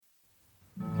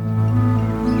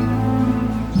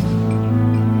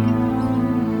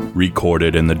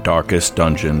Recorded in the darkest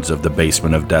dungeons of the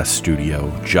Basement of Death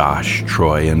studio, Josh,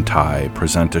 Troy, and Ty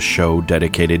present a show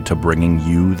dedicated to bringing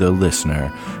you, the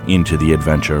listener, into the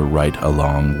adventure right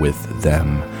along with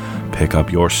them. Pick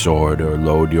up your sword or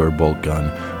load your bolt gun,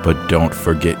 but don't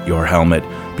forget your helmet,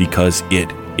 because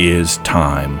it is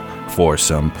time for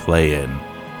some playing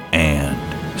and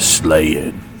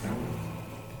slaying.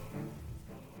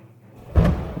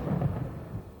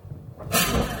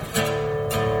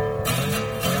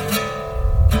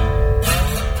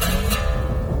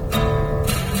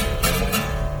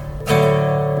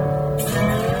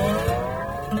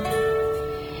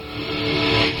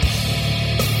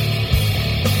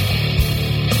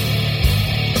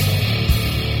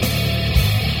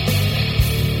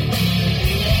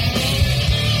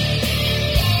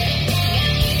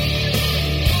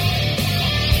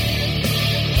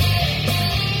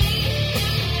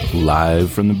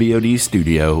 Live from the BOD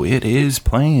studio, it is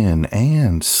playing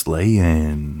and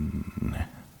slaying.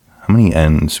 How many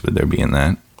N's would there be in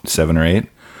that? 7 or 8? Or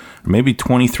maybe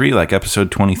 23, like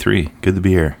episode 23. Good to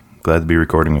be here. Glad to be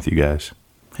recording with you guys.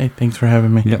 Hey, thanks for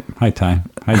having me. Yep. Hi, Ty.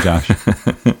 Hi, Josh.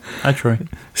 Hi, Troy.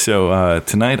 So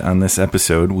tonight on this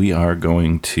episode, we are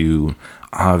going to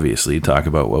obviously talk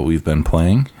about what we've been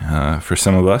playing. For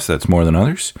some of us, that's more than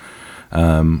others.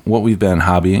 What we've been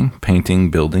hobbying,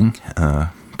 painting, building,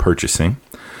 purchasing,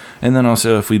 and then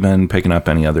also if we've been picking up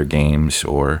any other games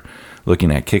or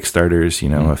looking at Kickstarters,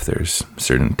 if there's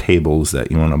certain tables that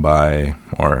you want to buy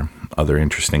or other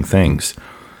interesting things.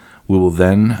 We will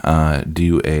then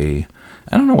do I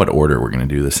don't know what order we're going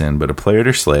to do this in, but a play it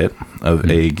or slay it of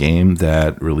a game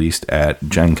that released at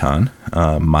Gen Con,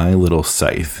 My Little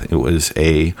Scythe. It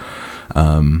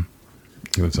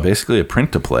was basically a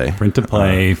print-to-play.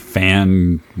 Print-to-play,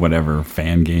 fan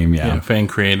game, yeah. Fan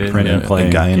created. Print-and-play.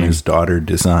 A guy game. and his daughter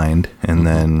designed, and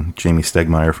then Jamie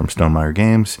Stegmaier from Stonemaier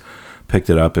Games picked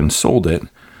it up and sold it.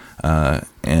 We'll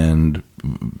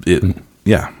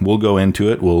go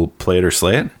into it. We'll play it or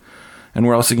slay it. And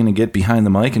we're also going to get behind the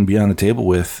mic and be on the table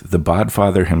with the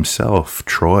Bodfather himself,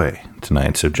 Troy,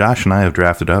 tonight. So Josh and I have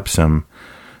drafted up some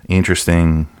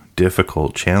interesting,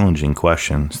 difficult, challenging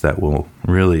questions that will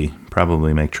really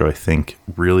probably make Troy think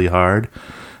really hard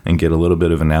and get a little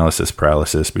bit of analysis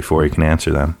paralysis before he can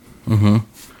answer them. Mm-hmm.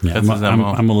 Yeah,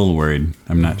 I'm a little worried.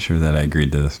 I'm not sure that I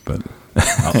agreed to this, but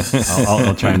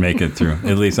I'll try and make it through.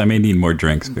 At least I may need more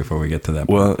drinks before we get to that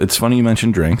point. Well, it's funny you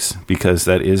mentioned drinks because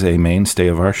that is a mainstay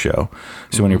of our show.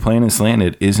 So when you're playing and slaying,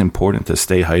 it is important to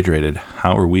stay hydrated.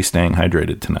 How are we staying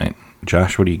hydrated tonight?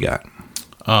 Josh, what do you got?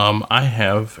 I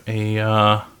have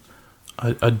a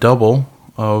double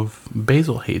of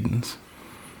Basil Hayden's.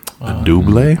 A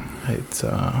double? It's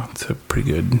a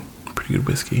pretty good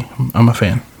whiskey. I'm a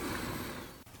fan.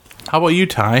 How about you,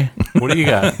 Ty? What do you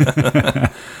got?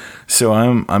 So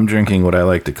I'm drinking what I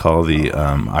like to call the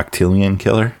Octillion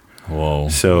Killer. Whoa!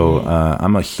 So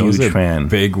I'm a huge fan.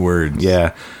 Big words.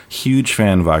 Yeah, huge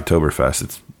fan of Oktoberfest.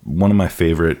 It's one of my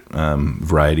favorite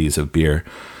varieties of beer.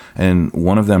 And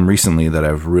one of them recently that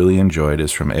I've really enjoyed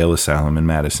is from Ale Asylum in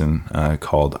Madison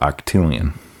called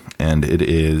Octillion. And it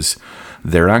is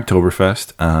their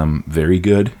Oktoberfest. Very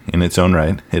good in its own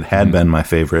right. It had been my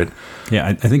favorite. Yeah,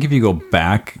 I think if you go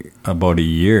back about a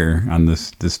year on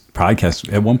this podcast,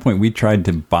 at one point we tried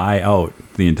to buy out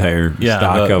the entire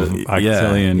stock of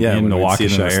Octillion in the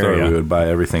Waukesha area. We would buy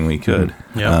everything we could.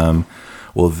 Yeah.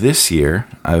 Well, this year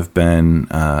I've been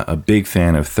a big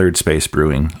fan of Third Space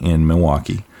Brewing in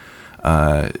Milwaukee.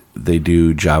 They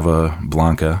do Java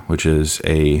Blanca, which is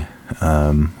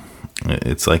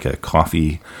it's like a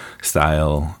coffee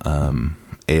style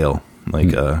ale,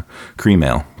 like a cream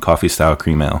ale, coffee style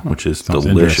cream ale, which is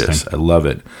delicious. I love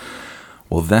it.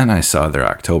 Well, then I saw their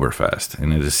Oktoberfest,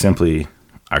 and it is simply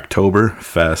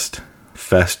Oktoberfest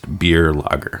beer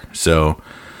lager. So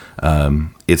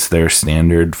it's their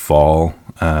standard fall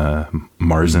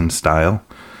Marzen style.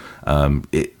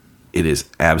 It is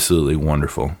absolutely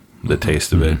wonderful. The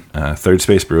taste of it. Third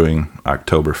Space Brewing,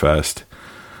 Oktoberfest.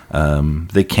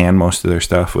 They can most of their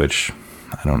stuff, which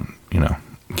I don't,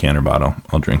 can or bottle.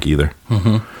 I'll drink either.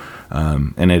 Mm-hmm.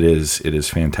 And it is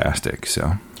fantastic.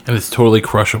 So. And it's totally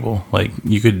crushable. Like,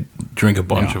 you could drink a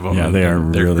bunch of them. Yeah,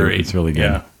 it's really good.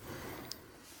 Yeah.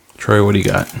 Troy, what do you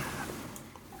got?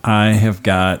 I have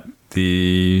got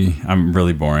I'm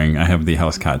really boring. I have the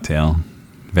house cocktail,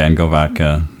 Van Gogh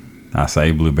vodka,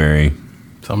 acai blueberry.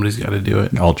 Somebody's got to do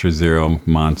it. Ultra Zero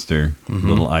Monster,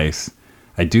 Little Ice.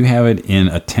 I do have it in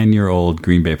a 10-year-old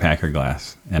Green Bay Packer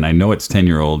glass. And I know it's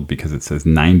 10-year-old because it says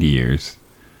 90 years.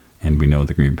 And we know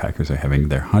the Green Bay Packers are having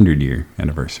their 100-year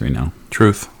anniversary now.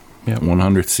 Truth.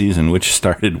 100th season, which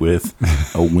started with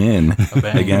a win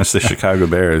against the Chicago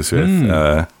Bears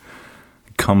with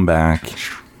comeback,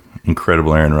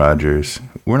 incredible Aaron Rodgers.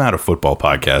 We're not a football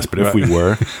podcast, but if we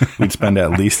were, we'd spend at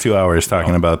least 2 hours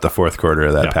talking about the fourth quarter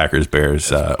of that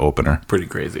Packers-Bears opener. Pretty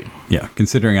crazy. Yeah,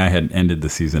 considering I had ended the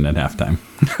season at halftime.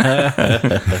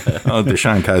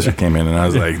 Deshaun Kaiser came in, and I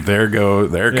was like, there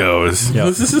goes.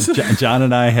 Yep. John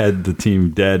and I had the team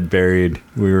dead, buried.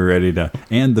 We were ready to...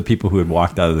 And the people who had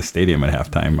walked out of the stadium at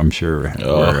halftime, I'm sure,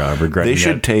 were regretting They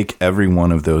should take every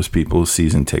one of those people's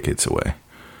season tickets away.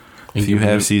 If you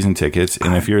have season tickets,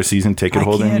 and if you're a season ticket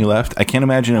holder and you left, I can't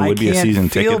imagine it would be a season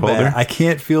ticket holder. I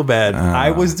can't feel bad.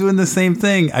 I was doing the same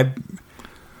thing. I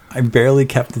barely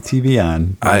kept the TV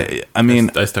on. I mean,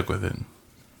 I stuck with it.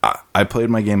 I played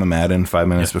my game of Madden 5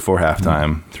 minutes before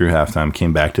halftime, through halftime,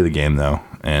 came back to the game, though,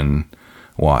 and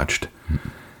watched.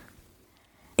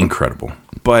 Incredible.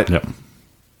 But...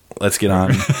 Let's get on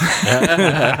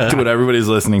to what everybody's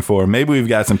listening for. Maybe we've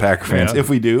got some Packer fans. If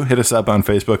we do, hit us up on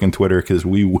Facebook and Twitter, because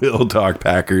we will talk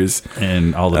Packers.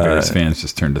 And all the Bears fans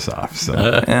just turned us off. So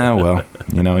well,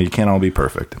 you can't all be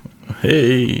perfect.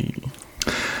 Hey.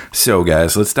 So,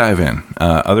 guys, let's dive in.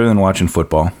 Other than watching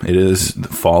football,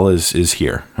 fall is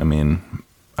here. I mean,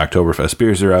 Oktoberfest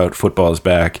beers are out, football is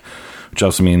back, which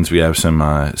also means we have some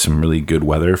really good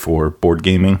weather for board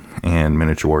gaming and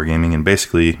miniature wargaming, and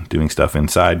basically doing stuff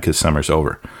inside because summer's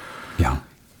over. Yeah.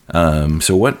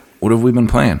 So what have we been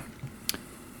playing?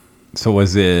 So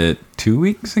was it 2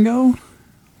 weeks ago?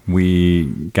 We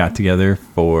got together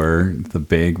for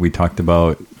we talked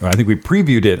about, or I think we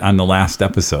previewed it on the last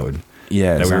episode.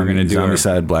 Yeah, that we were going to do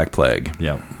Zombicide Black Plague.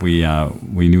 Yeah, we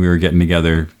knew we were getting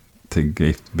together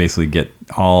to basically get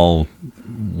all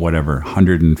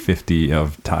 150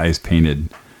 of Ty's painted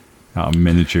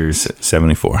miniatures.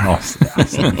 74. Oh,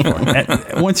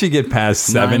 74. Once you get past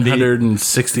 70,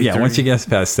 963. Yeah, once you get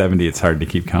past 70, it's hard to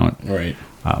keep count. Right.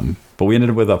 But we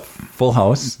ended up with a full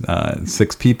house,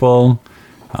 6 people.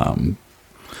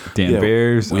 Dan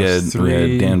Bears. We had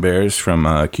Dan Bears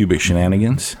from Cubic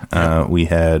Shenanigans. We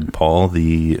had Paul,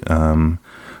 the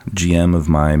GM of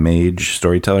my Mage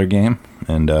Storyteller game,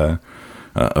 and a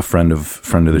friend of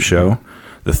the show.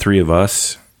 The three of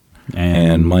us,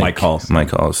 and Mike Halls,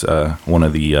 one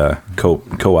of the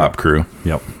co-op crew.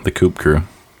 Yep, the Coop crew.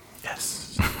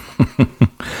 Yes.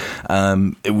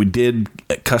 We did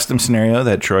a custom scenario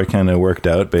that Troy kind of worked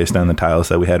out based on the tiles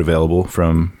that we had available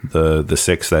from the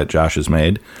 6 that Josh has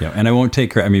made. Yeah, and I won't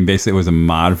take credit. I mean, basically, it was a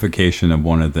modification of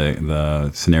one of the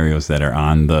scenarios that are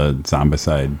on the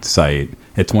Zombicide site.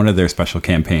 It's one of their special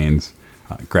campaigns.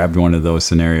 Grabbed one of those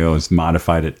scenarios,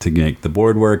 modified it to make the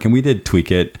board work, and we did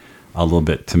tweak it a little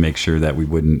bit to make sure that we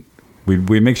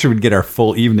make sure we'd get our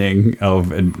full evening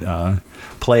of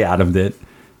play out of it,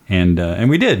 and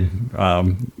we did.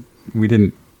 We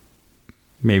didn't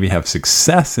maybe have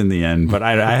success in the end, but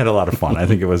I had a lot of fun. I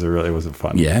think it was a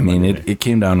fun. Yeah, I mean, it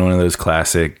came down to one of those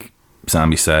classic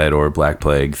Zombicide or Black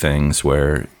Plague things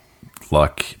where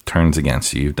luck turns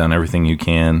against you. You've done everything you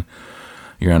can.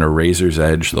 You're on a razor's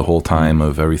edge the whole time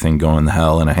of everything going to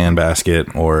hell in a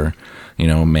handbasket, or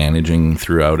managing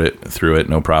through it,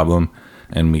 no problem.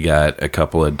 And we got a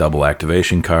couple of double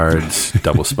activation cards,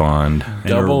 double spawned,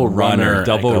 double runner.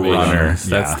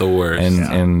 That's the worst.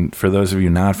 And for those of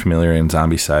you not familiar, in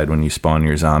Zombicide, when you spawn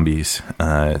your zombies,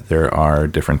 there are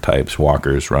different types: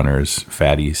 walkers, runners,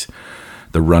 fatties.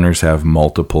 The runners have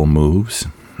multiple moves,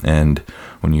 and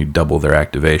when you double their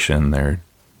activation, they're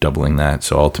doubling that.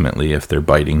 So ultimately, if they're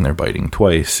biting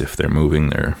twice. If they're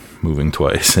moving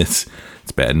twice. It's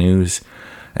bad news.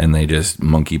 And they just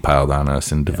monkey piled on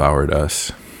us and devoured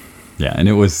us. Yeah, and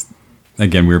it was,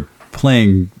 again, we were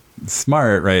playing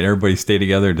smart, right? Everybody stayed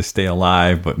together to stay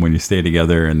alive, but when you stay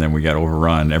together and then we got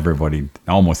overrun,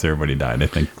 almost everybody died. I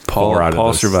think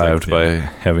Paul survived by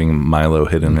having Milo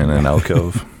hidden in an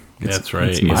alcove. That's right.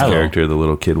 It's his character, the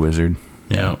little kid wizard.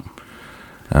 Yeah.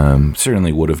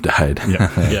 Certainly would have died.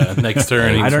 Yeah. Next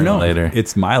turn. I don't know. Later.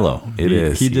 It's Milo.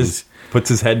 He just puts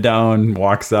his head down,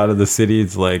 walks out of the city.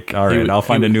 It's like, all right, I'll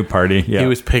find a new party. Yeah. He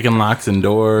was picking locks and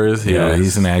doors.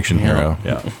 He's an action hero.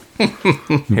 Yeah.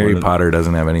 Harry Potter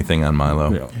doesn't have anything on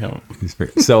Milo. Yeah.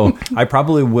 So I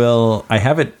probably will. I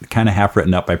have it kind of half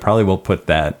written up. I probably will put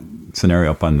that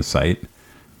scenario up on the site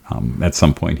at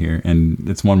some point here. And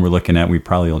it's one we're looking at. We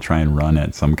probably will try and run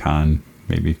at some con,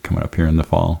 maybe coming up here in the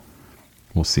fall.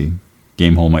 We'll see.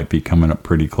 Gamehole might be coming up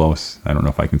pretty close. I don't know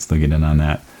if I can still get in on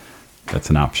that. That's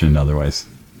an option. Otherwise,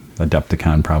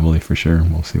 Adepticon probably for sure.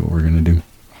 We'll see what we're going to do.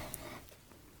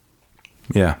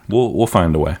 Yeah, we'll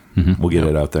find a way. Mm-hmm. We'll get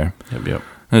it out there. Yep.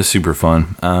 It was super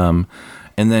fun.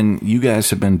 And then you guys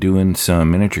have been doing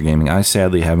some miniature gaming. I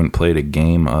sadly haven't played a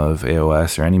game of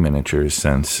AOS or any miniatures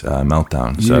since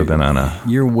Meltdown. So I've been on a...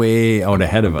 You're way out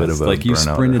ahead of us. Like you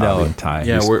sprinted out, Ty.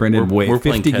 Yeah, you sprinted we're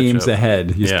 50 games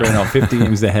ahead. You sprinted out 50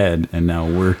 games ahead, and now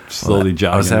we're slowly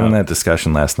jogging. I was having that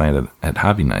discussion last night at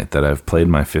Hobby Night that I've played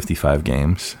my 55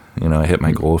 games. You know, I hit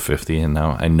my goal of 50, and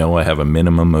now I know I have a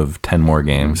minimum of 10 more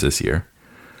games this year.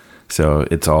 So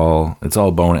it's all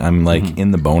bonus. I'm like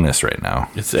in the bonus right now.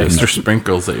 It's extra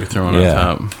sprinkles that you're throwing on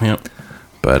top. Yep.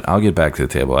 But I'll get back to the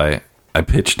table. I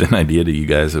pitched an idea to you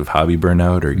guys of hobby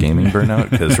burnout or gaming burnout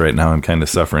because right now I'm kind of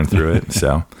suffering through it.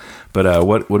 So, but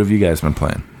what have you guys been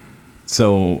playing?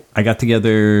 So I got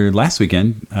together last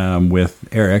weekend with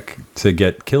Eric to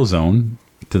get Killzone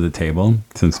to the table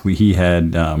since he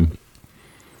had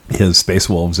his Space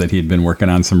Wolves that he'd been working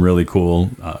on some really cool.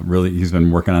 He's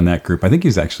been working on that group. I think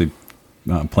he's actually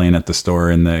playing at the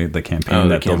store in the campaign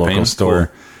that the local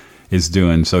store is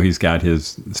doing. So he's got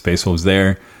his Space Wolves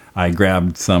there. I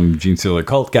grabbed some Gene Stealer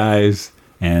Cult guys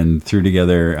and threw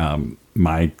together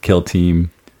my kill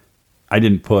team.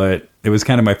 It was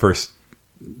kind of my first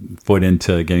foot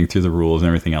into getting through the rules and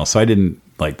everything else. So I didn't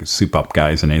like soup up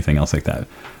guys and anything else like that.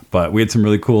 But we had some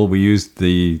really cool, we used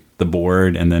the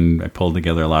board, and then I pulled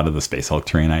together a lot of the Space Hulk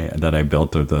terrain that I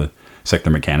built, or the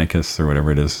Sector Mechanicus, or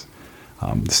whatever it is,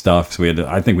 stuff. So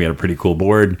I think we had a pretty cool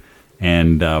board,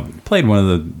 and played one of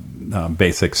the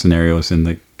basic scenarios in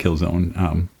the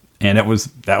Killzone. And that was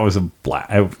a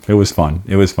blast. It was fun.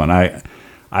 It was fun. I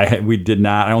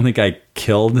don't think I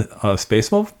killed a Space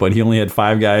Wolf, but he only had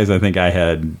 5 guys. I think I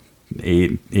had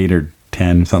 8 or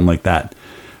 10, something like that.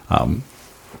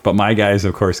 But my guys,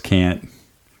 of course, can't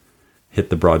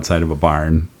hit the broadside of a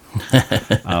barn.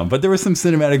 But there were some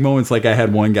cinematic moments. Like I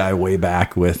had one guy way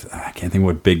back with, I can't think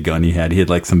what big gun he had. He had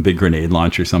like some big grenade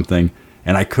launch or something.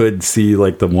 And I could see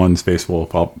like the one Space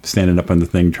Wolf standing up on the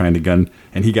thing trying to gun.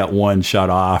 And he got one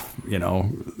shot off,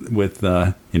 with,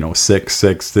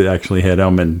 6 to actually hit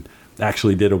him and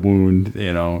actually did a wound,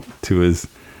 to his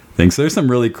thing. So there's some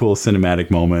really cool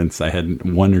cinematic moments. I had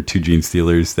 1 or 2 Gene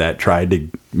Stealers that tried to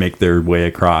make their way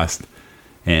across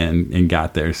and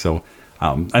got there. So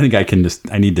I think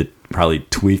I need to probably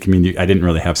tweak. I mean, I didn't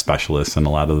really have specialists and a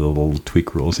lot of the little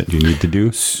tweak rules that you need to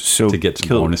do to get some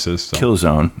bonuses. So.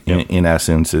 Killzone, in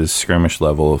essence, is skirmish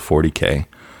level of 40K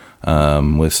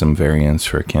with some variants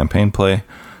for campaign play.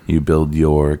 You build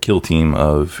your kill team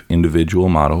of individual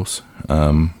models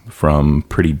from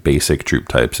pretty basic troop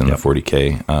types in the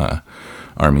 40K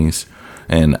armies,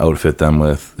 and outfit them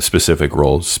with specific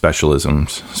roles,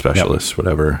 specialists,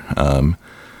 whatever,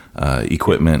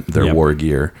 equipment, their war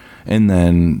gear, and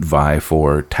then vie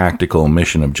for tactical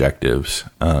mission objectives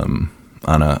on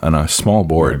a small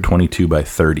board, 22 by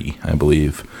 30, I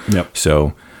believe. Yep.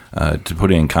 So to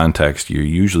put it in context, you're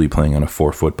usually playing on a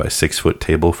 4 foot by 6 foot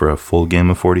table for a full game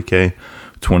of 40K.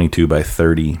 22 by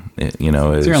 30, is... So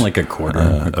you're on like a quarter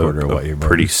of what you're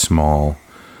pretty small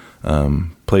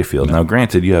play field. Now,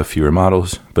 granted, you have fewer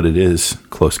models, but it is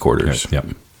close quarters. Yep.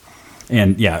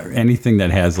 And anything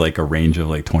that has like a range of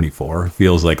like 24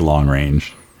 feels like long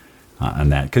range on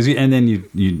that. And then you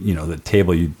the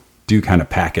table, you do kind of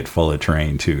pack it full of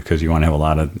terrain too, because you want to have a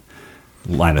lot of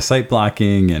line of sight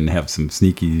blocking and have some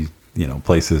sneaky,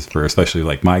 places for especially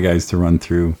like my guys to run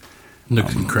through.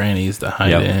 Nooks and crannies to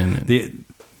hide in.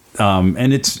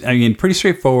 And it's, pretty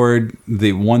straightforward.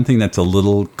 The one thing that's a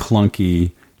little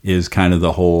clunky is kind of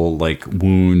the whole like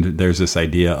wound. There's this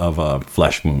idea of a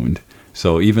flesh wound.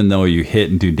 So even though you hit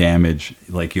and do damage,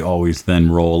 like you always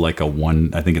then roll like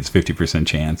I think it's 50%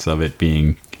 chance of it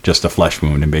being just a flesh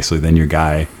wound. And basically then your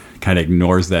guy kind of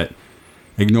ignores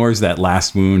that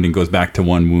last wound and goes back to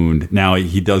 1 wound. Now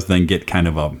he does then get kind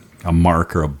of a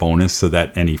mark or a bonus so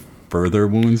that any further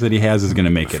wounds that he has is going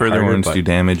to make it further harder, wounds do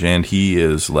damage, and he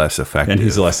is less effective. And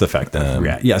he's less effective.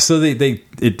 So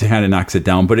it kind of knocks it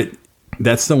down, but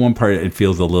that's the one part. It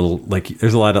feels a little like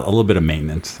there's a little bit of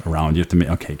maintenance around. You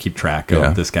have to keep track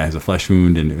of this guy has a flesh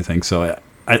wound and everything. So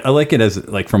I like it as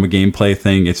like from a gameplay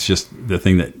thing. It's just the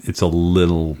thing that it adds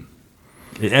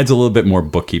a little bit more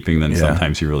bookkeeping than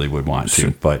sometimes you really would want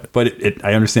to. But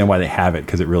I understand why they have it,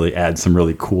 because it really adds some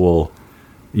really cool.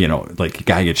 Like a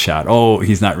guy gets shot. Oh,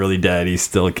 he's not really dead. He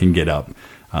still can get up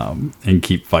and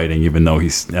keep fighting, even though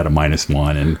he's at a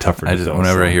 -1 and tougher.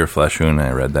 Whenever I hear flesh wound,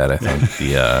 I read that. I think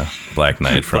the Black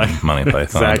Knight from Monty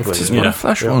Python. Exactly. Just a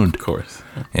flesh wound, of course.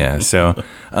 Yeah. So,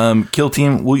 Kill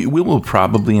Team, we will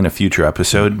probably in a future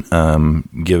episode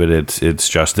give it its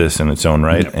justice in its own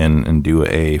right and do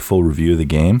a full review of the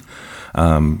game.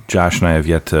 Josh and I have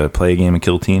yet to play a game of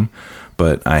Kill Team,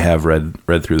 but I have read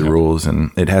through the rules,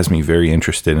 and it has me very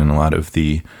interested in a lot of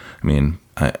the,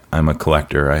 I'm a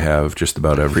collector. I have just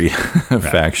about every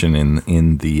faction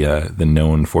in the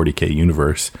known 40K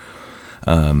universe.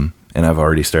 And I've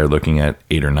already started looking at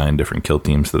 8 or 9 different kill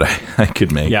teams that I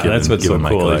could make. Yeah, that's what's so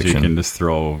cool is you can just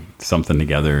throw something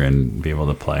together and be able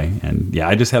to play. And yeah,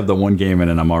 I just have the one game in,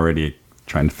 and I'm already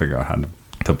trying to figure out how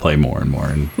to play more and more.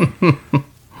 And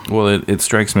well, it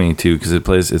strikes me too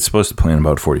because it's supposed to play in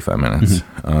about 45 minutes,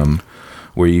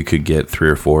 where you could get 3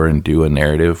 or 4 and do a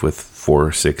narrative with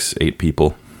 4, 6, 8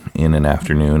 people in an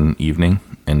afternoon, evening,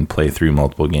 and play through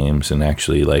multiple games. And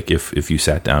actually, like if you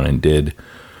sat down and did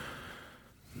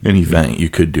an event, you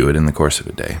could do it in the course of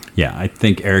a day. Yeah, I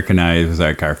think Eric and I, it was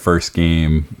like our first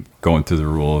game going through the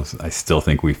rules. I still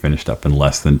think we finished up in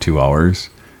less than 2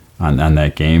 hours on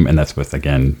that game. And that's with,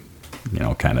 again,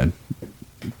 kind of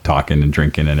talking and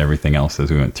drinking and everything else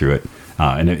as we went through it.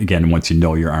 And again, once you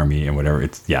know your army and whatever,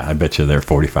 I bet you they're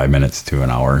 45 minutes to an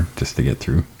hour just to get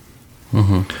through.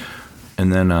 Mm-hmm.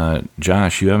 And then,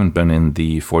 Josh, you haven't been in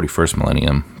the 41st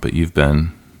Millennium, but you've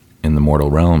been in the Mortal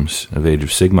Realms of Age of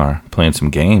Sigmar, playing some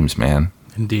games, man.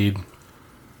 Indeed.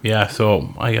 Yeah,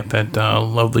 so I got that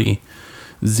lovely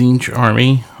Tzeentch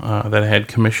army that I had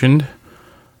commissioned.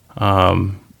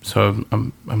 So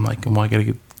I'm like, well, I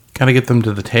gotta get them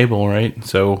to the table, right?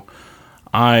 So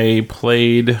I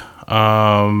played,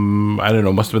 I don't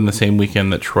know, must have been the same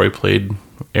weekend that Troy played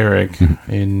Eric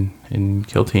in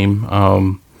Kill Team.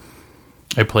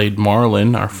 I played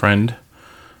Marlon, our friend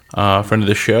of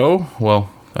the show.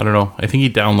 Well, I don't know. I think he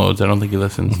downloads. I don't think he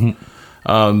listens.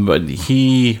 But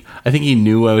I think he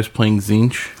knew I was playing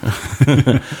Tzeentch.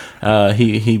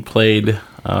 He played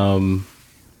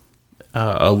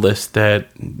a list that,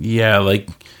 like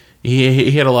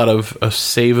he had a lot of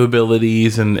save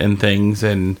abilities and things,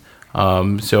 and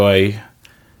so I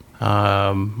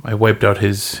wiped out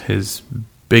his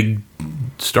big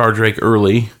Star Drake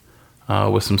early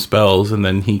with some spells, and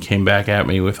then he came back at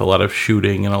me with a lot of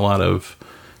shooting and a lot of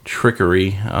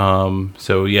trickery.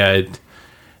 So yeah,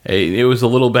 it was a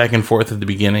little back and forth at the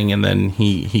beginning, and then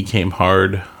he came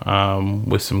hard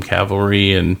with some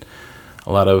cavalry and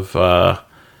a lot of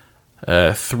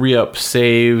 3-up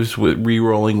saves with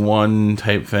re-rolling 1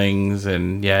 type things,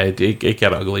 and yeah, it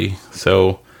got ugly.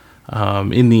 So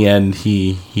in the end,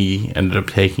 he ended up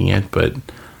taking it, but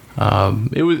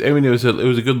it was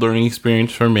a good learning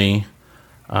experience for me.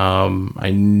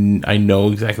 I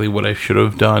know exactly what I should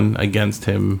have done against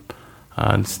him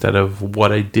instead of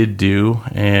what I did do,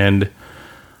 and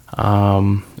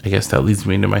I guess that leads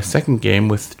me into my second game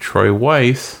with Troy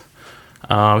Weiss.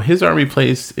 His army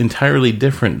plays entirely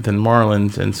different than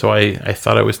Marlon's, and so I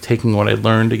thought I was taking what I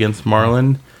learned against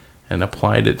Marlon and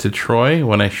applied it to Troy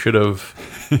when I should have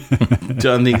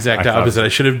done the exact opposite. I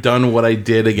should have done what I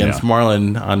did against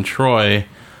Marlon on Troy.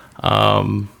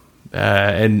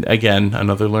 And again,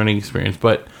 another learning experience.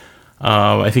 But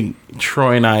I think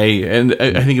Troy and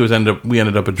I think we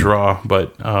ended up a draw,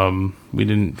 but we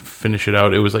didn't finish it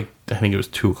out. It was like, I think it was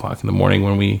 2:00 in the morning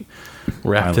when we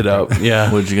wrapped it up. Yeah.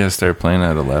 Would you guys start playing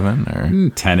at 11 or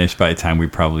 10ish by the time we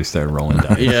probably started rolling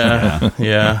dice? Yeah. And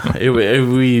yeah,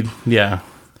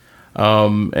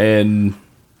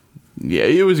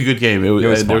 it was a good game.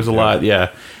 There was a lot.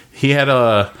 Yeah. He had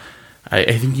I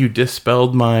think you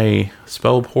dispelled my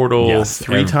spell portal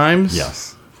 3 times.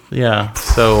 Yes. Yeah.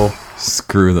 So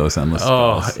screw those endless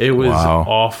spells. It was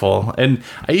awful. And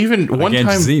I even one time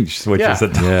Tzeentch, which is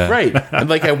right. And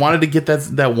like I wanted to get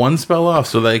that one spell off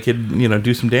so that I could,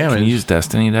 do some damage. Can you use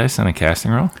Destiny dice on a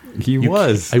casting roll? I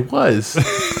was.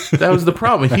 That was the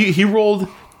problem. He rolled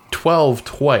 12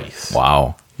 twice.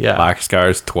 Wow. Yeah.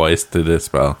 Boxcars twice to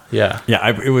dispel. Yeah. Yeah,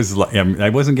 I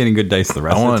wasn't getting good dice the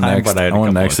rest of the time, but I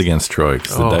went next against Troy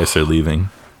because the dice are leaving.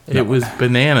 It was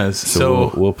bananas.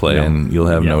 So we'll play, and you'll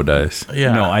have no dice.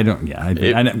 Yeah. No, I don't.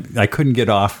 Yeah, I couldn't get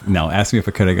off. Now, ask me if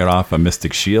I could have got off a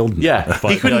Mystic Shield. Yeah,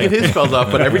 he couldn't get his spells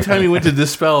off, but every time he went to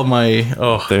dispel they're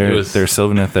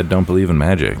Sylvaneth that don't believe in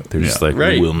magic. They're just like,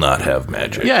 we will not have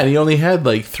magic. Yeah, and he only had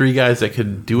like 3 guys that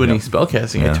could do any spell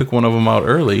casting. I took one of them out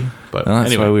early, but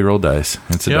that's why we roll dice.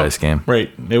 It's a dice game.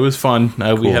 Right. It was fun.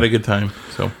 We had a good time.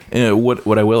 So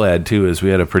what I will add too is we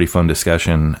had a pretty fun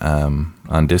discussion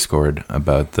on Discord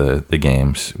about the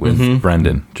games with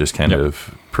Brendan, just kind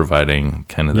of providing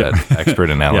kind of that expert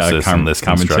analysis and list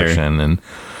construction, and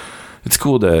it's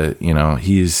cool to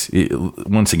he's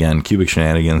once again Cubic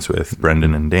Shenanigans with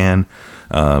Brendan and Dan.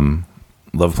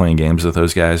 Love playing games with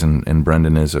those guys, and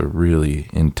Brendan is a really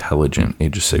intelligent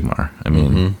Age of Sigmar. I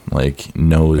mean,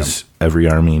 knows every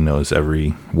army, knows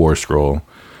every war scroll,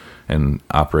 and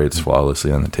operates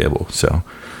flawlessly on the table. So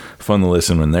fun to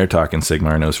listen when they're talking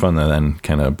Sigmar, and it was fun to then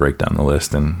kind of break down the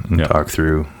list and talk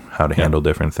through how to handle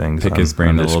different things. Pick his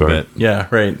brain a little bit. Yeah,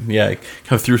 right. Yeah, I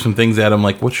kind of threw some things at him,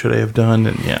 like, what should I have done?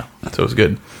 And yeah, so it was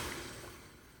good.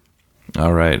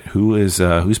 All right. Who's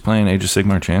playing Age of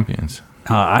Sigmar Champions?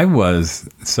 I was.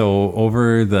 So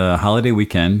over the holiday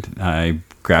weekend, I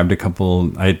grabbed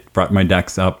I brought my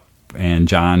decks up, and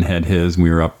John had his, and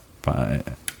we were up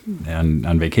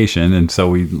on vacation. And so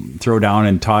we throw down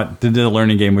and did a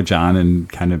learning game with John and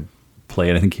kind of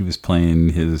played. I think he was playing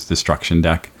his Destruction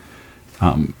deck,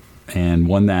 and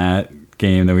won that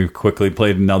game. Then we quickly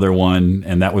played another one,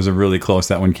 and that was a really close.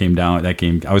 That one came down. That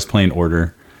game, I was playing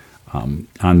Order on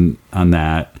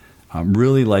that. I'm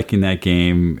really liking that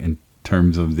game in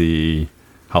terms of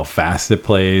how fast it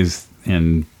plays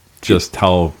and just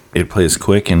how it plays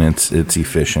quick and it's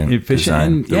efficient.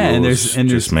 Efficient, and there's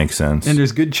just makes sense. And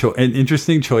there's good and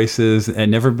interesting choices. I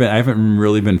haven't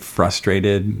really been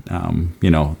frustrated. A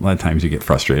lot of times you get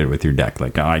frustrated with your deck,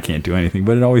 like, oh, I can't do anything.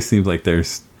 But it always seems like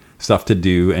there's stuff to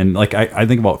do. And like I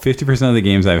think about 50% of the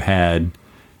games I've had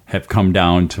have come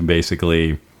down to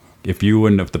basically, if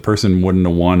the person wouldn't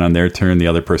have won on their turn, the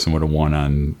other person would have won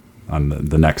on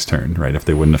the next turn, right? If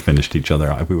they wouldn't have finished each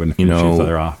other off, if we wouldn't have finished each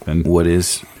other off. And what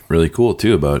is really cool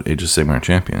too about Age of Sigmar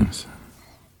Champions,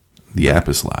 the app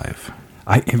is live.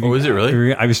 Is it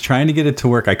really? I was trying to get it to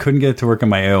work. I couldn't get it to work on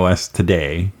my iOS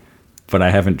today, but I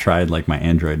haven't tried like my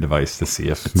Android device to see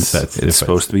if it's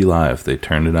supposed to be live. They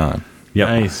turned it on. Yep.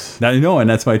 Nice. And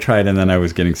that's why I tried, and then I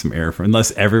was getting some error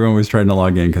unless everyone was trying to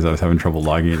log in because I was having trouble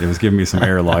logging in. It was giving me some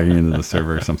error logging into the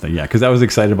server or something. Yeah, because I was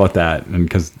excited about that, and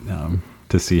because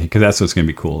that's what's going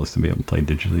to be cool, is to be able to play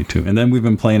digitally too. And then we've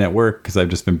been playing at work because I've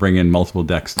just been bringing multiple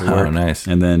decks to work. Oh, nice.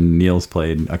 And then Neil's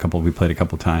played a couple. We played a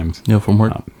couple times. Neil from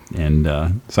work.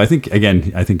 So I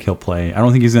think he'll play. I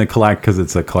don't think he's going to collect because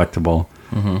it's a collectible,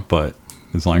 but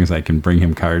as long as I can bring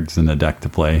him cards and a deck to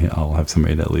play, I'll have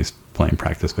somebody to at least play and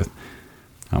practice with.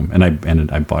 And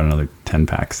I bought another 10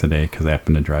 packs today because I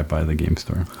happened to drive by the game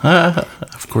store.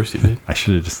 Of course you did. I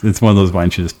should have it's one of those why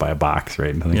don't you just buy a box,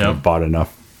 right? And I think I've bought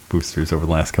enough boosters over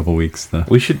the last couple of weeks.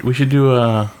 We should do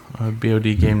a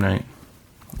BOD game night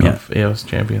of AOS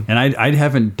Champion. And I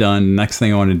haven't done, next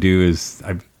thing I want to do is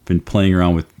I've been playing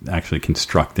around with actually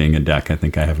constructing a deck. I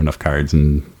think I have enough cards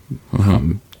and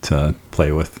to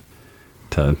play with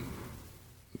to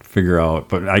figure out,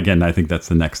 but again, I think that's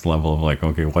the next level of like,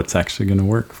 okay, what's actually going to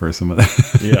work for some of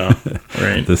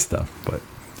that, this stuff.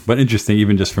 But interesting,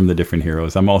 even just from the different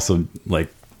heroes. I'm also like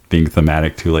being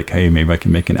thematic too, like, hey, maybe I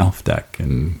can make an elf deck,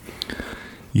 and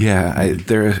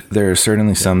there are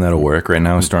certainly some that'll work. Right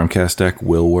now, a Stormcast deck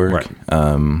will work. Right.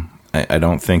 I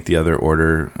don't think the other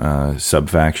order sub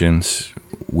factions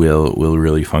will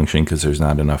really function because there's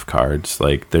not enough cards.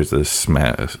 Like there's a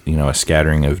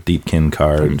scattering of Deepkin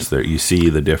cards. There you see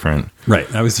the different. Right.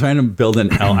 I was trying to build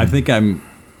an elf. I think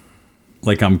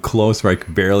I'm close where I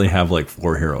could barely have like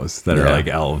 4 heroes that are like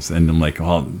elves, and I'm like,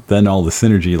 well, then all the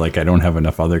synergy, like I don't have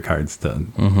enough other cards to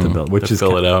build, which to is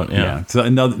fill it out. Yeah. So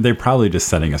they're probably just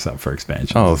setting us up for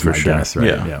expansion. Oh, for sure. Guess, right?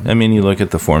 Yeah. I mean, you look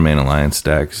at the 4-main alliance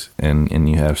decks, and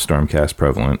you have Stormcast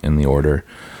prevalent in the order.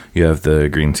 You have the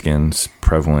greenskins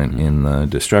prevalent in the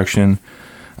destruction.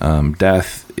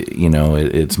 Death,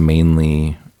 it's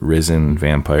mainly Risen,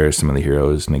 vampires, some of the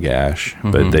heroes, Nagash,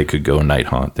 but they could go Night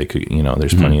Haunt. They could,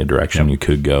 there's plenty of direction you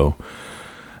could go.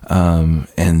 And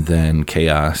then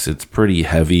Chaos, it's pretty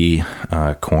heavy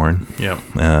Khorne.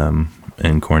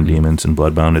 And Khorne Demons and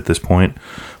Bloodbound at this point,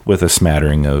 with a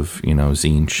smattering of,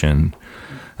 Tzeentch and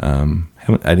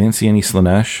I didn't see any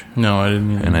Slaanesh. No, I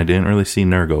didn't either. And I didn't really see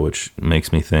Nurgle, which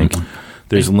makes me think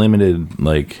there's limited,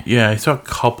 like... Yeah, I saw a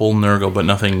couple Nurgle, but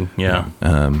nothing,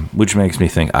 which makes me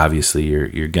think, obviously,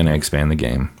 you're going to expand the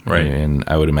game. Right. And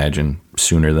I would imagine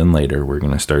sooner than later, we're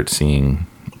going to start seeing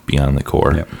Beyond the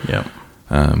Core. Yep.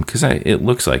 Because it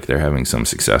looks like they're having some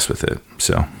success with it,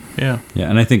 so... Yeah,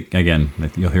 and I think, again,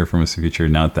 you'll hear from us in the future.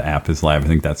 Now that the app is live, I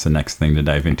think that's the next thing to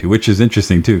dive into, which is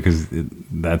interesting, too, because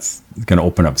that's going to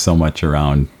open up so much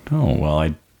around,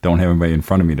 I don't have anybody in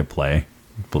front of me to play.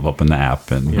 Open the app.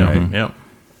 And Yep.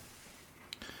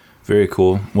 Very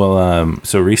cool. Well,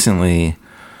 so recently,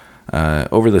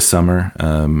 over the summer,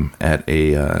 at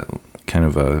a kind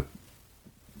of a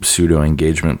pseudo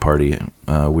engagement party,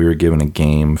 we were given a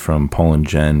game from Paul and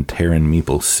Jen, Terran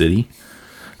Meeple City.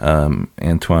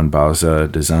 Antoine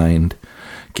Bauza designed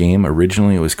game.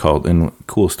 Originally it was called, and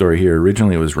cool story here,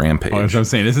 originally it was Rampage. That's what I'm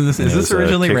saying. Is this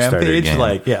originally Rampage?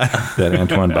 That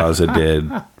Antoine Bauza did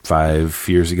 6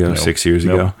 years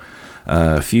ago.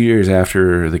 A few years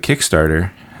after the Kickstarter,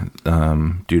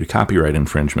 due to copyright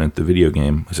infringement, the video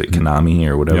game, was it Konami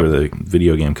or whatever the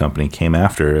video game company, came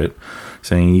after it,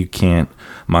 saying you can't,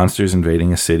 monsters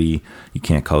invading a city, you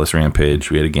can't call this Rampage.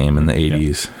 We had a game in the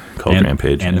 80s called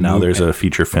Rampage, and now there's a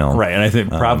feature film. Right, and I think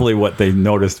probably what they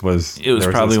noticed was... It was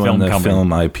probably when the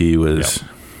film IP was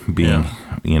being,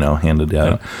 handed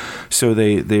out. So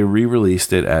they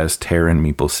re-released it as Terror in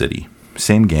Meeple City.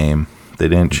 Same game. They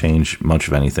didn't change much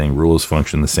of anything. Rules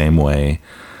function the same way.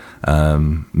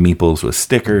 Meeples with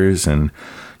stickers, and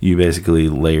you basically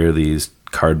layer these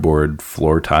cardboard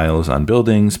floor tiles on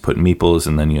buildings, put meeples,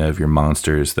 and then you have your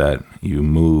monsters that you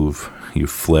move, you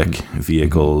flick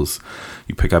vehicles,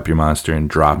 you pick up your monster and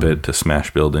drop it to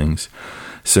smash buildings.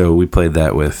 So we played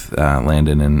that with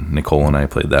Landon, and Nicole and I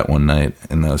played that one night,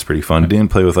 and that was pretty fun. Didn't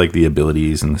play with like the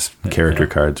abilities and the character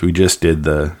cards. We just did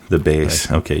the base.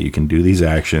 Right. Okay, you can do these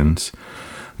actions.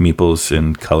 Meeples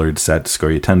in colored sets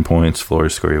score you 10 points.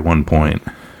 Floors score you 1 point.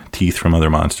 Teeth from other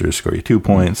monsters score you 2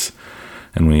 points.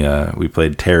 And we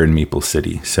played Terror in Meeple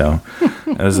City. So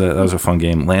that was a fun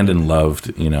game. Landon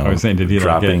loved, I was saying, did he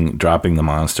dropping the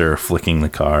monster, flicking the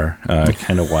car.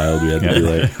 Kind of wild. We had to be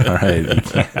like, all right, you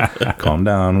can't, calm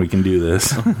down. We can do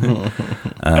this.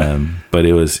 But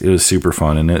it was super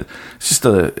fun, and it's just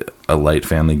a light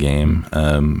family game.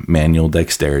 Manual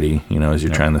dexterity, as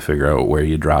you're trying to figure out where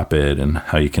you drop it and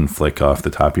how you can flick off the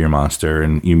top of your monster,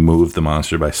 and you move the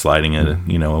monster by sliding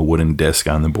a wooden disc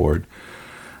on the board.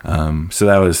 So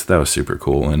that was super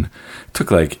cool, and it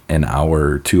took like an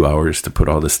hour or 2 hours to put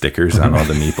all the stickers on all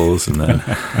the meeples and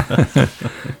then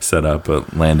set up.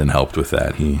 But Landon helped with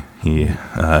that. He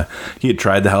had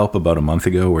tried to help about a month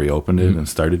ago, where he opened it and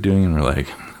started doing it, and we're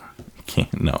like,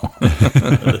 can't, no.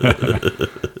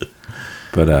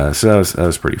 But so that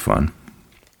was pretty fun.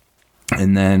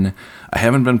 And then I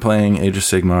haven't been playing Age of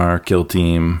Sigmar, Kill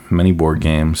Team, many board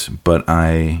games, but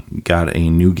I got a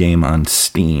new game on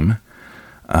Steam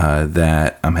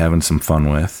that I'm having some fun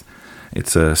with.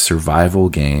 It's a survival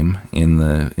game in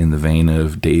the vein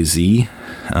of DayZ,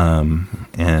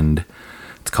 and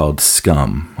it's called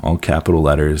Scum, all capital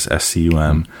letters,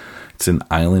 SCUM. It's an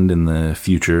island in the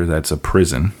future that's a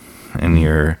prison, and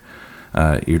you're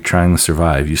trying to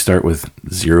survive. You start with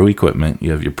 0 equipment.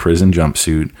 You have your prison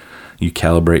jumpsuit. You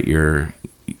calibrate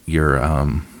your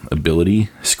ability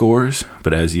scores,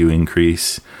 but as you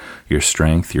increase your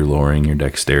strength, you're lowering your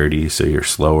dexterity, so you're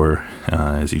slower.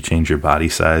 As you change your body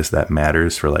size, that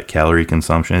matters for like calorie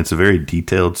consumption. It's a very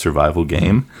detailed survival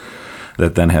game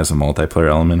that then has a multiplayer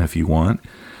element if you want.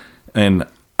 And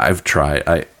I've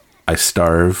tried. I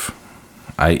starve.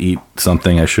 I eat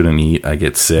something I shouldn't eat. I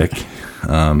get sick.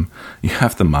 You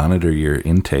have to monitor your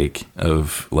intake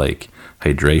of like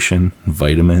hydration,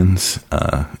 vitamins,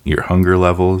 your hunger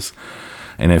levels,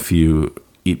 and if you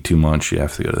eat too much, you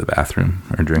have to go to the bathroom,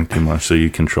 or drink too much, so you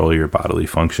control your bodily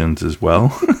functions as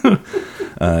well.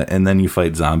 And then you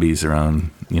fight zombies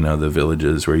around, the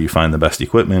villages where you find the best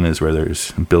equipment is where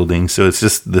there's buildings. So it's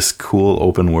just this cool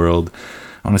open world.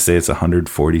 I want to say it's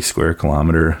 140 square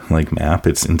kilometer like map.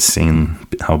 It's insane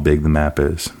how big the map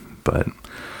is, but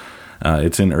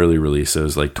it's in early release, so it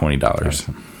was like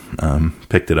 $20.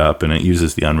 Picked it up, and it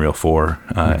uses the Unreal 4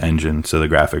 engine, so the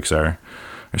graphics are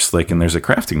slick, and there's a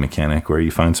crafting mechanic where you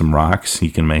find some rocks,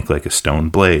 you can make like a stone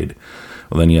blade.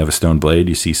 Well, then you have a stone blade,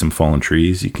 you see some fallen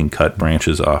trees, you can cut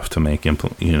branches off to make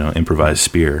improvised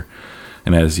spear.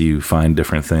 And as you find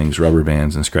different things, rubber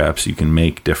bands and scraps, you can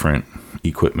make different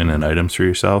equipment and items for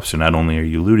yourself. So not only are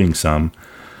you looting some,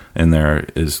 and there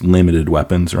is limited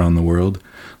weapons around the world.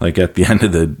 Like at the end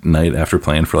of the night, after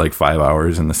playing for like 5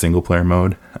 hours in the single player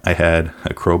mode, I had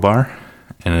a crowbar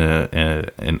and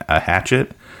a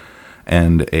hatchet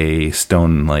and a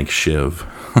stone like shiv,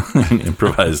 an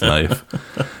improvised knife,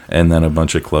 and then a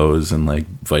bunch of clothes and like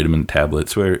vitamin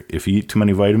tablets. Where if you eat too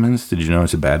many vitamins, did you know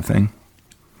it's a bad thing?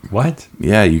 What?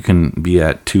 Yeah, you can be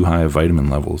at too high of vitamin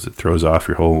levels. It throws off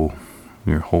your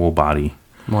whole body.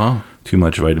 Wow. Too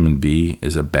much vitamin B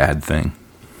is a bad thing.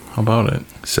 How about it?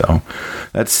 So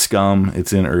that's Scum.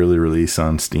 It's in early release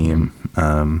on Steam.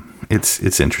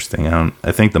 It's interesting.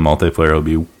 I think the multiplayer will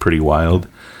be pretty wild,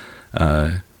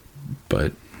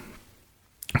 but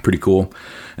pretty cool.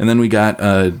 And then we got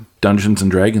Dungeons and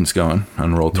Dragons going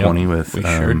on Roll20 with we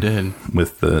sure did.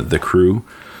 With the crew.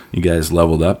 You guys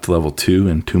leveled up to level 2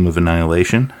 in Tomb of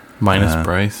Annihilation. Minus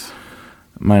Bryce.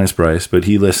 Minus Bryce, but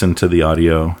he listened to the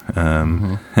audio.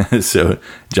 So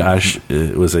Josh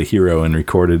was a hero and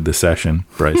recorded the session.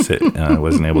 Bryce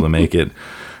wasn't able to make it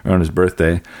on his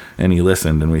birthday, and he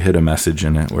listened, and we hit a message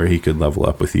in it where he could level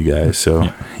up with you guys.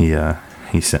 So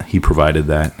he provided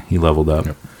that. He leveled up.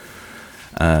 Yep.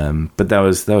 But that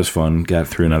was fun. Got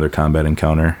through another combat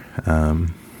encounter.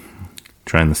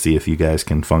 trying to see if you guys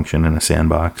can function in a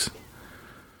sandbox.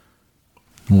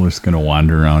 We're just going to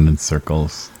wander around in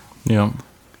circles. Yeah.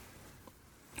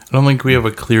 I don't think we have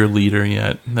a clear leader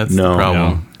yet. That's the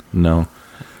problem. No.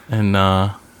 And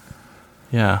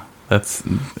yeah, that's.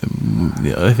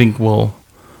 I think we'll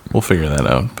figure that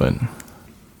out. But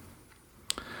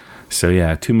so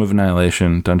yeah, Tomb of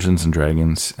Annihilation, Dungeons and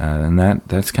Dragons, and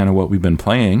that's kind of what we've been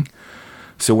playing.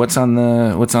 So what's on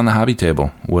the hobby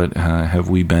table? What have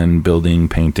we been building,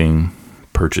 painting,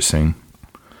 purchasing?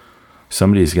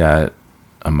 Somebody's got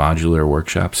a modular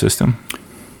workshop system.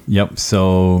 Yep.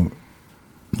 So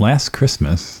last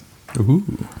Christmas,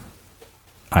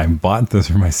 I bought this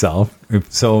for myself.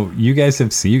 So you guys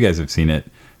have seen it.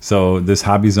 So this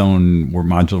Hobby Zone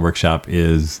modular workshop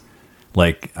is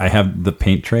like, I have the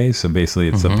paint tray. So basically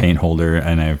it's a paint holder,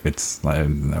 and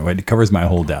it covers my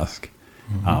whole desk.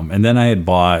 And then I had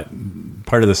bought,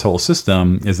 part of this whole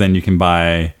system is then you can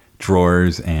buy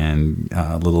drawers and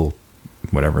little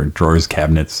whatever drawers,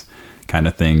 cabinets kind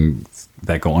of things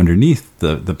that go underneath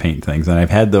the paint things. And I've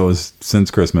had those since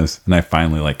Christmas, and I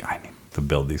finally I need to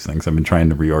build these things. I've been trying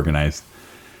to reorganize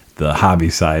the hobby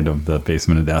side of the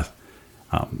Basement of Death.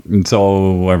 And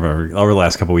so over the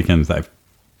last couple weekends, I've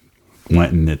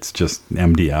went, and it's just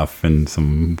MDF and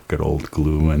some good old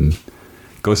glue, and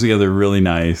goes together really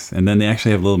nice. And then they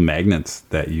actually have little magnets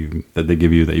that they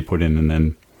give you that you put in, and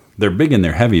then they're big and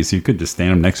they're heavy, so you could just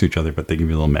stand them next to each other, but they give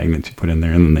you little magnets you put in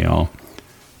there, and then they all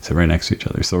sit right next to each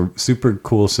other. So super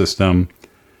cool system.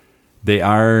 They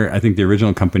are, I think the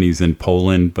original company's in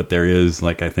Poland, but there is,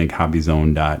 I think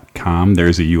hobbyzone.com.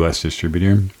 There's a U.S.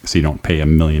 distributor, so you don't pay $1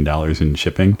 million in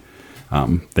shipping.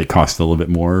 They cost a little bit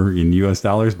more in U.S.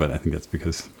 dollars, but I think that's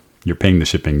because you're paying the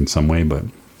shipping in some way, but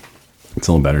it's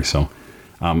a little better. So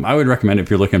I would recommend it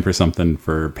if you're looking for something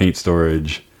for paint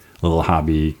storage, little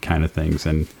hobby kind of things,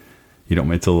 and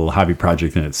it's a little hobby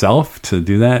project in itself to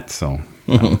do that. So,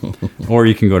 or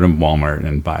you can go to Walmart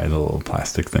and buy the little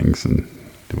plastic things and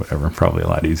do whatever. Probably a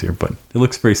lot easier, but it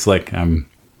looks pretty slick. I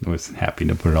was happy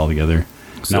to put it all together.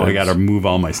 So now I got to move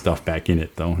all my stuff back in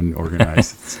it though and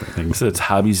organize things. So it's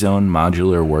Hobby Zone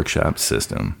modular workshop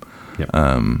system. Yep.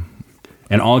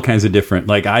 And all kinds of different,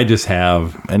 I just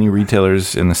have... Any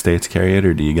retailers in the States carry it,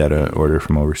 or do you got to order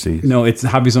from overseas? No, it's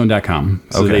hobbyzone.com.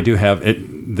 So they do have it.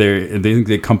 They think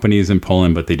the company is in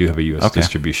Poland, but they do have a U.S.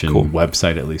 distribution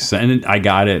website at least. So, and I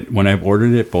got it, when I've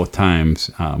ordered it both times,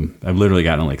 I've literally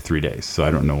gotten it in 3 days. So I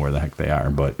don't know where the heck they are,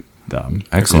 but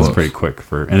excellent. It's pretty quick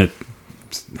and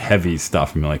it's heavy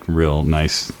stuff. Real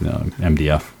nice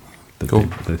MDF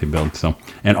that they build. So,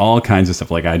 and all kinds of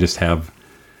stuff. I just have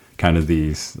kind of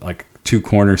these, 2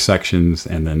 corner sections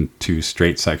and then 2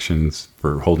 straight sections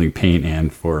for holding paint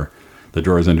and for the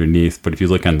drawers underneath. But if you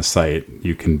look on the site,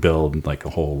 you can build a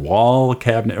whole wall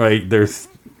cabinet, right? There's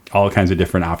all kinds of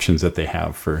different options that they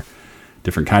have for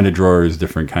different kind of drawers,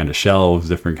 different kind of shelves,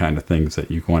 different kind of things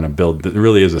that you want to build. It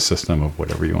really is a system of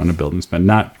whatever you want to build and spend.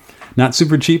 Not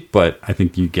super cheap, but I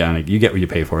think you get what you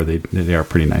pay for. They are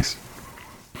pretty nice.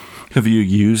 Have you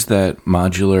used that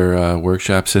modular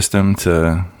workshop system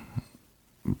to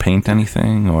paint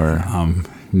anything, or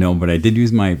no, but I did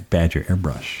use my Badger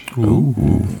airbrush.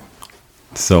 Ooh.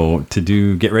 So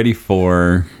to get ready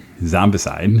for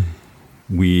Zombicide,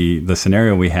 the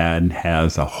scenario we had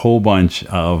has a whole bunch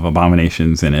of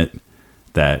abominations in it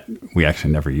that we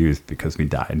actually never used because we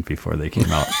died before they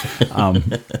came out.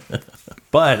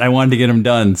 But I wanted to get them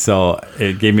done, so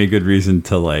it gave me a good reason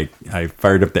to I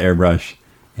fired up the airbrush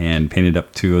and painted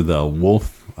up 2 of the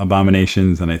wolf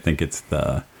abominations, and I think it's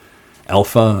the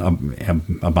Alpha,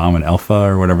 Abomin Alpha,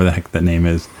 or whatever the heck that name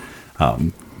is.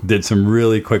 Did some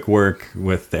really quick work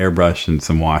with the airbrush and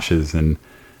some washes, and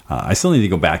I still need to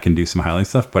go back and do some highlight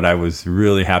stuff, but I was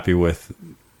really happy with,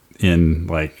 in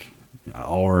an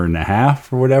hour and a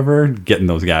half or whatever, getting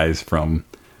those guys from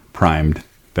primed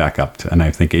back up to, and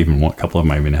I think even a couple of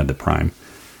them I even had to prime,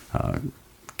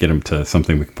 get them to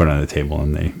something we can put on the table,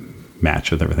 and they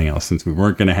match with everything else, since we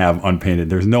weren't going to have unpainted.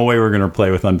 There's no way we're going to play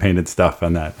with unpainted stuff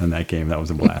on that game. That was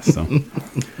a blast. So,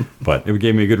 but it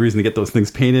gave me a good reason to get those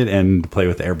things painted and play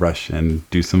with the airbrush and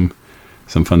do some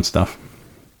fun stuff.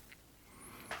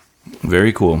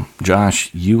 Very cool.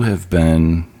 Josh, you have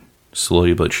been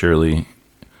slowly but surely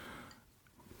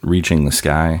reaching the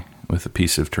sky with a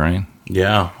piece of terrain.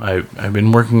 Yeah, I've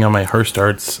been working on my Hearst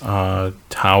Arts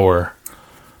tower.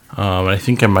 I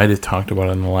think I might have talked about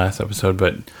it in the last episode,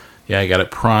 but yeah, I got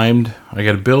it primed. I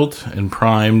got it built and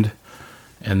primed.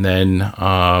 And then,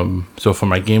 so for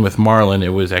my game with Marlin, it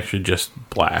was actually just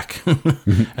black.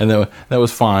 And that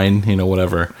was fine,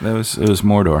 whatever. It was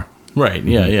Mordor. Right,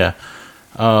 yeah.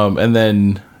 And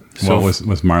then... So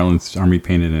was Marlin's army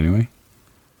painted anyway?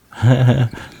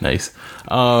 Nice.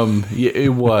 Yeah,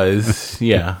 it was.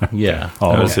 Yeah. That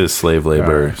was his slave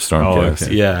labor Stormcast.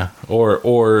 okay. Yeah, or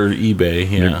eBay.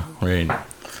 Yeah, right.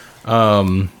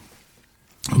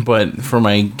 But for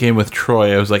my game with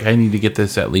Troy, I was like, I need to get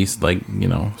this at least like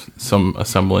some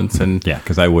semblance and Yeah,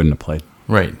 because I wouldn't have played.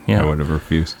 right. Yeah, I would have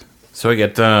refused. So I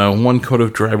get one coat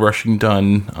of dry brushing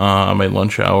done on my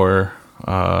lunch hour,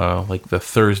 like the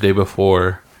Thursday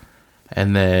before,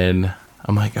 and then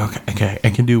I'm like, okay, I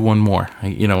can do one more.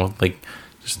 Like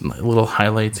just little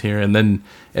highlights here, and then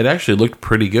it actually looked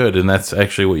pretty good, and that's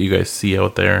actually what you guys see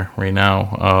out there right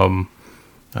now.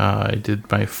 I did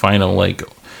my final like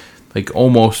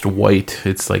almost white.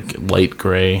 It's like light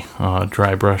gray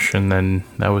dry brush, and then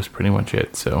that was pretty much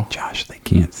it. So Josh, they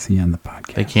can't see on the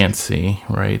podcast. they can't see,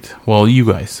 right? Well, you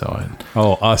guys saw it.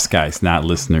 Oh, us guys, not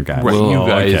listener guys. Right, you I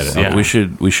guys, get it. yeah.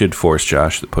 We should force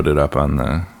Josh to put it up on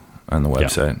the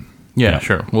website. Yeah,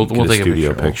 sure. We'll Get take a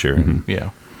studio picture. picture.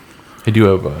 Yeah, I do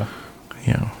have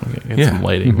some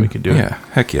lighting. We could do. Yeah,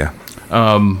 heck yeah.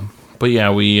 But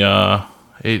yeah, we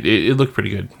it looked pretty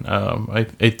good.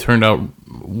 It turned out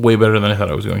way better than I thought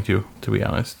it was going to be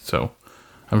honest. So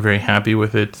I'm very happy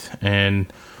with it,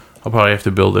 and I'll probably have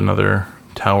to build another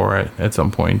tower at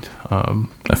some point.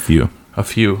 A few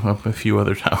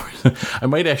other towers. I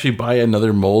might actually buy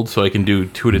another mold so I can do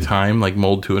 2 at a time, like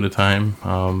mold 2 at a time.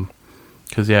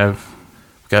 Because I've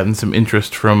gotten some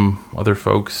interest from other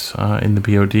folks in the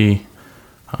BOD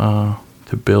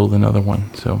to build another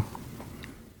one. So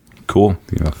cool.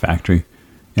 You have a factory.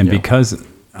 And Yeah. because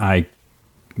I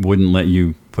wouldn't let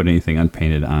you put anything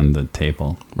unpainted on the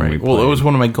table. when we right. Well, it played. was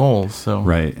one of my goals. So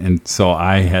Right. And so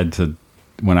I had to,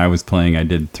 when I was playing, I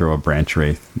did throw a branch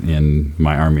wraith in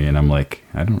my army, and I'm like,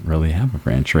 I don't really have a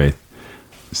branch wraith.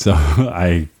 So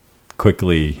I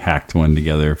quickly hacked one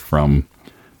together from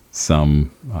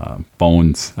some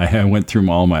bones. I went through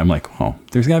all I'm like, oh,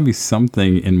 there's got to be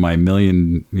something in my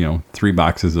 3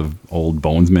 boxes of old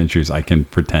bones miniatures I can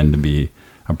pretend to be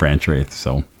a branch wraith.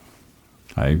 So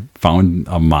I found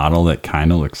a model that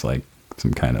kind of looks like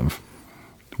some kind of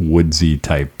woodsy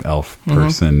type elf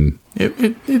person.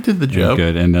 it did the job.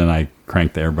 Good. And then I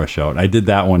cranked the airbrush out. I did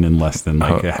that one in less than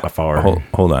like a half hour.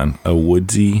 Hold on. A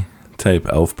woodsy type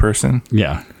elf person?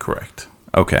 Yeah. Correct.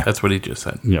 Okay. That's what he just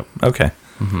said. Yep. Okay.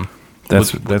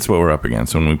 That's what weit's up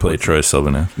against when we play Troy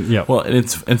Sylvaneau. Yep. Well, and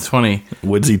it's funny.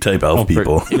 Woodsy type elf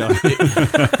people.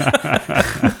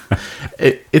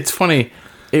 It's funny.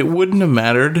 It wouldn't have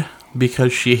mattered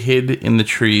because she hid in the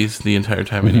trees the entire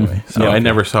time anyway. So I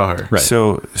never saw her. Right.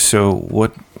 So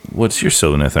what's your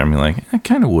Sylvaneth army like?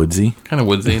 Kind of woodsy. Kind of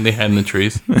woodsy. They hide in the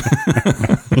trees.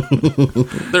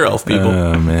 They're elf people.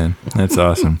 Oh man, that's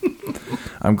awesome.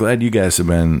 I'm glad you guys have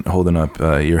been holding up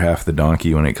your half the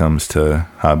donkey when it comes to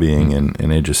hobbying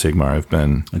and Age of Sigmar. I've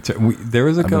been There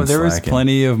was slacking.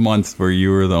 plenty of months where you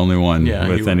were the only one Yeah,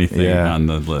 with anything on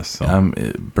the list. So.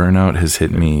 burnout has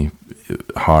hit me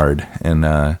hard,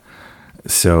 and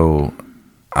so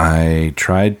I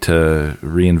tried to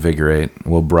reinvigorate.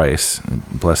 Well, Bryce,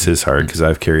 bless his heart, because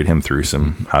I've carried him through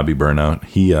some hobby burnout.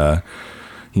 He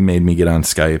made me get on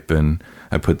Skype, and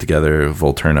I put together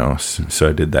Volturnos. So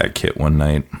I did that kit one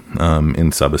night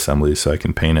in sub-assembly so I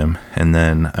can paint him. And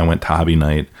then I went to Hobby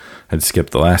Night. I'd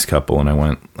skipped the last couple, and I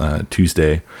went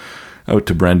Tuesday out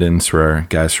to Brendan's for our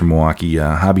guys from Milwaukee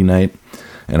Hobby Night.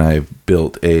 And I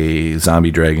built a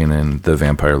zombie dragon and the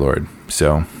vampire lord.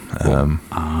 So,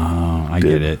 I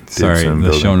get it. Sorry,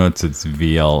 the show notes, it's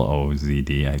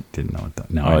VLOZD. I didn't know what that.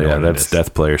 No, I know what that's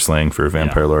Death Player slang for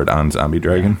vampire lord on zombie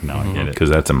dragon. No, I get it. Because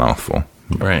that's a mouthful.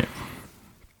 Right.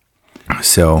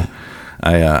 So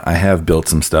I have built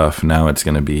some stuff. Now it's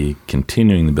going to be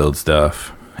continuing to build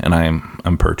stuff, and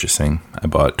I'm purchasing. I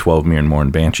bought 12 Mirren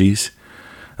Morn Banshees,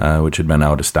 which had been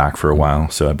out of stock for a while.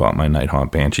 So I bought my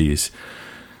Nighthaunt Banshees.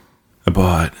 I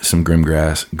bought some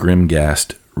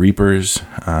Grimghast Reapers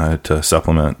to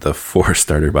supplement the 4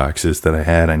 starter boxes that I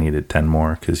had. I needed 10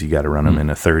 more because you got to run them in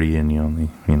a 30, and you only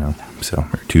or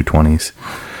 2 20s.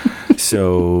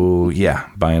 So yeah,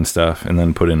 buying stuff, and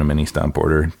then put in a mini stomp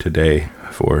order today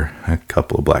for a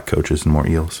couple of black coaches and more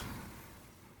eels.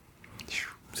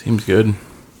 Seems good.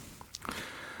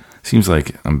 Seems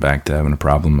like I'm back to having a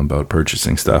problem about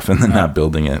purchasing stuff and then not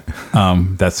building it.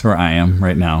 That's where I am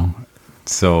right now.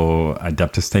 So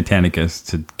Adeptus Titanicus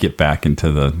to get back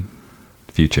into the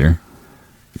future.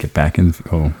 Get back in.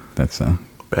 Oh, that's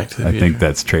Back to the I future. think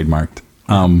that's trademarked.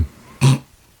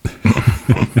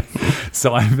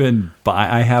 So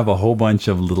I have a whole bunch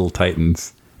of little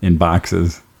Titans in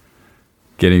boxes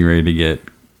getting ready to get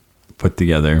put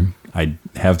together. I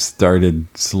have started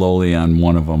slowly on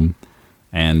one of them.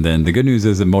 And then the good news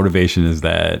is that motivation is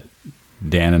that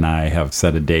Dan and I have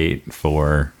set a date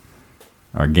for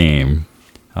our game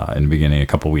in the beginning of a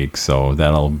couple weeks, so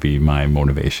that'll be my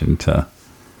motivation to.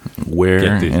 Where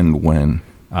and when?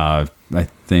 I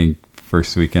think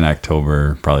first week in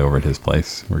October, probably over at his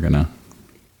place. We're gonna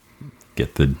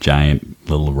get the giant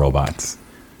little robots.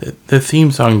 The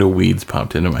theme song to Weeds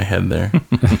popped into my head there.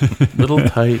 Little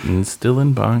Titans still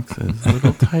in boxes.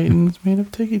 Little Titans made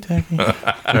of ticky-tacky.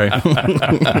 Sorry.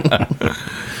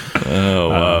 Oh,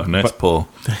 wow. Nice pull.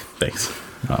 Thanks.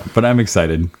 But I'm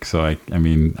excited. So,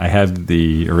 I had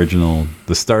the original,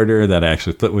 the starter that I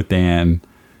actually split with Dan.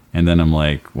 And then I'm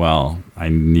like, well, I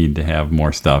need to have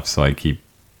more stuff. So I keep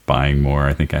buying more.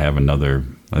 I think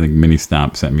Mini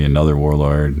Stomp sent me another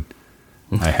Warlord.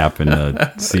 I happened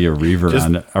to see a Reaver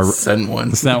sent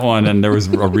one, and there was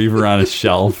a Reaver on a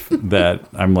shelf that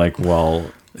I'm like, well,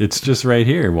 it's just right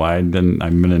here. Why? Then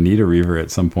I'm going to need a Reaver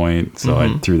at some point. So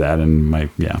I threw that in my,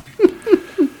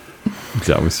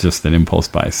 That was just an impulse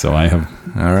buy. So I have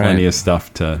plenty of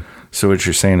stuff to. So what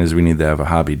you're saying is we need to have a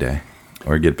hobby day.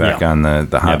 Or get back on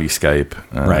the hobby Skype,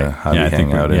 hobby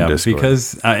hangout in Discord.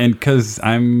 Because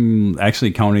I'm actually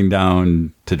counting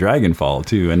down to Dragonfall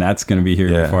too, and that's going to be here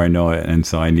before I know it. And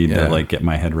so I need to get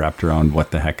my head wrapped around what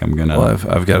the heck I'm gonna. Well,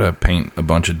 I've got to paint a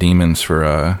bunch of demons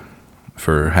for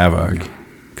Havoc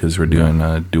because we're doing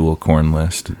a dual corn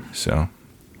list. So,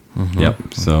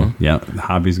 the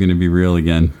hobby's going to be real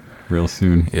again, real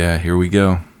soon. Yeah, here we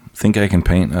go. Think I can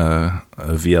paint a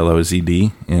VLO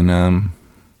ZD in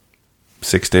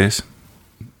 6 days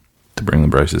to bring the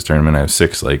Bryce's tournament. I have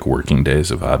 6 working days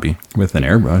of hobby with an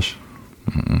airbrush.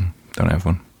 Don't have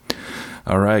one.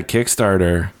 All right,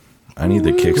 Kickstarter. I need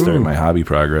to kickstart my hobby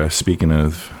progress. Speaking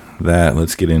of that,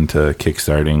 let's get into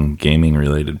kickstarting gaming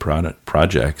related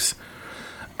projects.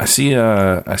 I see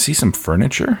some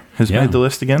furniture has made the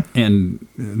list again, and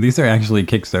these are actually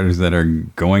Kickstarters that are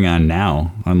going on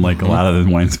now. Unlike a lot of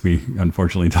the ones we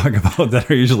unfortunately talk about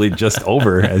that are usually just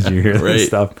over as you hear this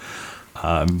stuff.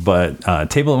 But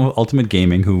Table Ultimate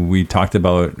Gaming, who we talked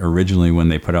about originally when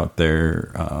they put out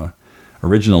their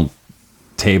original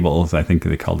tables, I think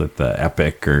they called it the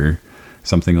Epic or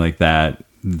something like that.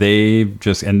 They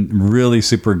and really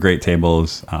super great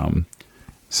tables.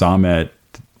 Saw them at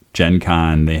Gen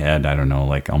Con. They had, I don't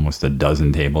know, almost a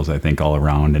dozen tables, I think, all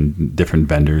around, and different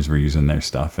vendors were using their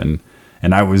stuff. And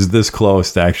I was this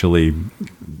close to actually,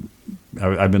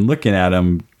 I've been looking at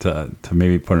them to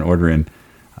maybe put an order in.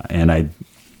 And I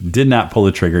did not pull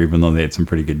the trigger, even though they had some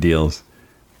pretty good deals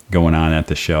going on at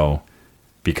the show,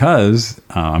 because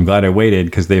I'm glad I waited,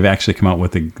 because they've actually come out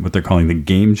with what they're calling the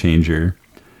Game Changer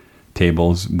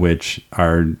tables, which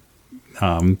are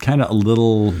kind of a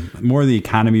little more the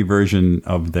economy version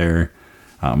of their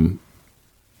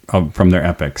from their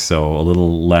Epic. So a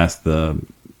little less the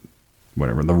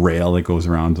rail that goes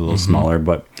around is a little smaller,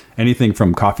 but anything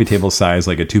from coffee table size,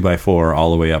 like a 2x4, all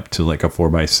the way up to like a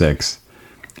 4x6.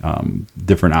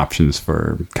 Different options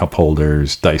for cup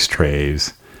holders, dice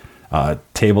trays,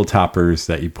 table toppers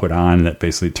that you put on that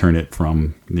basically turn it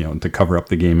from, to cover up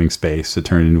the gaming space to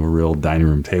turn into a real dining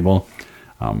room table.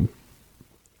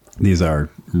 These are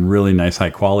really nice,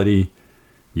 high quality.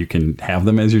 You can have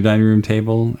them as your dining room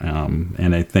table.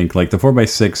 And I think like the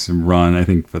 4x6 run, I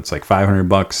think that's like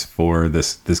 $500 for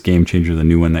this Game Changer, the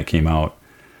new one that came out.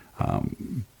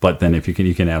 But then if you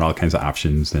can add all kinds of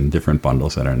options and different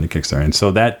bundles that are in the Kickstarter. And so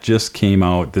that just came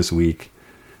out this week.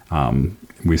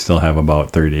 We still have about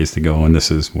 30 days to go, and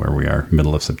this is where we are,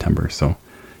 middle of September. So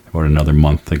about another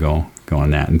month to go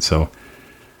on that. And so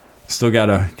still got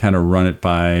to kind of run it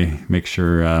by, make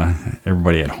sure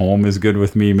everybody at home is good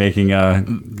with me making a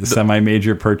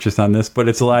semi-major purchase on this. But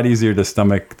it's a lot easier to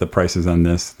stomach the prices on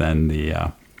this than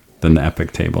the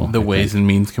Epic table. The Ways and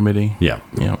Means Committee. Yeah.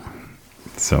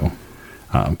 So,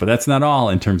 but that's not all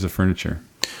in terms of furniture.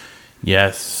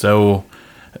 Yes. So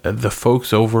the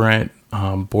folks over at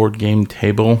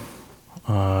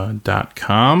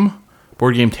BoardGameTable.com,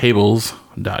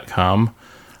 BoardGameTables.com,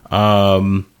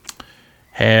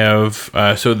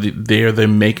 they are the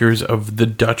makers of The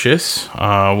Duchess,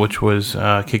 which was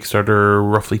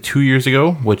Kickstarter roughly 2 years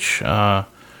ago, which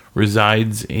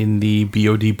resides in the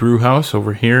BOD Brew House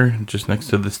over here, just next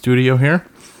to the studio here.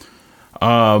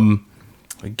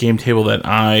 A game table that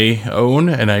I own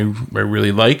and I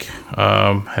really like,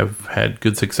 have had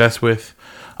good success with.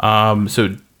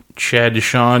 So Chad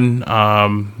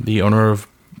Deshawn, the owner of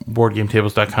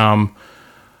BoardGameTables.com,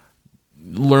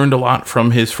 learned a lot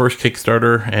from his first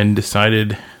Kickstarter and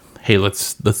decided, hey,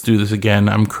 let's do this again.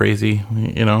 I'm crazy,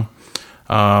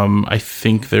 I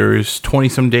think there's 20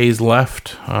 some days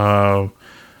left. And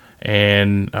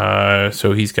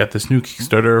so he's got this new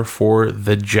Kickstarter for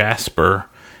the Jasper.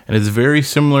 and it's very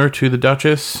similar to the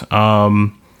Duchess.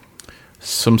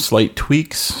 Some slight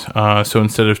tweaks. So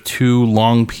instead of 2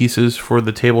 long pieces for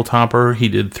the table topper, he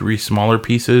did 3 smaller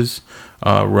pieces,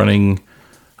 running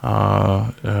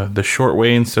the short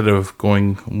way instead of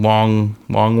going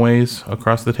long ways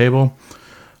across the table.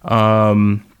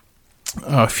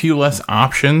 A few less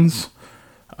options,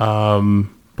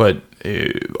 but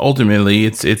ultimately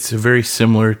it's very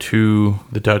similar to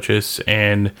the Duchess,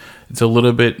 and it's a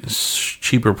little bit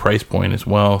cheaper price point as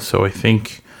well. So I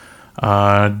think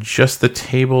just the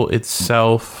table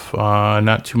itself,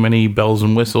 not too many bells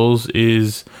and whistles,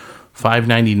 is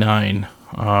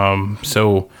 $5.99.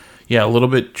 So yeah, a little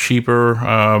bit cheaper.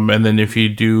 And then if you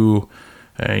do,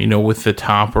 with the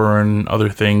topper and other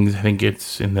things, I think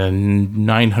it's in the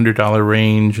 $900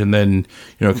 range, and then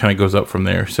it kind of goes up from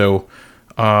there. So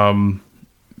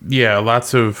yeah,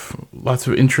 lots of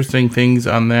interesting things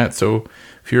on that. So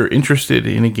if you're interested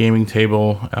in a gaming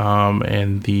table,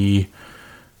 and the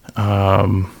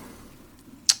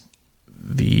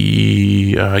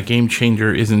Game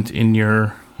Changer isn't in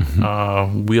your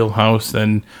wheelhouse,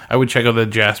 then I would check out the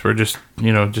Jasper, just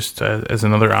as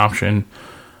another option.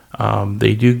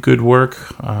 They do good work.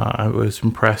 I was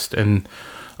impressed. And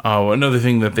another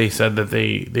thing that they said that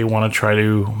they want to try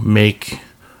to make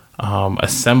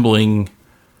assembling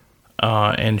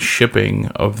and shipping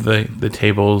of the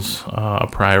tables a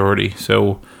priority.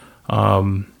 So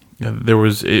there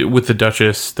was, with the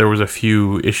Duchess, there was a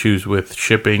few issues with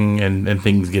shipping and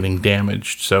things getting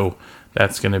damaged. So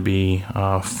that's going to be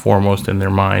foremost in their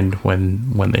mind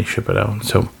when they ship it out.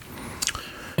 So.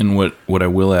 And what I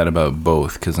will add about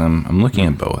both, because I'm looking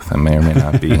at both, I may or may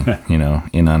not be,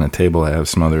 in on a table. I have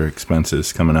some other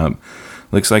expenses coming up.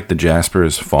 Looks like the Jasper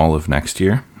is fall of next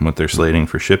year, what they're slating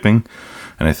for shipping.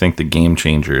 And I think the Game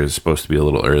Changer is supposed to be a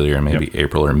little earlier, maybe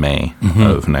April or May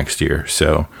of next year.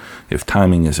 So if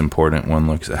timing is important, one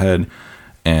looks ahead.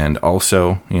 And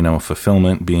also,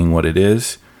 fulfillment being what it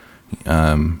is,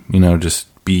 just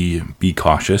be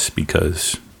cautious,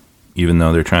 because even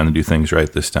though they're trying to do things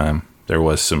right this time, there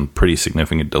was some pretty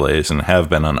significant delays and have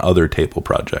been on other table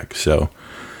projects. So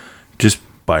just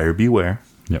buyer beware.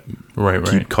 Yep. Right.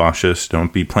 Keep cautious.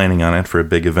 Don't be planning on it for a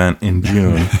big event in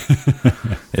June.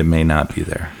 It may not be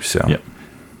there. So yep.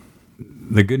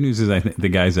 The good news is I think the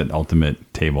guys at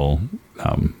Ultimate Table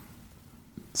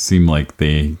seem like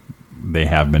they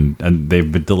have been, and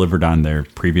they've been delivered on their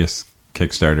previous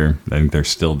Kickstarter. I think they're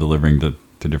still delivering to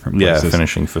different places. Yeah,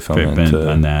 finishing fulfillment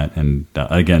on that. And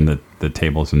again, the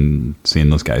tables and seeing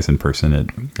those guys in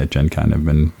person at Gen Con have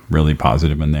been really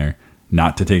positive in there.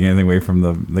 Not to take anything away from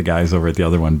the guys over at the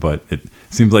other one, but it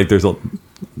seems like there's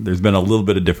been a little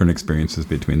bit of different experiences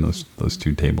between those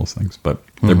two tables things. But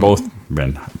they're both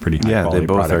been pretty high quality. Yeah, they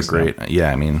both are great. Now.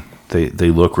 Yeah, I mean, they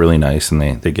look really nice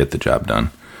and they get the job done.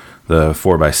 The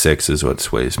 4x6 is what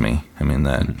sways me. I mean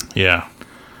that. Yeah.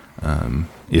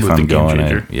 If With I'm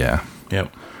going,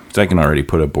 Yep. Because I can already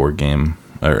put a board game,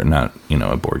 or not,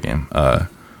 a board game,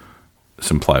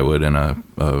 some plywood and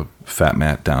a fat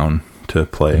mat down to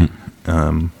play.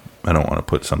 I don't want to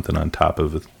put something on top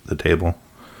of the table,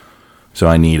 so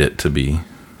I need it to be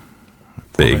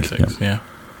big. 4x6, yeah.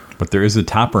 But there is a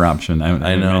topper option.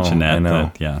 I know, mentioned that. I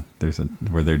know. That, there's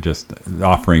where they're just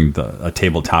offering a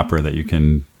table topper that you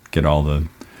can get all the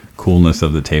coolness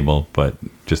of the table, but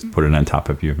just put it on top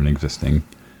if you have an existing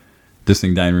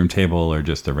dining room table or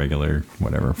just a regular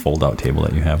whatever fold out table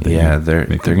that you have. Yeah, they're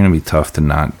going to be tough to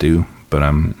not do. But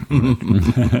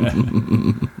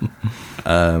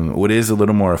what is a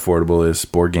little more affordable is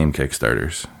board game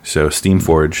Kickstarters. So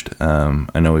Steamforged,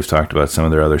 I know we've talked about some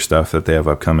of their other stuff that they have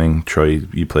upcoming. Troy,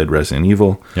 you played Resident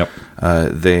Evil. Yep.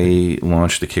 They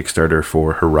launched a Kickstarter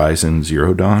for Horizon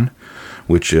Zero Dawn,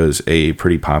 which is a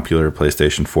pretty popular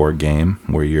PlayStation 4 game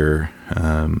where you're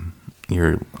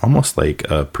almost like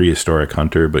a prehistoric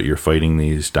hunter, but you're fighting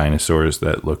these dinosaurs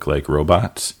that look like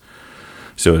robots.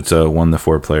 So it's a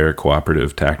 1-to-4 player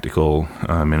cooperative tactical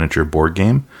miniature board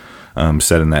game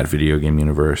set in that video game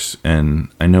universe. And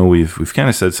I know we've kind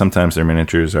of said sometimes their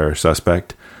miniatures are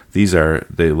suspect. They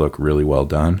look really well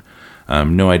done.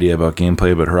 No idea about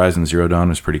gameplay, but Horizon Zero Dawn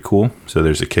was pretty cool. So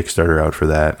there's a Kickstarter out for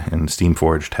that, and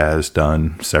Steamforged has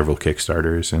done several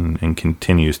Kickstarters and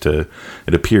continues to.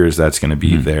 It appears that's going to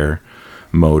be their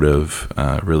mode of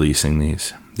releasing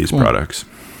these products.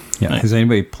 Yeah. Nice. Has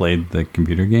anybody played the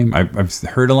computer game? I've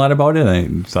heard a lot about it. I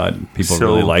thought people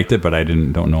really liked it, but I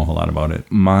don't know a whole lot about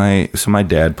it. My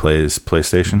dad plays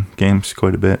PlayStation games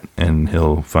quite a bit, and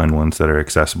he'll find ones that are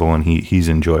accessible, and he's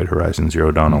enjoyed Horizon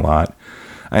Zero Dawn a lot.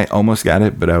 I almost got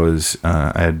it, but by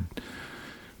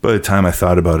the time I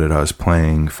thought about it, I was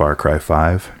playing Far Cry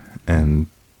 5, and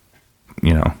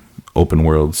open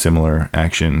world, similar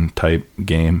action type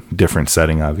game. Different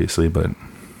setting, obviously, but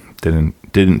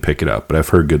didn't pick it up. But I've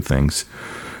heard good things,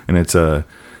 and it's a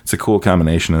cool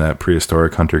combination of that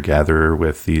prehistoric hunter gatherer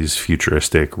with these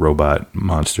futuristic robot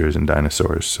monsters and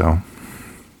dinosaurs. So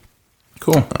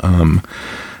cool.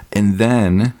 And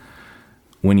then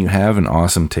when you have an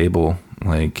awesome table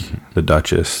like the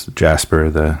Duchess, Jasper,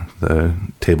 the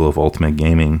table of ultimate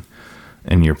gaming,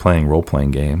 and you're playing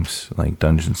role-playing games like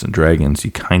Dungeons and Dragons,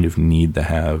 you kind of need to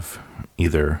have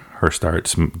either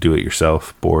Herstart's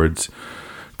do-it-yourself boards,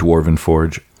 Dwarven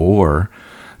Forge, or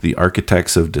the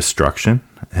Architects of Destruction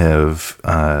have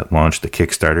launched a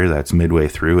Kickstarter that's midway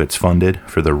through. It's funded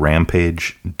for the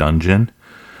Rampage Dungeon.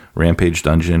 Rampage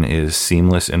Dungeon is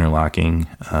seamless interlocking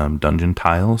dungeon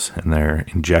tiles, and they're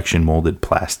injection molded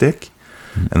plastic,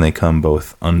 and they come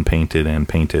both unpainted and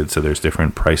painted, so there's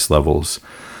different price levels.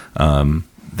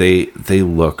 They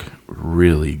look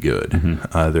really good.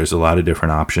 There's a lot of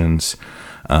different options.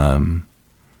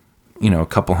 A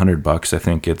couple $100 I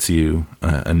think gets you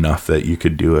enough that you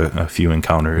could do a few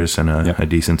encounters in a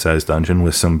decent sized dungeon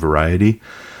with some variety.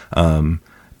 And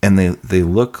they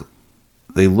look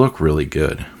really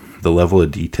good. The level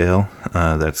of detail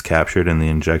that's captured in the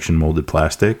injection molded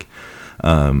plastic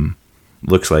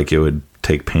looks like it would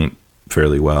take paint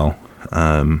fairly well.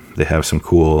 They have some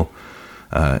cool,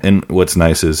 and what's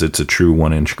nice is it's a true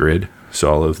 1-inch grid.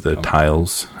 So all of the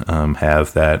tiles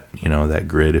have that, that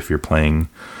grid if you're playing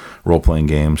role-playing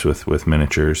games with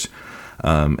miniatures.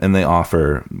 And they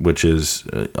offer, which is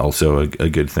also a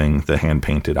good thing, the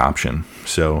hand-painted option.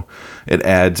 So it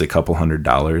adds a couple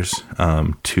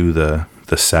 $100 to the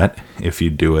set if you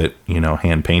do it,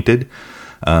 hand-painted.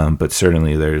 But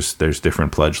certainly there's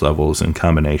different pledge levels and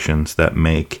combinations that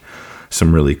make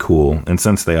some really cool. And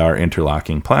since they are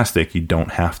interlocking plastic, you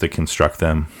don't have to construct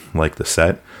them like the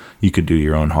set. You could do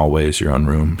your own hallways, your own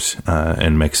rooms,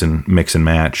 and mix and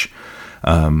match.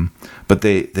 But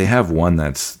they have one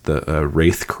that's the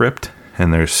Wraith Crypt,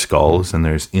 and there's skulls and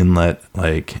there's inlet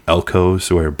like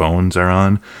alcoves where bones are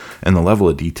on, and the level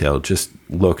of detail just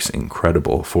looks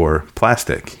incredible for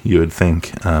plastic. You would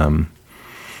think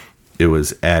it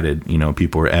was added,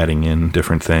 people were adding in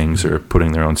different things or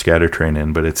putting their own scatter train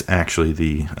in, but it's actually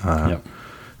the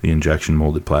injection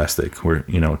molded plastic where,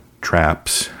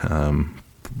 traps,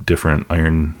 different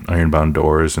iron bound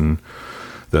doors, and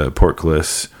the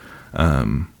portcullis.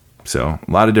 So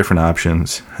a lot of different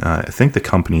options. I think the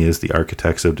company is the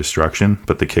Architects of Destruction,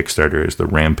 but the Kickstarter is the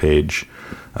Rampage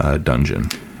Dungeon.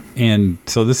 And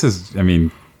so this is,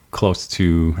 close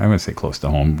to, I wouldn't say close to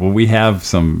home, but we have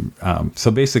some,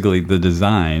 so basically the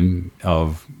design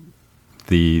of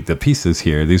the pieces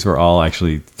here, these were all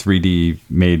actually 3D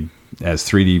made as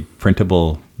 3D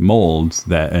printable molds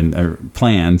and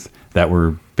plans that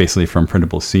were basically from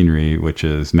Printable Scenery, which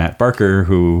is Matt Barker,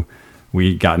 who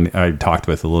I talked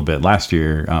with a little bit last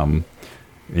year, and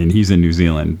he's in New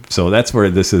Zealand. So that's where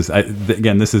this is.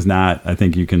 Again, this is not, I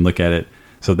think you can look at it.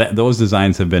 So those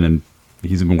designs have been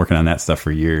he's been working on that stuff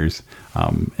for years.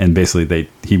 And basically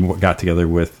he got together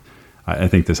with, I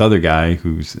think, this other guy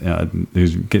who's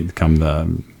become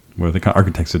the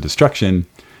Architects of Destruction.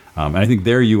 And I think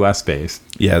they're U.S. based.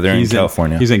 Yeah, they're in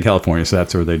California. He's in California, so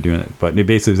that's where they're doing it. But he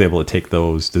basically was able to take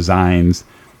those designs,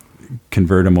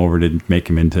 convert them over to make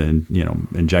them into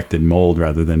injected mold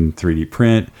rather than 3D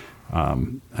print.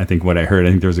 I think what I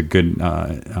think there was a good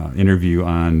interview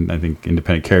on, I think,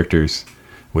 Independent Characters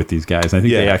with these guys. I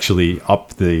think they actually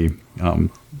upped the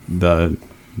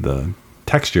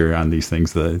texture on these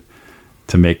things to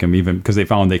make them even, because they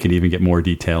found they could even get more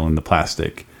detail in the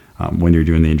plastic when you're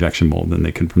doing the injection mold than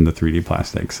they could from the 3D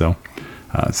plastic. So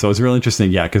it's really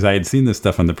interesting. Yeah, because I had seen this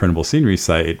stuff on the Printable Scenery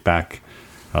site back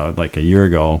like a year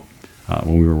ago.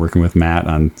 When we were working with Matt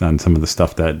on some of the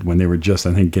stuff that when they were just,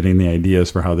 I think, getting the ideas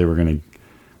for how they were going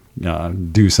to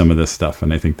do some of this stuff.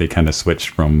 And I think they kind of switched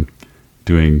from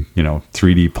doing,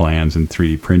 3D plans and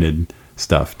 3D printed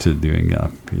stuff to doing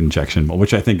injection,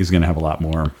 which I think is going to have a lot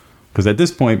more. Because at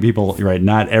this point,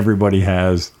 not everybody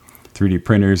has 3D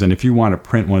printers. And if you want to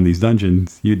print one of these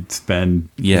dungeons, you'd spend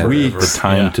weeks. The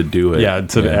time to do it. Yeah,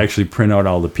 to actually print out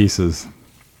all the pieces.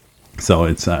 So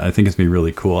it's, I think it's going to be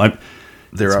really cool.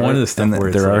 There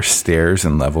are stairs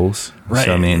and levels, right?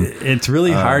 So, it's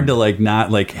really hard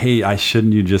to hey,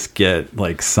 shouldn't you just get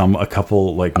a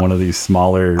couple one of these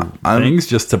smaller things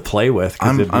just to play with?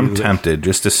 I'm tempted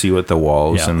just to see what the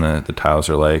walls and the tiles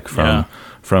are like from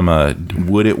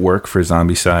would it work for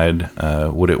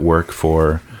Zombicide? Would it work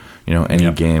for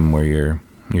any game where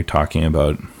you're talking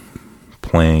about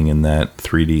playing in that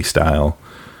 3D style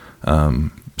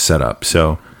setup?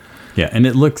 So. Yeah, and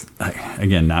it looks,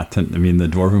 again, the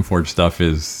Dwarven Forge stuff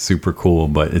is super cool,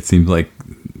 but it seems like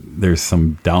there's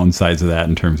some downsides of that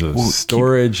in terms of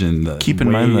storage and the keep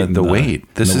in mind the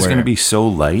weight. This is going to be so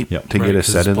light to get a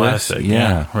set of plastic. this.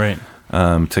 Yeah, right.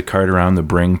 To cart around, to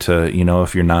bring to,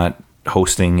 if you're not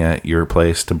hosting at your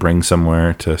place, to bring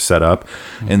somewhere to set up.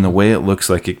 And the way it looks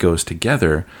like it goes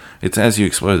together, it's as you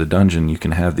explore the dungeon, you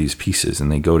can have these pieces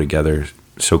and they go together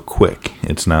so quick.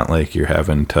 It's not like you're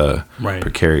having to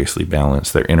precariously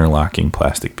balance. They're interlocking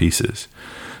plastic pieces.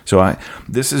 So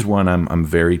this is one I'm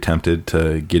very tempted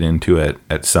to get into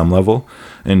at some level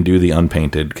and do the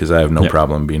unpainted, because I have no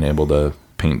problem being able to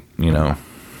paint, Yeah.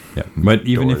 But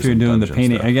even if you're doing the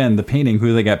painting, again, the painting,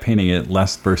 who they got painting it,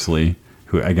 Les Bursley,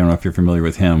 who I don't know if you're familiar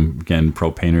with him, again,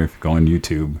 pro painter, if you go on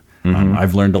YouTube.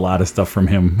 I've learned a lot of stuff from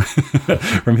him,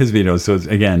 from his videos. So it's,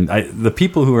 again, the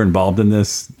people who are involved in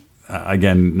this,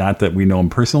 again, not that we know them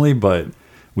personally, but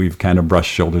we've kind of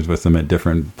brushed shoulders with them at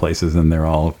different places, and they're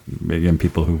all, again,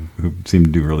 people who seem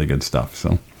to do really good stuff.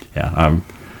 So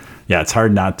it's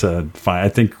hard not to find. I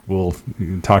think we'll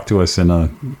talk to us in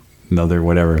another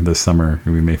whatever this summer.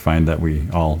 We may find that we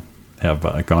all have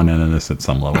gone in on this at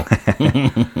some level,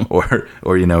 or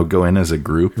go in as a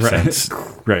group. Since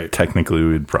technically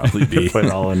we would probably be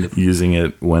using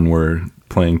it when we're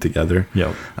playing together.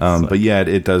 But yeah,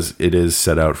 it is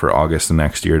set out for August of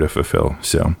next year to fulfill.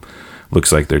 So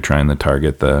looks like they're trying to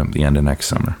target the end of next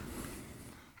summer.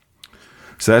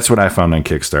 So that's what I found on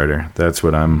Kickstarter. That's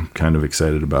what I'm kind of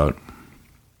excited about.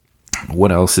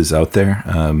 What else is out there?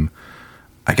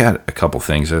 I got a couple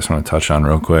things I just want to touch on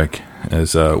real quick.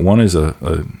 One is I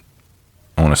want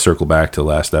to circle back to the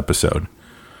last episode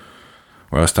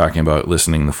where I was talking about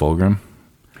listening to Fulgrim,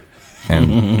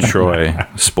 and Troy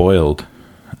spoiled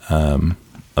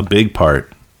a big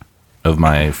part of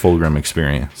my Fulgrim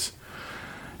experience,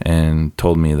 and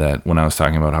told me that when I was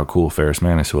talking about how cool Ferrus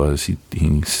Manus was, he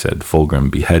said Fulgrim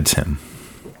beheads him.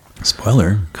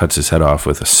 Spoiler. Cuts his head off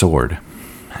with a sword.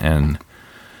 And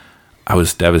I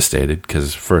was devastated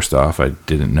because, first off, I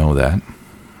didn't know that.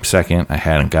 Second, I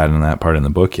hadn't gotten that part in the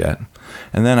book yet.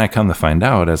 And then I come to find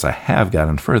out, as I have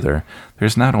gotten further,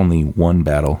 there's not only one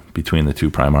battle between the two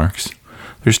Primarchs.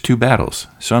 There's two battles.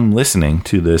 So I'm listening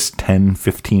to this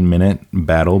 10-15 minute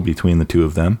battle between the two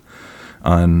of them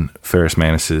on Ferrus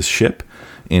Manus' ship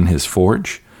in his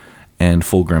forge. And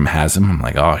Fulgrim has him. I'm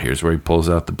like, oh, here's where he pulls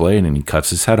out the blade and he cuts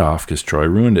his head off because Troy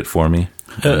ruined it for me.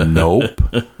 Nope.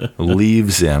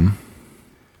 Leaves him.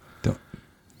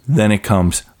 Then it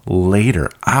comes later,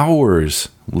 hours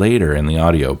later in the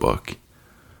audiobook,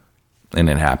 and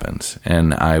it happens.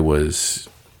 And I was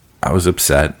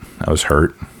upset. I was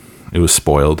hurt. It was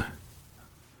spoiled.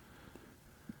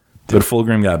 But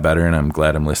Fulgrim got better, and I'm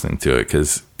glad I'm listening to it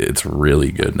because it's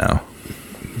really good now.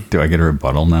 Do I get a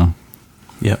rebuttal now?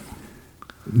 Yep.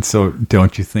 So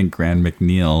don't you think Grant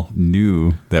McNeil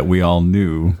knew that we all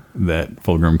knew that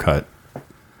Fulgrim cut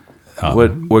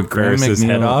what Grant McNeil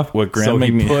head off? What Grant so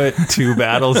McNeil, he put two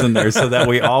battles in there so that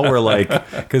we all were like,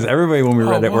 because everybody when we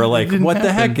read it, we're like, what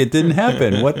the heck? It didn't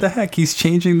happen. What the heck? He's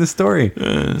changing the story.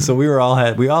 So we all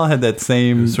had that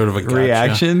same sort of a gotcha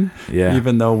reaction. Yeah.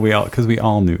 Even though we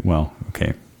all knew. Well,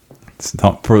 okay.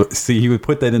 See, he would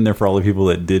put that in there for all the people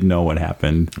that did know what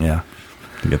happened. Yeah.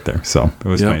 To get there. So it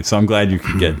was funny. So I'm glad you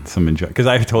could get some enjoy, because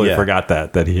I totally forgot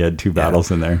that he had two battles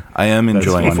in there. I am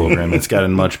enjoying Fulgrim. It's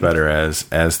gotten much better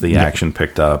as the action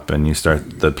picked up and you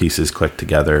start the pieces click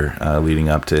together leading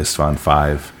up to Istvan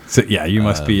 5. So yeah, you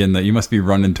must be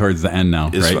running towards the end now,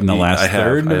 right? In the last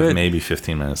third I of have it? Maybe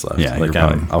 15 minutes left. Yeah,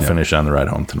 I'll finish on the ride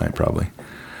home tonight probably.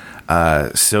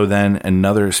 So then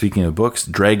speaking of books,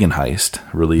 Dragon Heist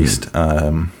released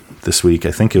this week.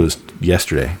 I think it was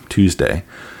yesterday, Tuesday,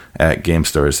 at game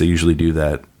stores. They usually do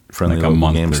that from the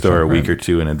local game store a week or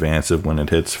two in advance of when it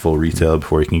hits full retail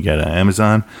before you can get it on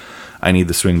Amazon. I need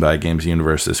to swing by Games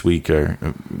Universe this week or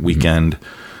weekend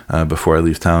before I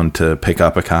leave town to pick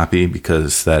up a copy,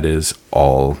 because that is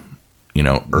all,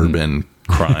 urban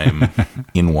crime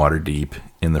in Waterdeep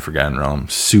in the Forgotten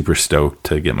Realms. Super stoked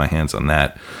to get my hands on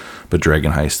that. But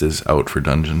Dragon Heist is out for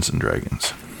Dungeons and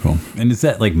Dragons. Cool. And is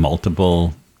that like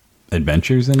multiple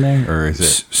adventures in there, or is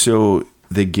it? So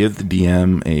they give the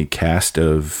DM a cast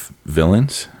of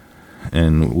villains,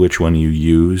 and which one you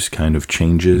use kind of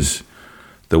changes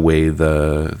the way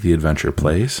the adventure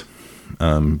plays.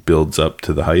 Builds up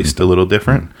to the heist a little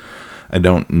different. I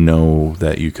don't know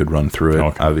that you could run through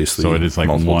it, obviously. So it is like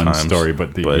one times, story,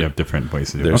 but you have different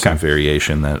ways to do it. There's some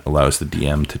variation that allows the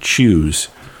DM to choose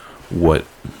what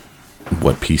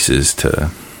pieces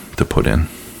to put in.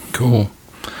 Cool.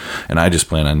 And I just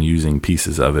plan on using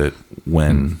pieces of it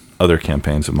when other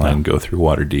campaigns of mine go through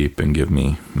Waterdeep and give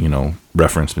me,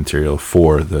 reference material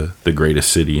for the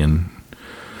greatest city in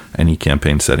any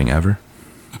campaign setting ever.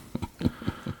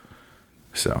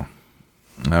 So,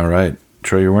 all right.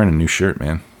 Troy, you're wearing a new shirt,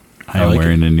 man. I am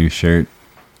wearing a new shirt.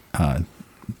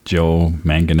 Joe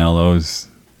Manganiello's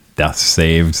Death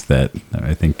Saves, that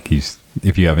I think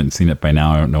if you haven't seen it by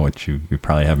now, I don't know what you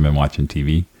probably haven't been watching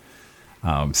TV.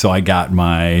 So I got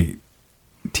my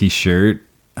t-shirt,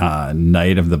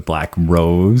 Knight of the Black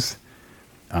Rose.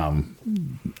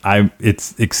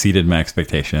 It's exceeded my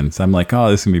expectations. I'm like,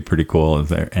 oh, this is gonna be pretty cool.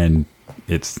 And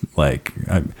it's like,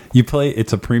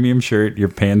 it's a premium shirt. You're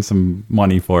paying some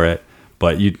money for it,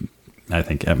 but I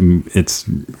think it's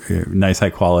nice, high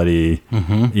quality.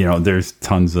 Mm-hmm. There's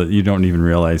tons of, you don't even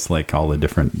realize like all the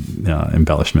different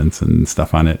embellishments and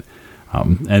stuff on it.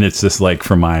 And it's just like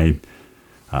for my,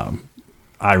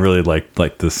 I really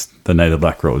like this. The Knight of the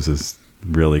Black Rose is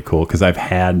really cool because I've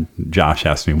had Josh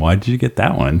ask me, why did you get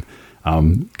that one?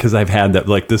 Because I've had that,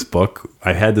 like this book.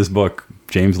 I had this book,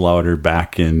 James Lowder,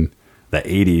 back in the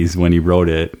 80s when he wrote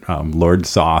it, Lord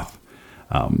Soth.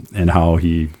 And how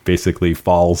he basically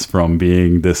falls from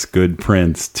being this good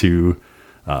prince to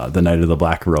the Knight of the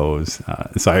Black Rose.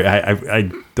 So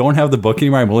I don't have the book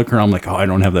anymore. I'm looking around, I'm like, oh, I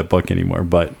don't have that book anymore.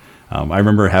 But I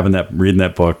remember reading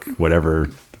that book,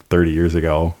 30 years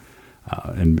ago.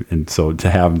 And so to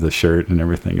have the shirt and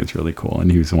everything is really cool. And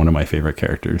he was one of my favorite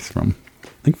characters from, I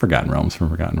think, Forgotten Realms.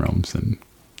 And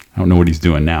I don't know what he's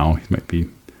doing now. He might be,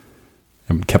 I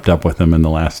haven't kept up with him in the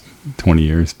last 20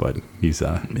 years, but he's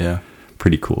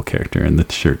pretty cool character, and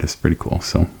the shirt is pretty cool.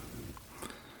 So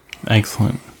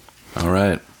excellent. All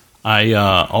right. I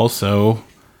also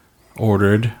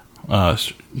ordered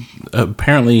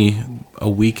apparently a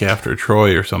week after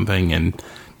Troy or something, and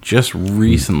just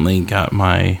recently got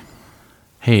my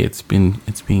it's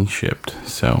being shipped.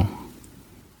 So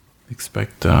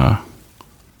expect I'll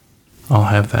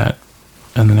have that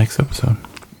in the next episode.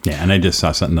 Yeah, and I just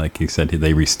saw something like he said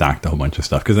they restocked a whole bunch of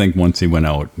stuff because I think once he went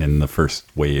out in the first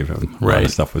wave, a lot of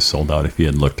stuff was sold out if he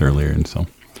had looked earlier, and so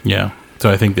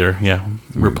so I think they're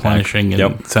replenishing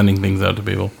and sending things out to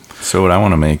people. So what I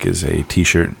want to make is a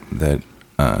T-shirt that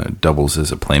doubles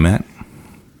as a playmat.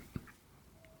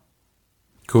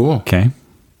 Cool. Okay.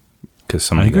 Because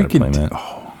somebody got a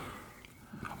playmat.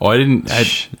 I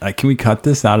didn't. Can we cut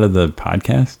this out of the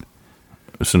podcast?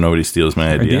 So nobody steals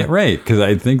my idea. Right, because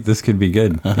I think this could be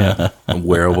good. Yeah.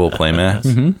 Wearable playmats.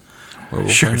 Mm-hmm.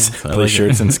 Shirts. Play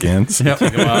shirts and skins. Take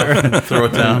them out and throw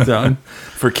it down.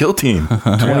 For Kill Team.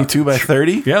 22 by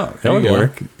 30? Yeah, that would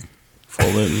work.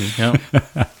 Fold it.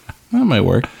 That might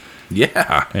work.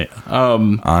 Yeah.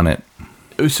 On it.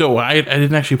 So I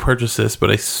didn't actually purchase this, but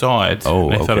I saw it.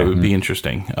 And I thought it would be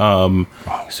interesting.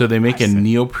 So they make a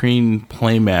neoprene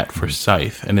playmat for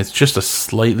Scythe, and it's just a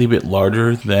slightly bit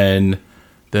larger than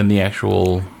the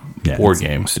actual board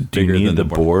game. So do you need the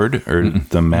board or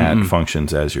the mat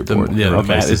functions as your board? The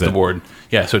mat is the board.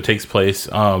 Yeah, so it takes place.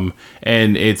 And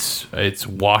it's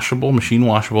washable, machine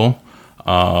washable.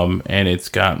 And it's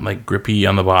got like grippy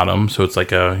on the bottom, so it's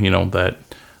like a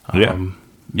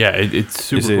it's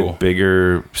super cool. Is it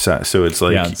bigger? So it's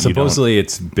like supposedly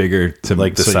it's bigger to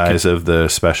like the size of the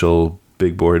special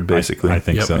big board, basically. I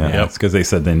think so. Yeah, it's because they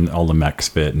said then all the mechs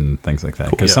fit and things like that.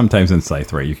 Because sometimes in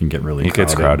Scythe, right, you can get really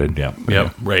gets crowded.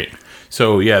 Yeah, right.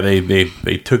 So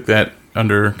they took that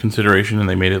under consideration and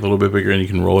they made it a little bit bigger, and you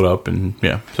can roll it up, and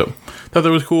so thought that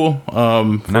was cool.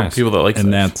 For people that like,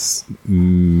 and that's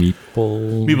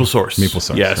Meeple Source.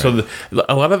 Yeah. Right. So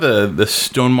a lot of the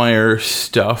Stonemaier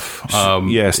stuff.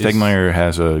 Stegmaier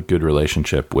has a good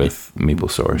relationship with Meeple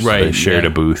Source. Right. They shared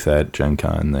a booth at Gen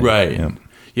Con. Right.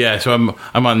 Yeah, so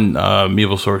I'm on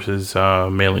Meeple Source's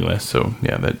mailing list, so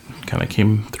that kind of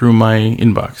came through my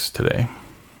inbox today.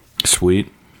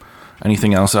 Sweet.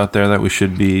 Anything else out there that we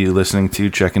should be listening to,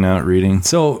 checking out, reading?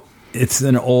 So it's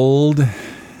an old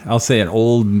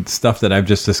stuff that I've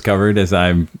just discovered as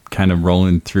I'm kind of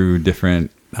rolling through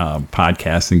different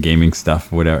podcasts and gaming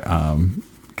stuff, whatever.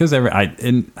 Because I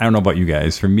don't know about you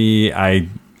guys. For me, I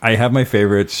have my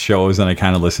favorite shows and I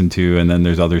kind of listen to, and then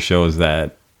there's other shows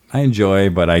that I enjoy,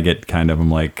 but I get kind of,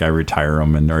 I'm like, I retire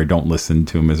them or I don't listen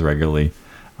to them as regularly,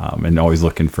 and always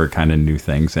looking for kind of new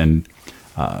things. And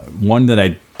one that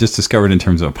I just discovered in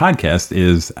terms of a podcast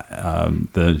is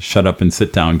the Shut Up and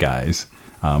Sit Down guys,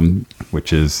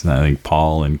 which is, I think,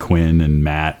 Paul and Quinn and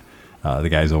Matt, the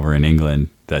guys over in England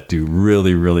that do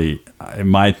really, really, in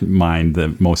my mind,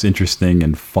 the most interesting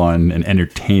and fun and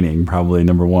entertaining, probably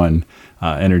number one,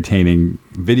 entertaining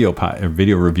video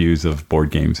reviews of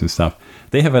board games and stuff.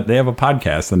 They have a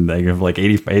podcast, and they have like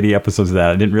 80 episodes of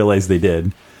that. I didn't realize they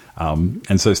did.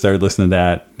 And so I started listening to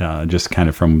that just kind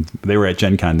of from, they were at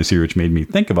Gen Con this year, which made me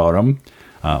think about them,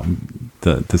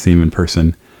 to see them in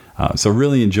person. So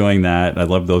really enjoying that. I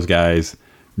love those guys.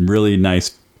 Really nice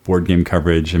board game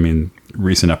coverage. I mean,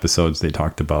 recent episodes they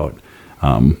talked about,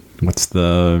 what's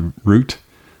the Root?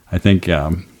 I think,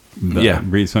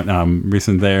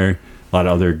 recent there, a lot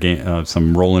of other game,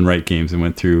 some roll and write games that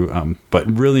went through, but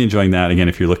really enjoying that. Again,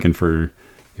 if you're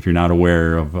not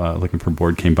aware of looking for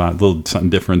board game, a little something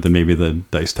different than maybe the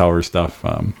Dice Tower stuff,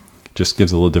 just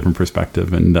gives a little different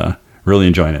perspective, and really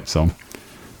enjoying it. So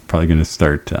probably going to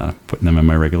start putting them in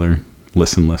my regular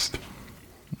listen list.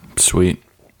 Sweet.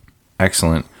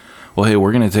 Excellent. Well, hey,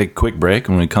 we're going to take a quick break.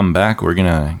 When we come back, we're going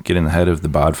to get in the head of the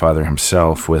Bodfather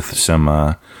himself with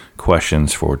some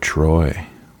questions for Troy.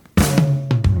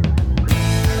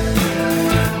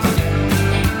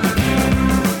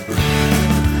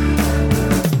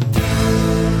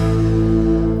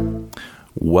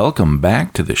 Welcome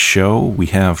back to the show. We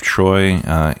have Troy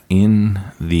in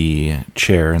the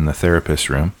chair in the therapist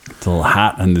room. It's a little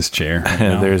hot on this chair. Right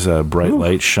now. There's a bright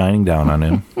light shining down on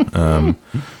him.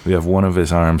 We have one of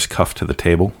his arms cuffed to the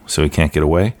table so he can't get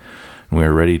away. And we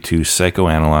are ready to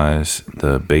psychoanalyze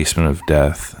the basement of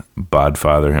death,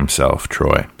 Bodfather himself,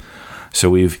 Troy. So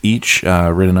we've each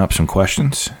written up some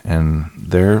questions, and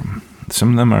some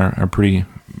of them are pretty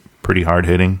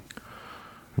hard-hitting.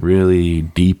 Really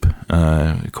deep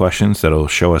questions that'll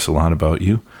show us a lot about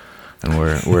you, and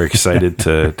we're excited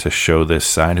to show this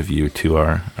side of you to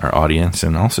our audience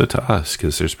and also to us,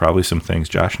 because there's probably some things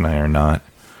Josh and I are not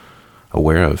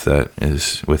aware of that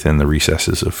is within the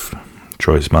recesses of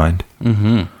Troy's mind.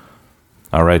 Mm-hmm.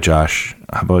 All right, Josh,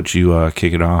 how about you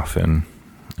kick it off and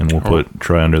we'll put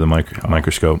Troy under the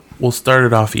microscope. We'll start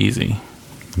it off easy.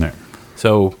 There.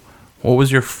 So, what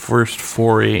was your first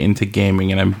foray into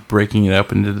gaming? And I'm breaking it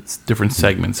up into different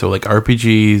segments. So, like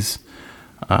RPGs,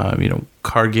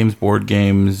 card games, board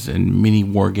games, and mini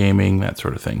wargaming, that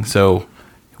sort of thing. So,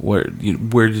 where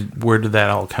did that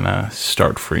all kind of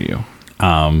start for you?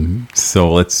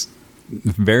 So let's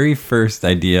very first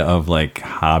idea of like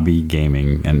hobby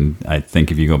gaming, and I think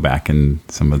if you go back in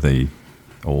some of the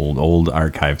old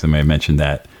archives, I may have mentioned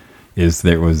that.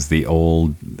 There was the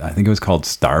old, I think it was called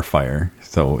Starfire.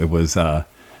 So it was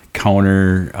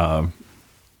counter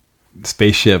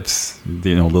spaceships,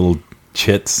 little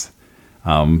chits,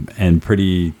 and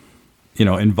pretty,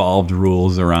 involved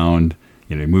rules around,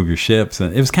 move your ships.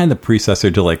 And it was kind of the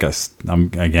predecessor to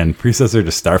predecessor to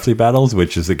Starfleet Battles,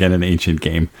 which is again an ancient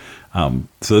game.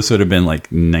 So this would have been like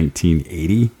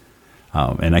 1980.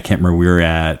 And I can't remember, we were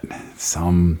at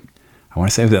I want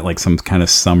to say it was at like some kind of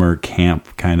summer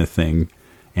camp kind of thing,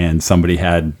 and somebody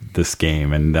had this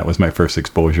game, and that was my first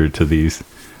exposure to these,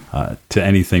 to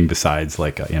anything besides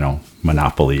like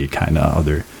Monopoly kind of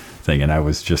other thing, and I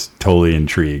was just totally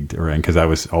intrigued, because I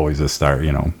was always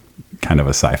kind of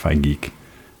a sci-fi geek,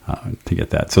 to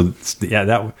get that. So yeah,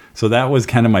 that was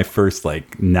kind of my first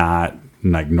like not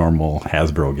like normal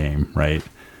Hasbro game, right?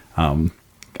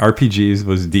 RPGs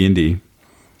was D&D.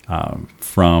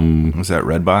 Was that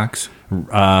Redbox?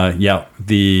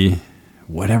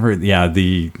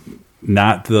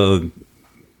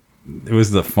 It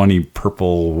was the funny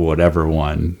purple whatever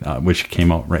one, which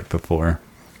came out right before,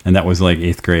 and that was like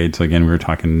 8th grade. So again, we were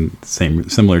talking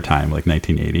similar time, like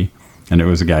 1980, and it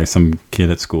was some kid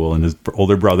at school, and his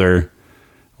older brother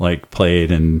like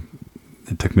played, and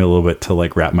it took me a little bit to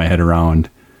like wrap my head around,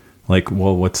 like,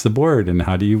 well, what's the board and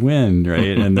how do you win,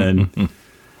 right? And then.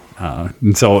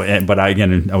 But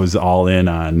I was all in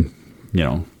on,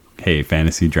 hey,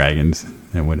 fantasy dragons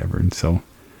and whatever. And so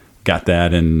got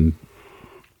that and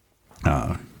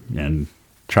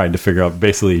tried to figure out,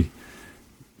 basically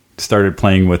started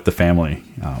playing with the family,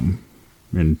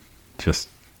 and just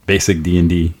basic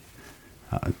D&D,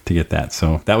 to get that.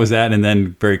 So that was that. And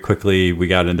then very quickly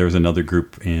there was another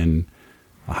group in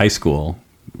high school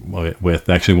with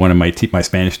actually one of my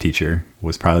Spanish teacher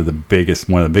was probably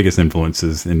one of the biggest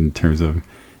influences in terms of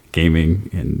gaming.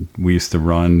 And we used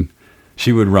to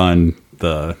she would run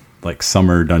the like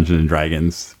summer Dungeons and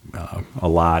Dragons, a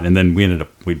lot. And then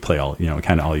we'd play all,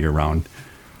 kind of all year round,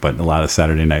 but a lot of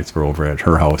Saturday nights were over at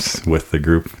her house with the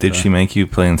group. Did she make you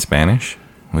play in Spanish?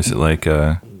 Was it like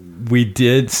we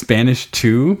did Spanish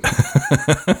too,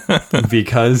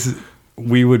 because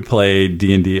we would play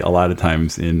D&D a lot of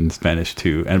times in Spanish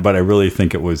too, but I really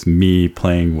think it was me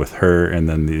playing with her, and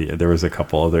then there was a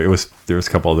couple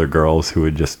other girls who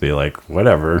would just be like,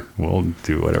 whatever, we'll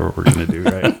do whatever we're gonna do,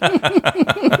 right?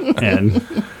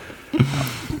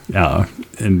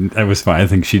 and it was fine. I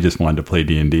think she just wanted to play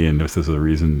D&D, and this was a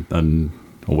reason,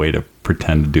 a way to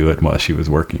pretend to do it while she was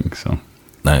working. So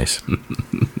Nice.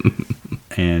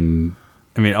 And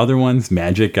I mean, other ones,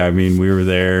 Magic. I mean, we were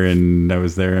there, and I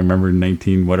was there. I remember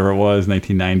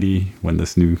 1990 when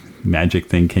this new Magic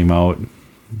thing came out.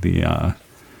 The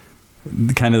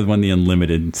kind of when the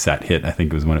Unlimited set hit, I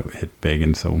think was when it hit big,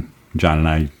 and so John and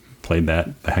I played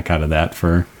the heck out of that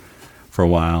for a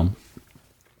while.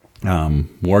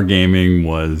 Wargaming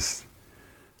was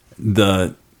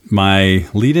my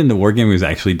lead into wargaming was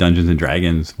actually Dungeons and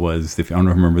Dragons. Was, if you don't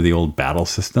remember, the old Battle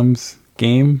Systems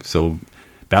game. So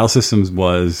Battle Systems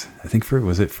was, I think, for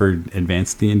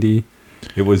Advanced D&D.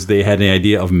 It was, they had an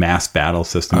idea of mass battle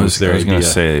systems. I was going to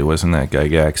say, wasn't that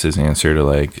Gygax's answer to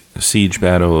like siege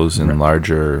battles and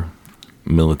larger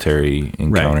military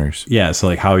encounters? Right. Yeah, so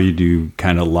like how you do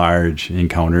kind of large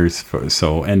encounters.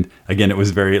 And again, it was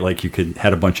very like you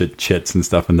had a bunch of chits and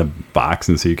stuff in the box,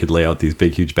 and so you could lay out these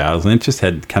big, huge battles, and it just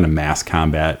had kind of mass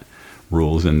combat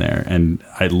rules in there. And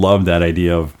I loved that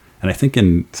idea of, and I think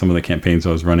in some of the campaigns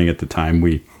I was running at the time,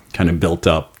 we kind of built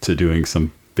up to doing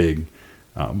some big,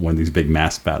 one of these big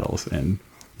mass battles, and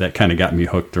that kind of got me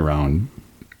hooked around.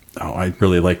 Oh, I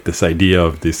really like this idea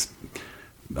of this,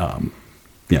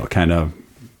 kind of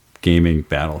gaming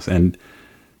battles. And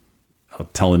I'll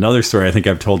tell another story I think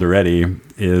I've told already.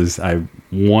 Is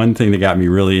one thing that got me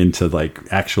really into like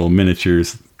actual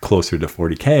miniatures closer to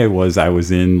 40K was I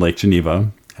was in Lake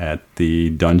Geneva at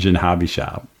the Dungeon Hobby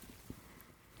Shop,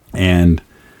 and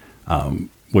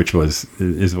which was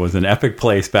an epic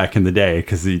place back in the day,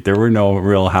 because there were no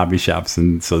real hobby shops.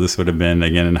 And so this would have been,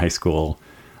 again, in high school,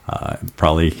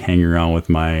 probably hanging around with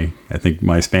my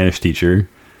Spanish teacher.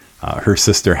 Her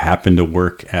sister happened to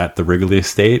work at the Wrigley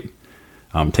Estate,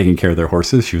 taking care of their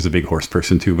horses. She was a big horse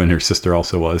person too, but her sister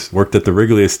also worked at the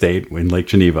Wrigley Estate in Lake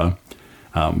Geneva.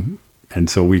 And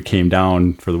so we came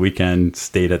down for the weekend,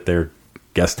 stayed at their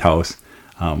guest house,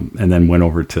 and then went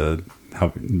over to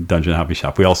Dungeon Hobby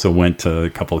Shop. We also went to a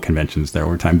couple of conventions there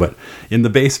over time, but in the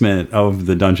basement of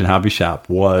the Dungeon Hobby Shop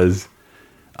was,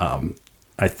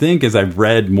 I think as I've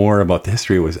read more about the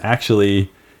history, it was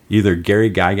actually either Gary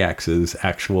Gygax's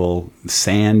actual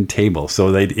sand table.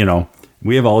 So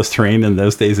we have all this terrain. In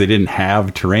those days, they didn't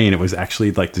have terrain. It was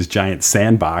actually like this giant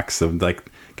sandbox of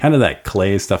like kind of that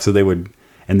clay stuff. So they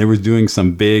was doing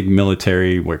some big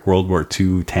military, like World War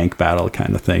II tank battle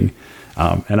kind of thing.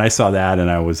 And I saw that,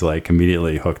 and I was like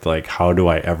immediately hooked. Like, how do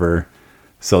I ever?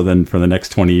 So then, for the next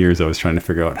 20 years, I was trying to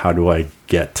figure out, how do I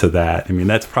get to that? I mean,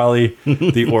 that's probably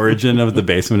the origin of the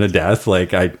Basement of Death.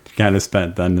 Like, I kind of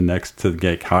spent then the next to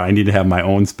get how I need to have my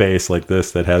own space like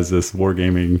this that has this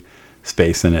wargaming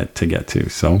space in it to get to.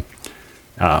 So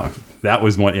that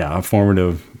was a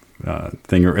formative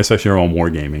thing, especially around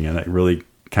wargaming, and it really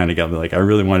kind of got me like, I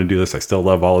really want to do this. I still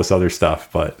love all this other stuff,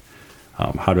 but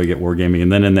how do I get wargaming?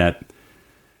 And then in that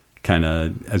kind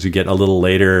of, as we get a little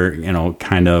later,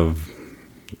 kind of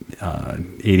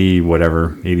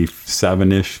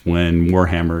 87-ish, when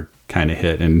Warhammer kind of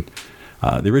hit. And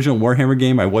the original Warhammer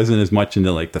game, I wasn't as much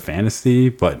into like the fantasy,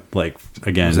 but like,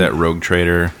 again, is that Rogue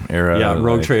Trader era? Yeah,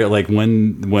 Rogue Trader. Like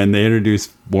when they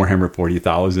introduced Warhammer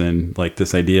 40,000, like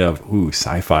this idea of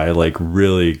sci-fi like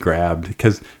really grabbed,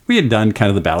 because we had done kind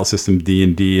of the battle system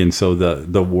D&D, and so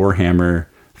the Warhammer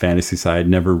fantasy side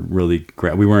never really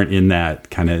we weren't in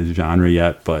that kind of genre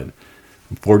yet, but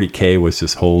 40K was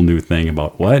this whole new thing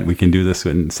about what we can do this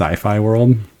in sci-fi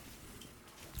world.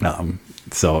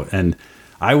 And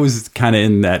I was kind of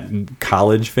in that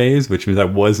college phase, which means I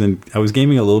was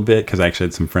gaming a little bit, because I actually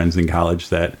had some friends in college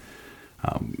that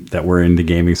were into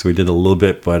gaming, so we did a little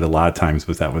bit, but a lot of times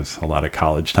that was a lot of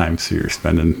college time, so you're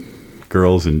spending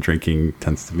girls, and drinking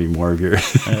tends to be more of your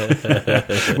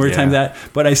time. That,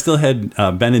 but I still had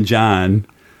Ben and John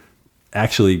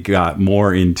actually got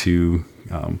more into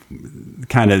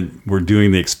kind of were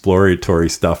doing the exploratory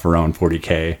stuff around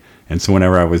 40K, and so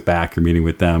whenever I was back or meeting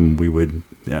with them, we would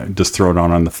just throw it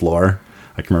on the floor.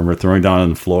 I can remember throwing down on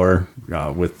the floor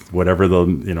with whatever the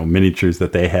miniatures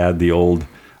that they had, the old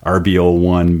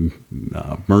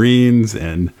RB01 Marines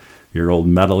and your old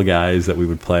metal guys that we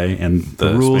would play, and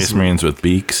the rules, Space Marines with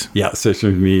beaks. Yeah, Space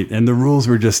Marines with meat, and the rules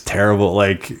were just terrible.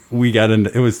 Like, we got into,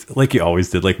 it was like you always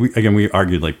did. Like, we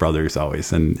argued like brothers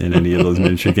always in any of those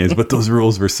miniature games, but those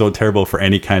rules were so terrible for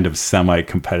any kind of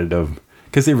semi-competitive,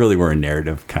 because they really were a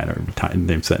narrative kind of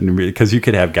time set. Because you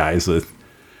could have guys with,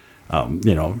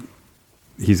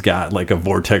 he's got like a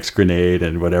vortex grenade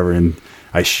and whatever, and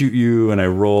I shoot you and I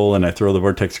roll and I throw the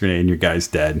vortex grenade and your guy's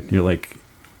dead. And you're like,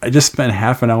 I just spent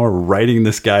half an hour writing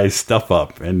this guy's stuff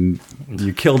up, and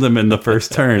you killed him in the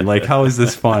first turn. Like, how is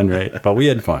this fun, right? But we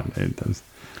had fun. It was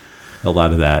a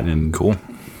lot of that, and cool.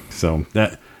 So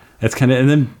that's kind of, and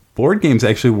then board games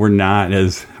actually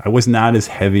I was not as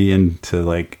heavy into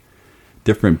like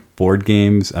different board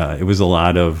games. It was a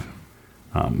lot of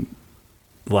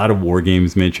war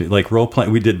games, miniature, like role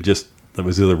playing. It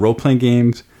was either role playing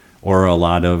games or a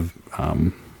lot of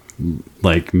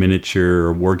like miniature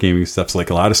or wargaming stuff. So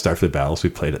like a lot of Starfleet battles. We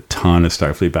played a ton of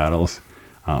Starfleet battles,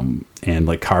 and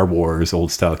like Car Wars,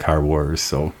 old style Car Wars.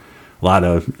 So a lot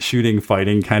of shooting,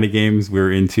 fighting kind of games we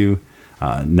were into.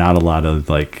 Not a lot of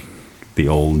like the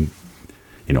old,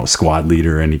 Squad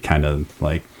Leader, any kind of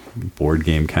like board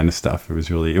game kind of stuff.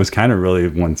 It was kind of really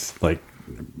once like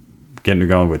getting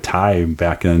going with Ty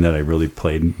back then that I really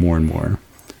played more and more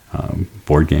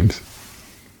board games.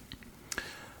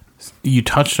 You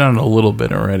touched on it a little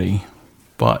bit already,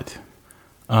 but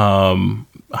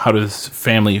how does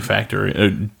family does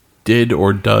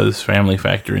family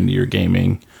factor into your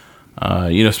gaming?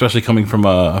 Especially coming from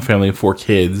a family of 4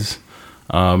 kids,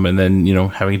 and then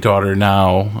having a daughter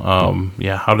now.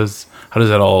 How does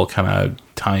that all kind of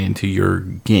tie into your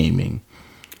gaming?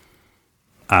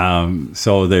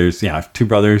 So there's 2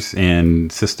 brothers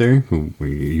and sister who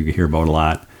you hear about a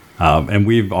lot. And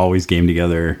we've always gamed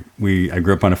together. I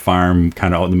grew up on a farm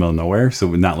kind of out in the middle of nowhere. So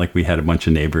not like we had a bunch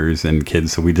of neighbors and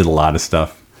kids. So we did a lot of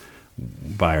stuff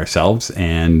by ourselves.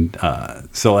 And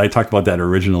so I talked about that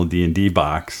original D&D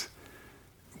box.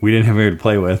 We didn't have anybody to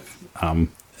play with.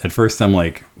 At first I'm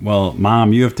like, well,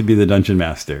 Mom, you have to be the dungeon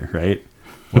master, right?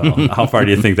 Well, how far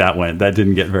do you think that went? That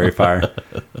didn't get very far.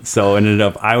 So it ended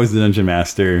up, I was the dungeon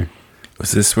master.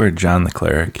 Was this where John the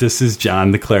Cleric? This is John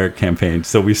the Cleric campaign.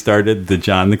 So we started the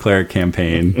John the Cleric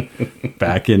campaign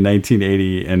back in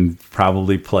 1980 and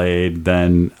probably played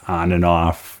then on and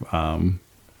off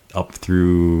up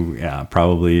through,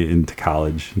 probably into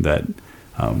college.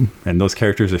 And those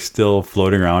characters are still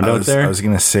floating around out there. I was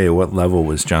going to say, what level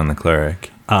was John the Cleric?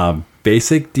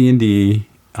 Basic D&D.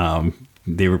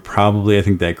 They were probably, I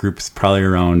think that group is probably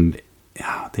around,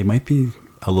 they might be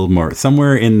a little more,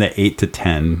 somewhere in the 8 to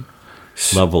 10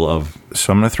 level of.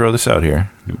 So I'm going to throw this out here,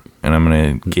 and I'm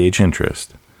going to gauge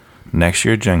interest. Next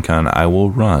year at Gen Con, I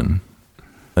will run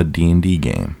a D&D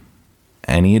game,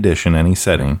 any edition, any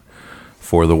setting,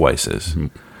 for the Weisses.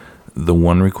 Mm-hmm. The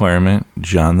one requirement,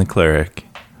 John the Cleric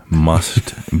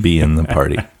must be in the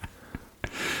party.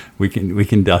 We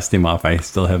can dust him off. I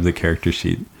still have the character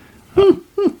sheet.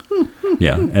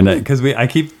 Yeah, and because I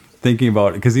keep thinking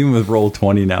about it, because even with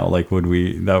Roll20 now, like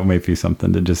that might be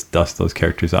something to just dust those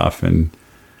characters off and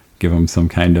give them some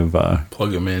kind of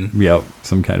plug them in. Yeah,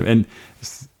 some kind of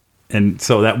and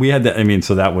so that we had that. I mean,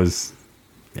 so that was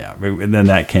and then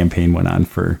that campaign went on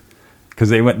because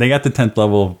they got the 10th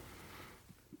level,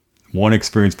 1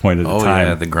 experience point at a time.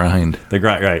 Yeah, the grind,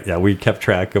 right? Yeah, we kept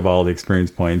track of all the experience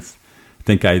points.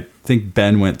 I think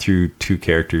Ben went through 2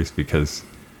 characters because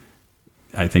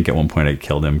I think at one point I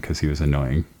killed him because he was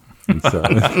annoying. And so,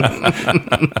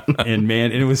 and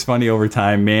it was funny over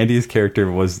time. Mandy's character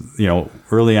was,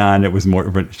 early on it was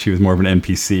she was more of an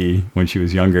NPC when she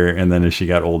was younger, and then as she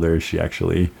got older, she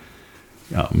actually,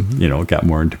 got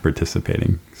more into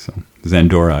participating. So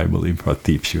Zandora, I believe, a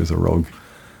thief. She was a rogue.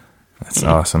 That's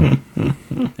awesome.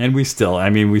 And we still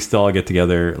all get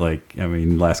together.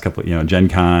 Last couple, Gen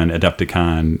Con,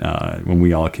 Adepticon, when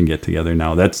we all can get together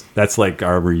now. That's like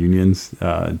our reunions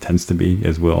tends to be,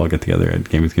 as we'll all get together at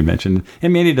Gaming Convention.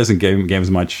 And Mandy doesn't game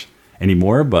as much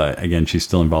anymore, but again, she's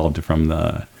still involved from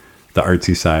the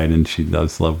artsy side, and she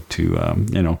does love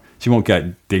to, she won't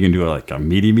dig into a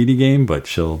meaty game, but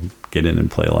she'll get in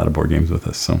and play a lot of board games with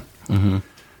us. So,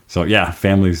 So yeah,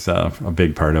 family's a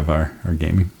big part of our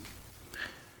gaming.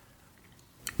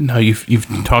 Now you've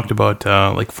talked about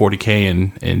like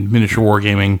 40K and miniature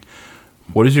wargaming.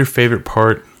 What is your favorite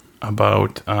part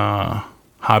about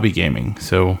hobby gaming?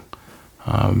 So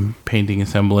painting,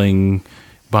 assembling,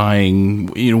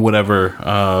 buying, whatever,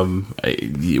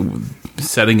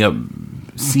 setting up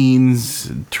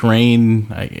scenes,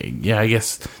 terrain. I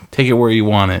guess take it where you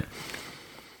want it.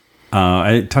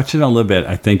 I touched it on a little bit.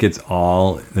 I think it's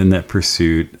all in that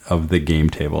pursuit of the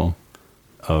game table.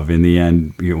 In the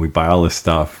end, we buy all this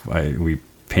stuff, we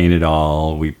paint it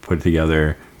all, we put it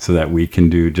together so that we can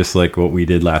do just like what we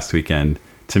did last weekend.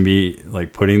 To me,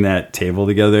 like putting that table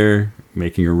together,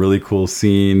 making a really cool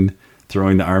scene,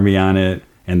 throwing the army on it,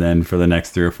 and then for the next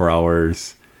 3 or 4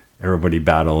 hours, everybody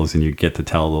battles and you get to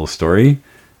tell a little story.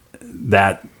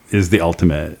 That is the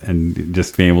ultimate, and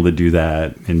just being able to do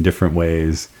that in different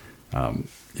ways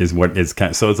is what is kind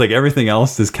of, so it's like everything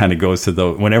else is kind of goes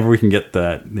to whenever we can get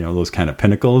that, those kind of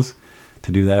pinnacles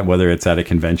to do that, whether it's at a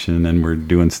convention and we're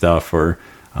doing stuff or,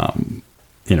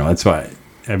 that's why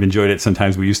I've enjoyed it.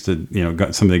 Sometimes we used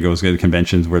to, somebody goes to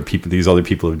conventions where these other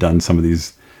people have done some of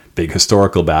these big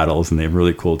historical battles, and they have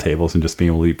really cool tables, and just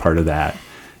being able to be part of that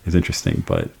is interesting.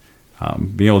 But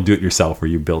being able to do it yourself, where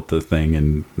you built the thing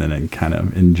and then kind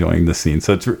of enjoying the scene.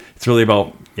 So it's really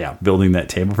about building that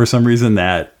table. For some reason,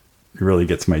 that really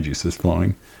gets my juices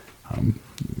flowing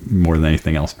more than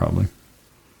anything else, probably.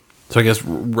 So I guess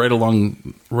right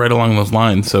along those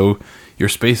lines. So your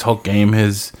Space Hulk game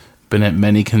has been at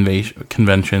many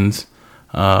conventions,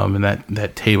 and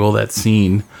that table, that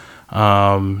scene,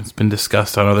 it's been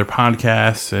discussed on other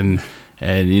podcasts, and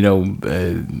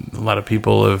a lot of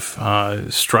people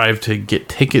have strived to get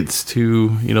tickets to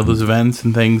those events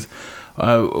and things.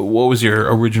 What was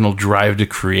your original drive to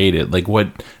create it? Like,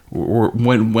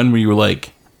 when were you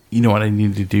like, you know what, I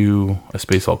need to do a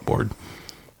Space Hulk board?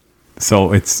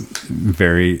 So it's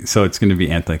going to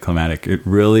be anticlimactic. It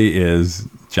really is.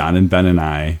 John and Ben and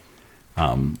I,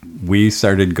 we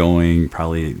started going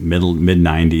probably mid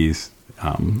 90s,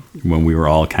 when we were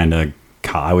all kind of,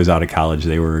 I was out of college,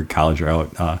 they were college or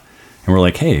out, and we're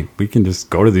like, hey, we can just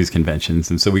go to these conventions.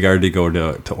 And so we started to go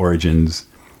to Origins,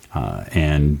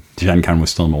 and Gen Con was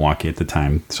still in Milwaukee at the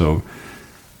time. So,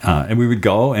 and we would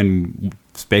go, and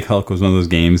Space Hulk was one of those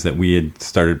games that we had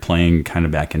started playing kind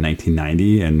of back in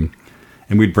 1990,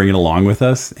 and we'd bring it along with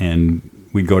us, and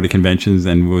we'd go to conventions,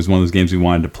 and it was one of those games we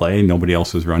wanted to play. Nobody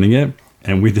else was running it.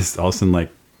 And we just all of a sudden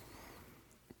like,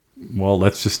 well,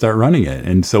 let's just start running it.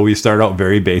 And so we started out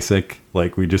very basic.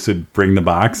 Like, we just would bring the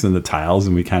box and the tiles,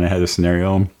 and we kind of had a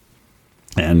scenario,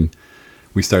 and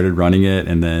we started running it.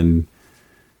 And then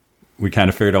we kind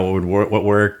of figured out what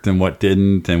worked and what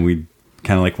didn't. And we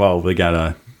kind of like, well,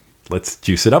 let's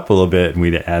juice it up a little bit. And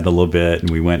we'd add a little bit. And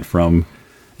we went from,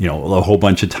 a whole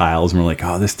bunch of tiles, and we're like,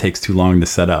 oh, this takes too long to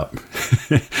set up.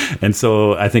 And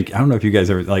so I don't know if you guys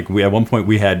ever, like, at one point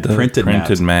we had the printed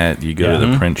mat. You go to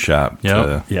the print shop.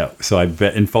 Yeah. So I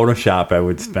bet in Photoshop, I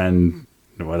would spend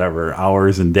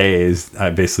hours and days.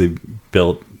 I basically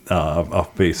built,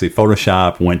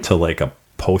 Photoshop, went to like a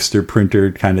poster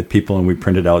printer kind of people, and we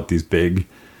printed out the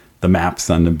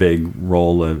maps on the big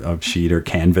roll of sheet or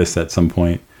canvas at some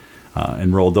point,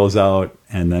 and rolled those out.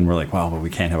 And then we're like, well, but we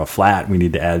can't have a flat. We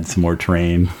need to add some more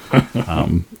terrain.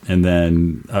 And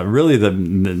then really the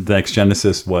next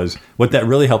Genesis was, what that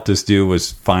really helped us do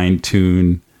was fine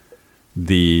tune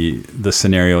the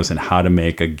scenarios and how to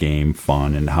make a game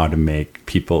fun, and how to make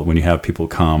people, when you have people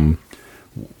come,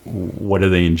 what do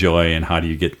they enjoy, and how do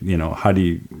you get, how do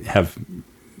you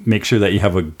make sure that you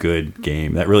have a good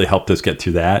game. That really helped us get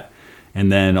through that. And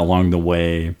then along the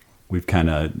way, we've kind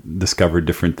of discovered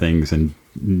different things, and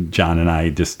John and I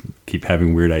just keep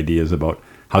having weird ideas about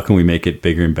how can we make it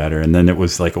bigger and better. And then it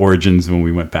was like Origins when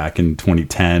we went back in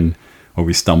 2010, where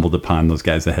we stumbled upon those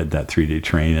guys that had that 3D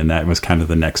train, and that was kind of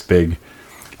the next big,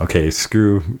 okay,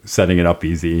 screw setting it up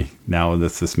easy. Now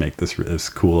let's just make this as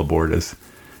cool a board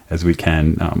as we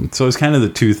can. So it's kind of the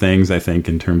two things, I think,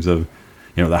 in terms of,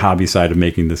 the hobby side of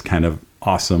making this kind of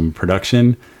awesome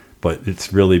production, but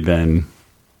it's really been,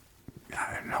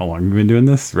 how long have we been doing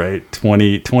this, right?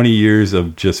 20 years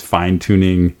of just fine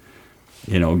tuning,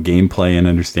 gameplay, and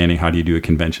understanding how do you do a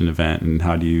convention event, and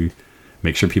how do you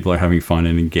make sure people are having fun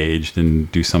and engaged,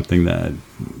 and do something that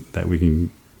we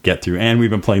can get through. And we've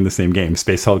been playing the same game.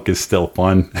 Space Hulk is still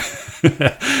fun.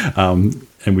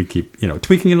 And we keep,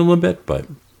 tweaking it a little bit, but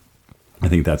I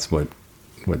think that's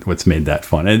what's made that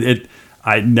fun. And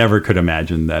I never could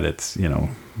imagine that it's,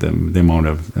 the amount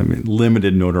of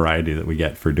limited notoriety that we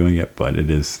get for doing it, but it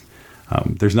is,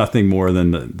 there's nothing more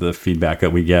than the feedback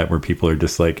that we get, where people are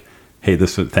just like, hey,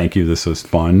 thank you, this was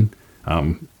fun.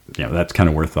 That's kind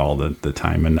of worth all the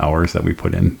time and hours that we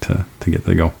put in to get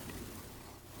to go.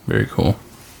 Very cool.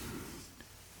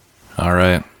 All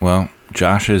right. Well,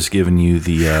 Josh has given you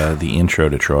the intro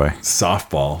to Troy.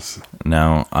 Softballs.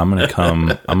 Now I'm gonna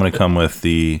come with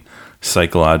the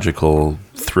psychological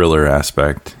thriller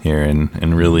aspect here,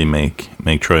 and really make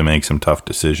Troy make some tough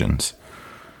decisions.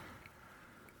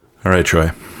 All right,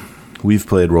 Troy. We've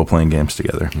played role-playing games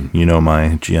together. You know my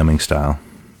GMing style.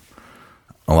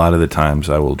 A lot of the times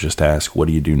I will just ask, what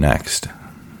do you do next?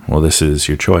 Well, this is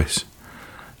your choice.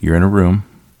 You're in a room.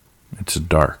 It's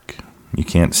dark. You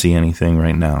can't see anything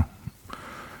right now.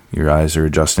 Your eyes are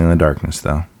adjusting in the darkness,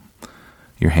 though.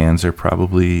 Your hands are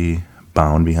probably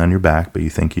bound behind your back, but you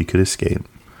think you could escape.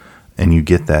 And you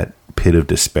get that pit of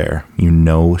despair. You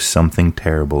know something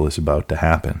terrible is about to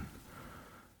happen.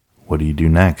 What do you do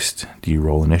next? Do you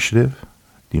roll initiative?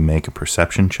 Do you make a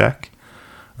perception check?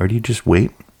 Or do you just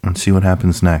wait and see what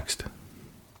happens next?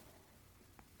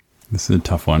 This is a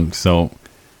tough one. So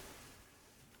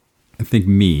I think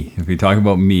if we talk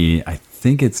about me, I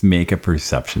think it's make a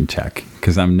perception check,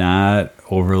 because I'm not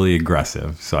overly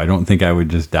aggressive, so I don't think I would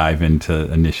just dive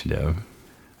into initiative.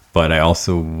 But I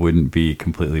also wouldn't be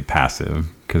completely passive,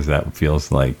 because that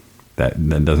feels like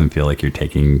that doesn't feel like you're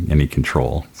taking any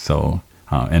control. So,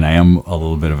 and I am a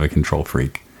little bit of a control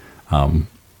freak.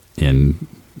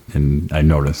 And I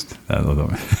noticed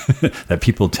that, that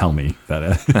people tell me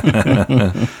that.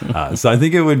 So I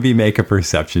think it would be make a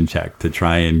perception check to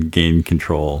try and gain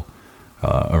control,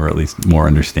 or at least more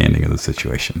understanding of the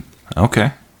situation.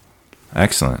 Okay,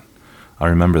 excellent. I'll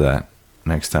remember that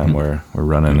next time we're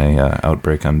running a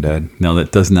Outbreak Undead. Now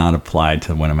that does not apply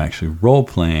to when I'm actually role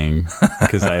playing,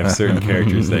 because I have certain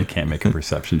characters that can't make a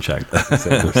perception check to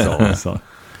save their soul. So.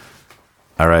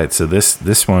 All right, so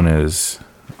this one is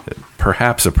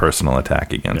perhaps a personal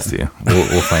attack against you.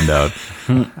 We'll find out.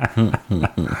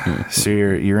 So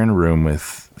you're in a room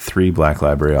with 3 Black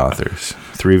Library authors,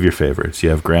 3 of your favorites. You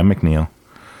have Graham McNeil.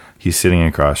 He's sitting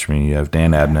across from you. You have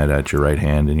Dan Abnett at your right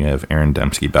hand, and you have Aaron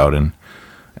Dembski-Bowden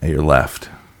at your left.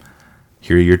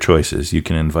 Here are your choices. You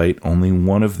can invite only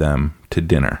one of them to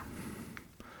dinner.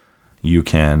 You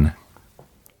can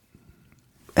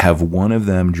have one of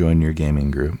them join your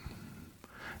gaming group,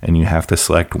 and you have to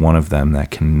select one of them that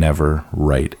can never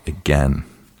write again.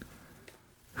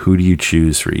 Who do you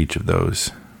choose for each of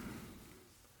those?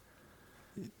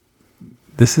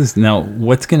 This is now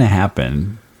what's going to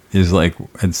happen is, like,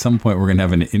 at some point we're going to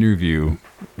have an interview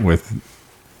with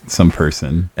some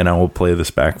person, and I will play this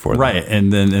back for them. Right.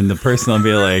 And then the person will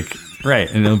be like, right.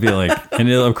 And it'll be like, and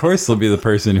it'll, of course, it'll be the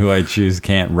person who I choose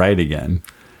can't write again.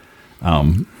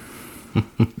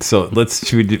 So we have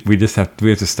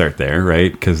to start there,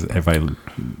 right? Because if I,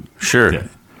 sure.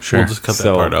 We'll just cut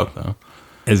that part out though.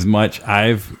 As much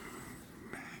I've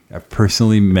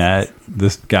personally met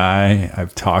this guy,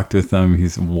 I've talked with him.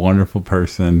 He's a wonderful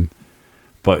person,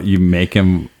 but you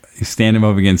stand him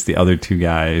up against the other 2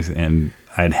 guys, and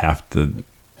I'd have to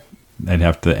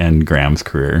end Graham's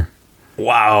career.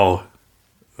 Wow.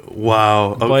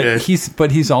 Okay.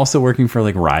 But he's also working for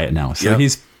like Riot now, so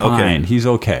he's fine. Okay. He's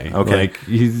okay. Okay. Like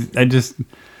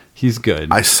he's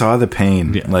good. I saw the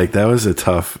pain. Yeah. Like that was I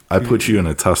put you in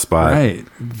a tough spot. Right.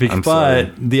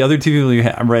 But the other 2 people you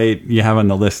have on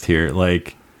the list here,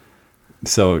 like,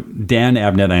 so Dan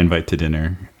Abnett I invite to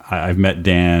dinner. I've met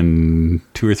Dan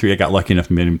 2 or 3. I got lucky enough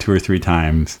to meet him 2 or 3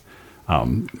 times.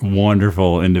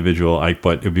 Wonderful individual.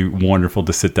 But it'd be wonderful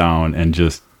to sit down and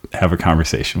just have a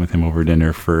conversation with him over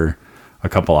dinner for a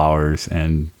couple hours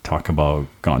and talk about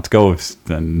Gaunt's Ghost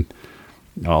and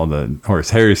all the Horus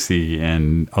Heresy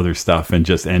and other stuff, and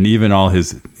even all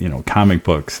his comic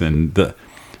books and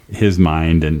his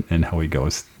mind and how he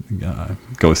goes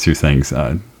through things.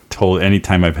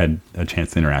 Anytime I've had a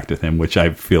chance to interact with him, which I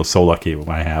feel so lucky when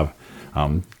I have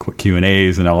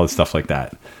Q&As and all that stuff like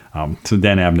that. So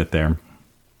Dan Abnett there.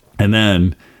 And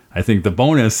then I think the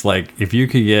bonus, like, if you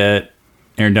could get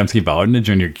Aaron Dembski-Bowden to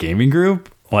join your gaming group,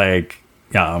 like,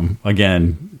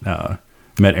 again,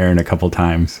 met Aaron a couple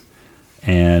times,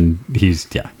 and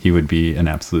he would be an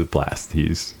absolute blast.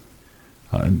 He's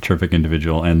a terrific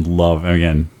individual, and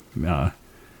Dan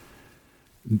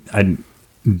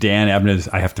Abnett,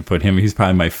 I have to put him, he's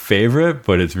probably my favorite,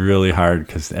 but it's really hard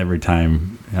because every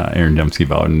time Aaron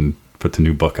Dembski-Bowden puts a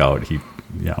new book out, he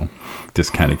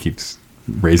just kind of keeps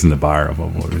raising the bar of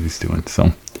what he's doing.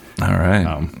 So, all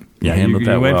right.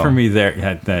 You went for me there.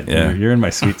 You're in my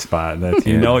sweet spot. That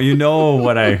you know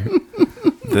what I.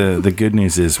 The good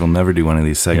news is we'll never do one of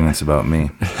these segments about me.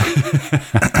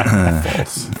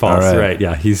 False. Right.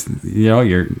 Yeah. He's.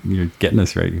 You're getting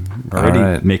us right. We're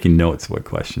already making notes. What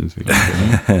questions we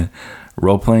got.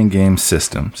 Role-playing game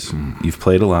systems. You've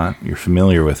played a lot. You're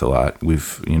familiar with a lot.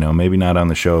 We've, maybe not on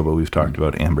the show, but we've talked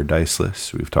about Amber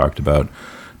Diceless. We've talked about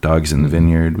Dogs in the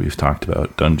Vineyard. We've talked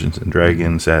about Dungeons and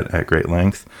Dragons at great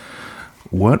length.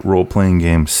 What role-playing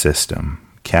game system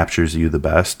captures you the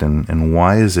best, and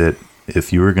why is it,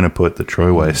 if you were going to put the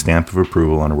Troy Weiss stamp of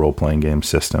approval on a role-playing game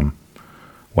system,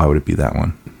 why would it be that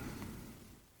one?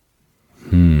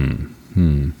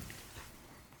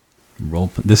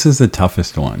 This is the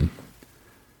toughest one,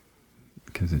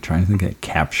 because I'm trying to think that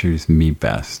captures me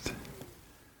best.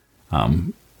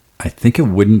 I think it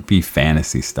wouldn't be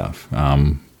fantasy stuff,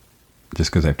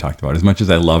 just because I've talked about it. As much as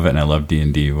I love it and I love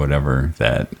D&D, whatever,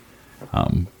 that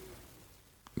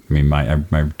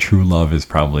my true love is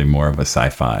probably more of a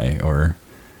sci-fi, or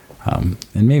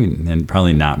and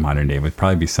probably not modern day, but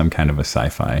probably be some kind of a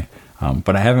sci-fi.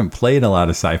 But I haven't played a lot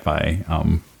of sci-fi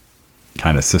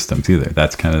kind of systems either.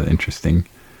 That's kind of the interesting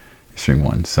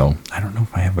one. So I don't know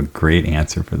if I have a great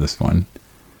answer for this one.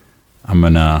 I'm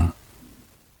gonna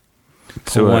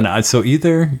pull one out. So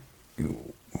either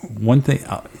one thing,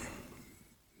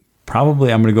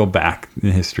 probably I'm going to go back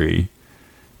in history,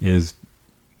 is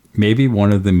maybe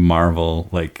one of the Marvel,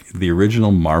 like the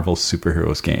original Marvel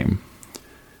superheroes game.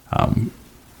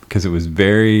 Because it was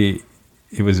very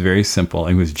simple.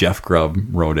 It was Jeff Grubb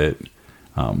wrote it.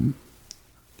 And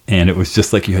it was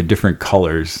just like you had different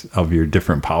colors of your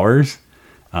different powers.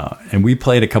 And we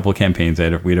played a couple of campaigns.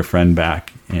 We had a friend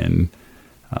back in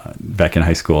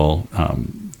high school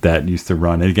that used to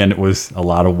run. And again, it was a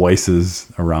lot of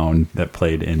voices around that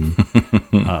played in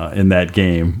that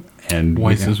game. And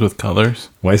voices with colors.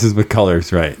 Voices with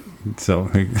colors, right? So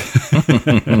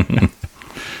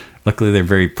luckily they're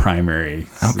very primary.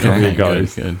 Okay,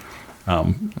 colors. Good.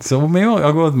 So maybe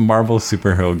I'll go with Marvel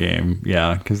superhero game.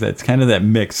 Yeah, because that's kind of that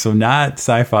mix. So not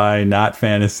sci-fi, not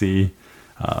fantasy,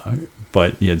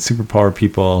 but you had superpower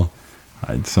people.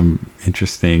 Had some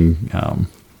interesting,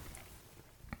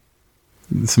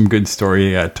 some good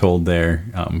story told there.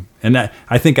 And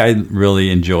I think I really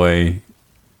enjoy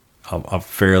a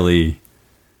fairly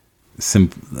I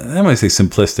don't want to say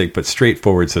simplistic, but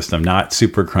straightforward system, not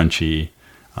super crunchy.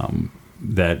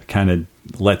 That kind of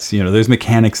lets, there's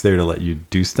mechanics there to let you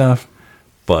do stuff,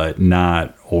 but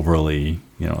not overly,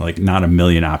 like not a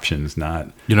million options, not.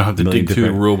 You don't have to dig through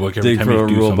a rule book every time you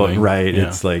do something. Right. Yeah.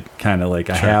 It's like kind of like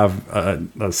I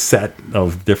have a set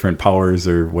of different powers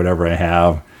or whatever I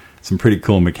have, some pretty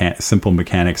cool simple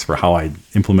mechanics for how I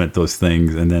implement those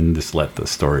things, and then just let the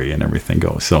story and everything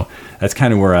go. So that's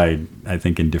kind of where I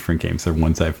think in different games, there are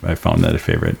ones I found that a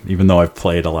favorite, even though I've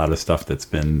played a lot of stuff that's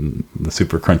been the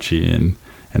super crunchy and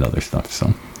other stuff.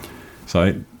 So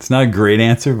it's not a great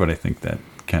answer, but I think that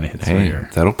kind of hits where you're.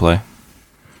 That'll play.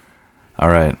 All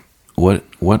right.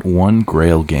 What one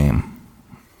Grail game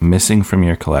missing from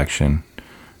your collection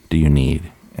do you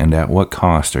need? And at what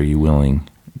cost are you willing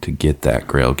to get that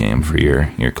Grail game for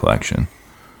your collection?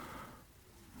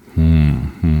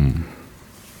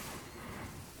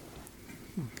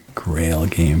 Grail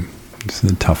game. This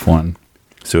is a tough one.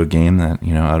 So a game that,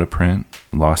 out of print,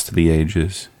 lost to the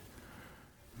ages.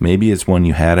 Maybe it's one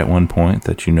you had at one point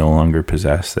that you no longer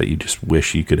possess, that you just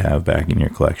wish you could have back in your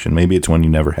collection. Maybe it's one you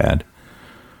never had.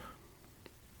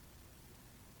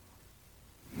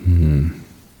 I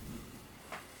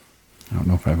don't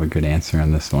know if I have a good answer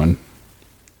on this one.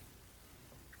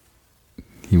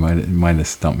 You might have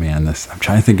stumped me on this. I'm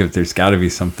trying to think if there's got to be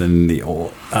something the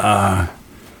old.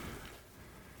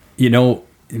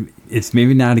 It's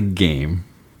maybe not a game.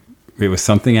 It was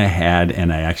something I had,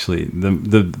 and I actually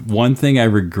the one thing I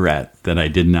regret that I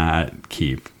did not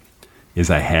keep is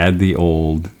I had the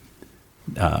old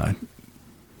AD&D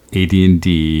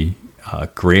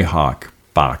Greyhawk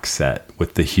box set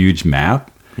with the huge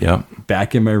map. Yep.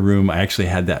 Back in my room, I actually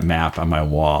had that map on my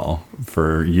wall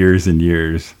for years and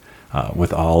years.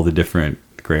 With all the different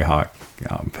Greyhawk,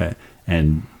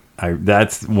 and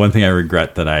that's one thing I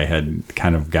regret that I had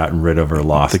kind of gotten rid of or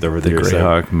lost over the years. The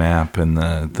Greyhawk map and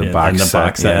the box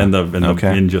set,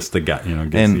 and just the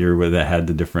gear where that had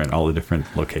all the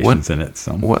different locations in it.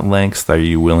 So, what lengths are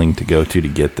you willing to go to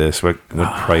get this? What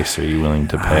price are you willing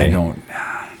to pay? I don't.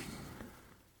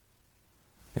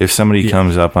 If somebody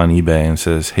comes up on eBay and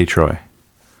says, "Hey Troy,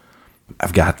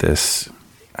 I've got this,"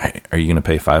 are you going to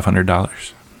pay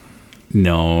 $500?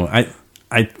 No, I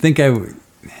think I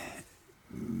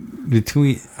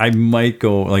might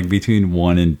go like between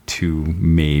 1 and 2,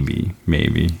 maybe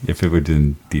if it was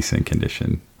in decent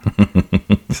condition.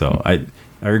 So I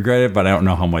regret it, but I don't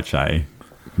know how much I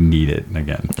need it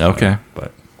again. Okay,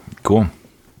 but cool.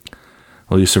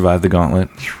 Well, you survived the gauntlet.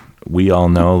 We all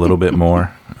know a little bit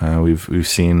more. We've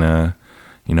seen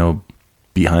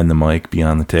behind the mic,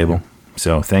 beyond the table.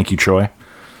 So thank you, Troy.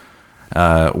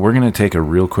 We're going to take a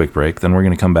real quick break. Then we're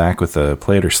going to come back with a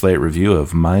Play It or Slay It review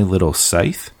of My Little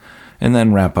Scythe, and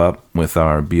then wrap up with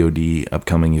our BOD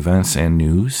upcoming events and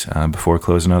news before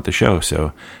closing out the show.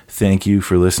 So thank you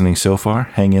for listening so far.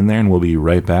 Hang in there, and we'll be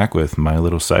right back with My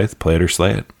Little Scythe, Play It or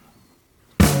Slay It.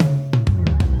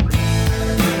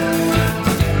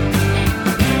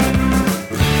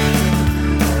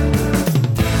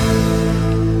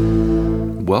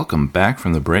 Welcome back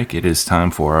from the break. It is time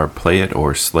for our Play It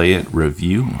or Slay It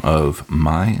review of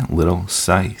My Little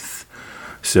Scythe.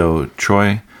 So,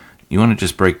 Troy, you want to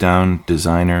just break down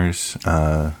designers,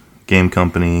 game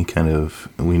company, kind of,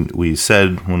 we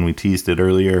said when we teased it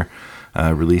earlier,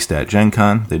 released at Gen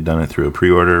Con. They'd done it through a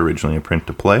pre-order, originally a print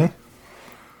to play.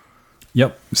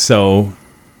 Yep. So,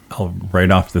 I'll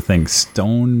write off the thing.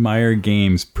 Stonemaier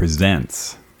Games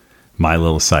presents My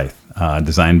Little Scythe.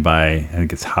 Designed by, I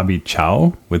think it's Hobby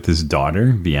Chow with his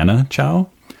daughter, Vienna Chow,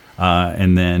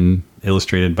 and then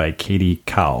illustrated by Katie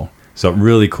Cow. So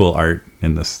really cool art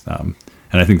in this, and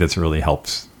I think that's really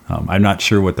helps I'm not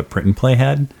sure what the print and play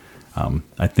had.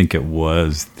 I think it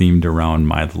was themed around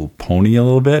My Little Pony a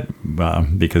little bit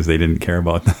because they didn't care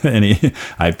about any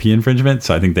IP infringement.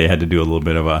 So I think they had to do a little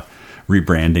bit of a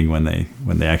rebranding when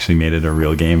they actually made it a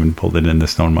real game and pulled it into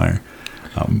Stonemaier.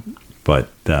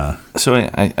 So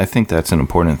I think that's an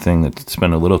important thing to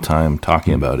spend a little time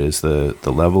talking about is the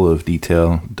level of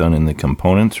detail done in the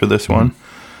components for this one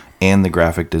and the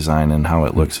graphic design and how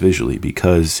it looks visually,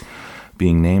 because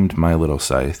being named My Little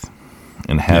Scythe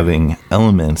and having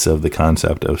elements of the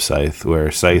concept of Scythe,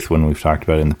 where Scythe, when we've talked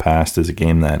about it in the past, is a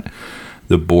game that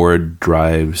the board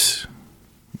drives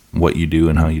what you do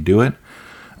and how you do it.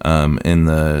 And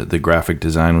the graphic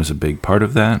design was a big part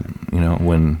of that. You know,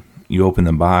 when you open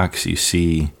the box, you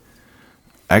see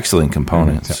excellent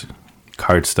components,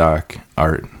 cardstock,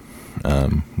 art,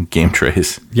 game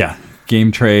trays. Yeah,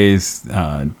 game trays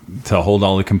to hold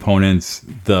all the components.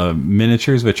 The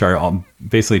miniatures, which are all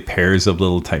basically pairs of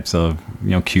little types of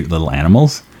cute little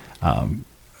animals.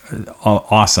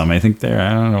 Awesome. I think I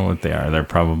don't know what they are. They're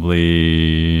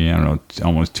probably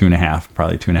almost 2.5,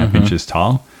 probably 2.5 inches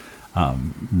tall.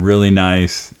 Really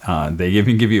nice. They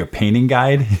even give you a painting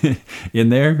guide in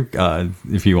there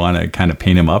if you want to kind of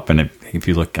paint them up. And if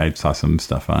you look, I saw some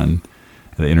stuff on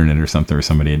the internet or something where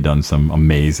somebody had done some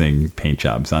amazing paint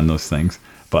jobs on those things.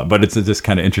 But it's just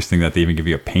kind of interesting that they even give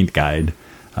you a paint guide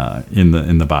in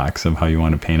the box of how you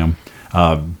want to paint them.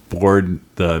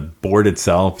 The board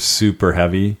itself, super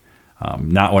heavy.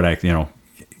 Not what I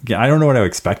don't know what I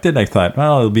expected. I thought,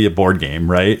 well, it'll be a board game,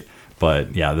 right?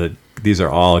 But yeah, these are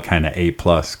all kind of A+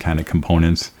 kind of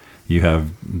components. You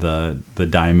have the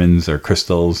diamonds or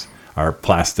crystals are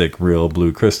plastic, real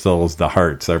blue crystals. The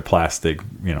hearts are plastic,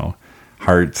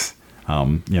 hearts.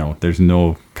 There's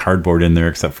no cardboard in there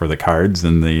except for the cards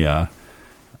and the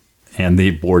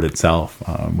board itself,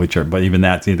 but even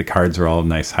that, the cards are all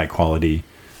nice, high quality.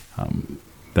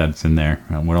 That's in there.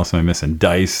 What else am I missing?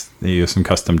 Dice. They use some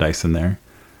custom dice in there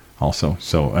also.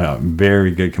 So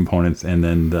very good components. And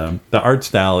then the art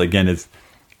style, again, is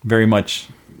very much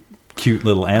cute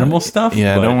little animal stuff.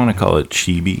 Yeah, I don't want to call it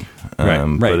chibi. Right.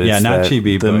 But Yeah, not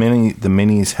chibi. The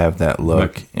minis have that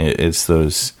look. It's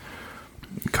those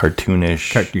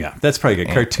cartoonish. Yeah, that's probably good.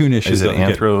 Cartoonish is it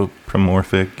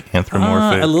anthropomorphic?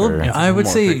 A little. I would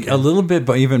say a little bit,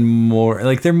 but even more.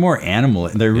 Like they're more animal.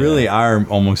 They really are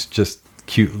almost just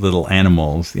cute little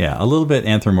animals. Yeah, a little bit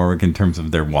anthropomorphic in terms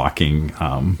of their walking.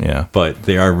 But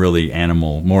they are really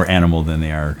more animal than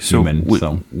they are human.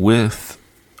 With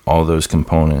all those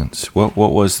components, what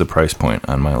was the price point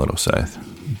on My Little Scythe?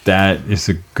 That is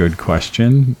a good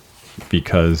question,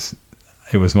 because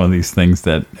it was one of these things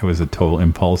that it was a total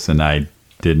impulse, and I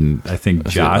think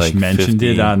Josh mentioned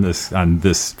 50? It on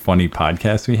this funny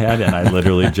podcast we had, and I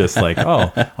literally just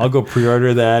I'll go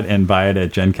pre-order that and buy it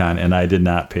at Gen Con, and I did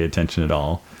not pay attention at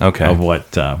all. Okay. Of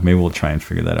what, maybe we'll try and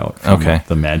figure that out. Okay.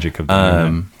 The magic of the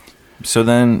internet. So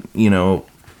then,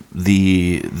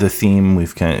 the theme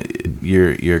we've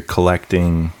you're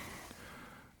collecting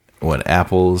what,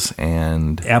 apples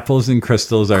and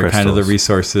crystals are kind of the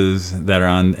resources that are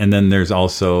on, and then there's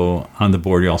also on the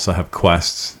board you also have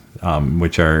quests,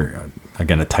 which are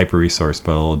again a type of resource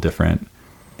but a little different.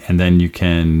 And then you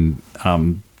can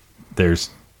there's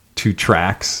 2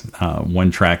 tracks, one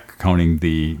track counting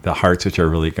the hearts, which are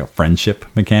really like a friendship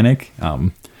mechanic.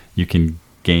 You can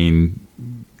gain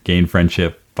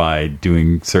friendship by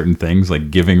doing certain things,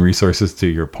 like giving resources to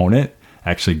your opponent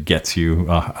actually gets you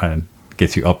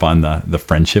up on the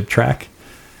friendship track.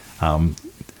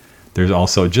 There's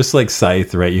also, just like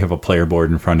Scythe, right? You have a player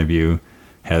board in front of you,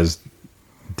 has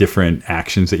different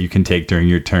actions that you can take during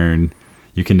your turn.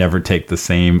 You can never take the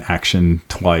same action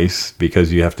twice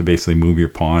because you have to basically move your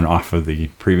pawn off of the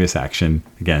previous action.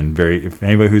 Again, if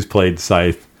anybody who's played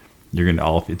Scythe,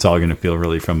 it's all going to feel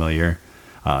really familiar.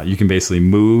 You can basically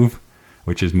move,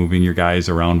 which is moving your guys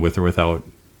around with or without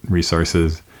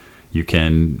resources. You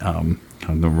can, I don't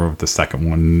remember what the second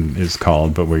one is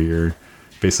called, but where you're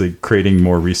basically creating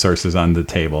more resources on the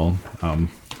table.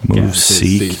 Move,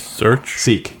 seek, search.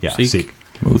 Seek, yeah, seek.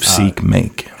 Move, seek,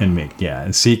 make. And make, yeah.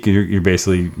 And seek, you're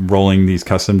basically rolling these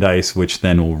custom dice, which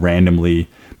then will randomly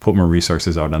put more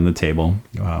resources out on the table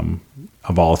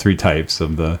of all 3 types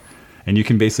of and you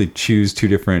can basically choose 2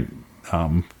 different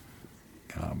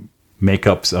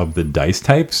makeups of the dice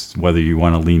types, whether you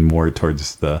want to lean more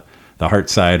towards the heart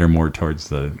side or more towards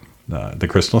the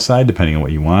crystal side, depending on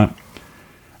what you want.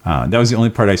 That was the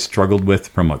only part I struggled with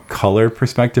from a color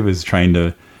perspective, is trying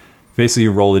to basically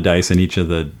roll the dice and each of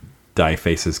the die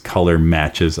faces color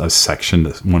matches a section,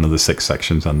 one of the 6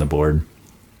 sections on the board,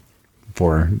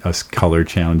 for us color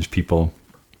challenge people.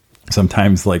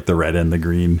 sometimes like the red and the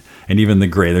green, and even the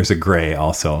gray. There's a gray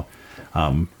also.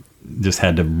 Just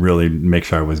had to really make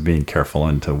sure I was being careful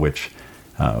into which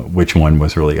one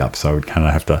was really up. So I would kind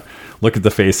of have to look at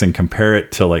the face and compare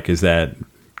it to like, is that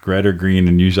red or green?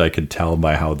 And usually I could tell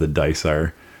by how the dice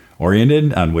are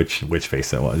oriented on which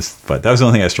face it was. But that was the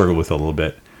only thing I struggled with a little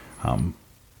bit. And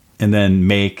then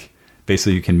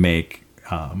basically you can make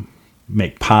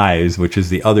pies, which is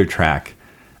the other track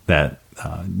that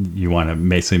you want to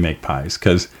basically make pies.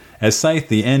 Because as Scythe,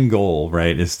 the end goal,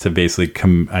 right, is to basically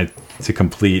to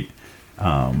complete,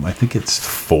 I think it's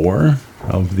 4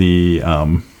 of the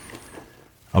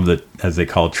as they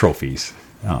call it, trophies.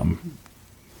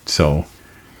 So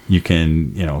you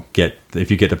can, get, if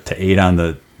you get up to 8 on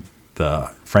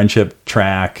the friendship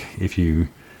track, if you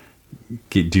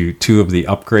do 2 of the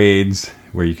upgrades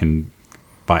where you can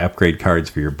buy upgrade cards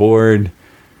for your board,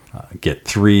 get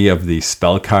 3 of the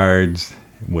spell cards,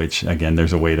 which again,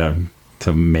 there's a way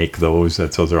to make those.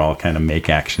 Those are all kind of make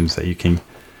actions that you can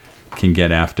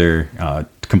get after.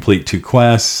 Complete 2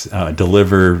 quests,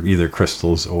 deliver either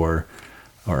crystals or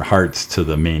hearts to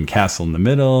the main castle in the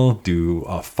middle, do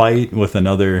a fight with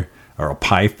another, or a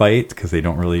pie fight, because they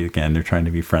don't really, again, they're trying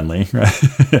to be friendly, right?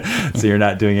 So you're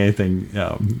not doing anything,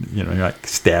 you're not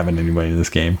stabbing anybody in this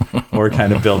game, or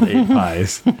kind of build 8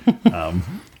 pies.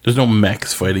 There's no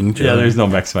mechs fighting. Yeah, there's no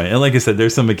mechs fighting. And like I said,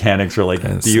 there's some mechanics where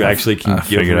you actually can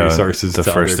give resources to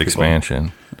the first other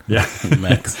expansion. Yeah,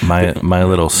 mechs. My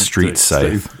little street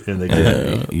scythe. And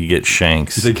you get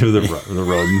shanks. They give the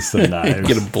rodents some knives.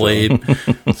 Get a blade,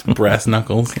 some brass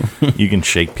knuckles. You can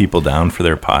shake people down for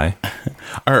their pie.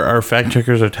 Our fact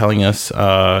checkers are telling us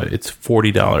it's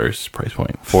 $40 price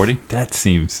point. 40 That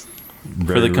seems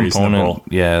very for the component. reasonable.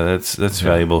 Yeah, that's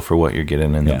valuable for what you're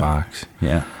getting in the box.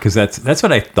 Yeah, because that's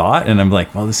what I thought, and I'm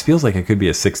like, well, this feels like it could be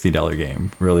a $60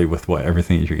 game, really, with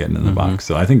everything that you're getting in the box.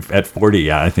 So I think at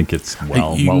 40, I think it's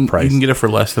well priced. You can get it for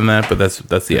less than that, but that's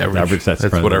the average. That's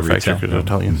what our fact retail. checkers are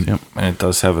telling us. Yep. And it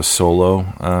does have a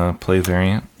solo play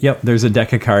variant. Yep, there's a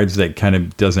deck of cards that kind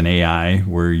of does an AI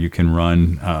where you can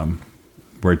run,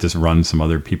 where it just runs some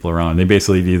other people around. They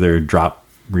basically either drop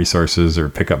resources or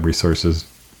pick up resources,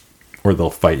 or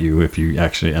they'll fight you if you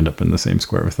actually end up in the same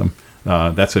square with them.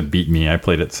 That's what beat me. I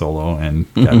played it solo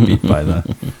and got beat by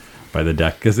the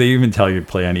deck, because they even tell you to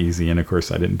play on easy, and of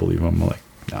course I didn't believe them. I'm like,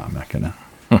 no, I'm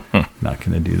not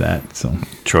gonna do that. So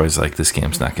Troy's like, this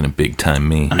game's not gonna big time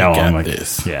me. No, I'm like,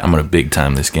 this. yeah, I'm gonna big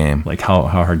time this game. like how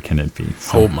hard can it be?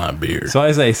 So, Hold my beer. so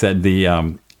as I said, the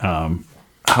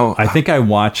I think I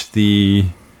watched the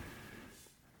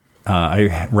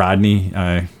Rodney.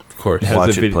 Of course.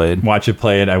 Watch It Played. Watch It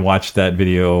Played. I watched that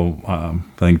video, I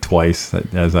think twice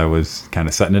as I was kind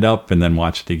of setting it up, and then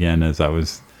watched it again as I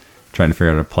was trying to figure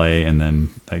out how to play. And then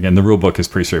again, the rule book is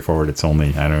pretty straightforward. It's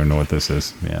only, I don't know what this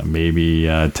is. Yeah, maybe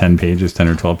 10 pages, 10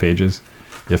 or 12 pages,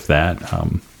 if that.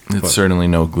 It's certainly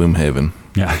no Gloomhaven.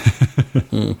 Yeah.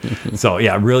 So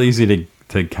yeah, real easy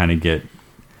to kind of get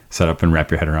set up and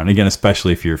wrap your head around. Again,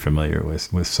 especially if you're familiar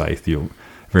with Scythe, you'll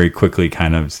very quickly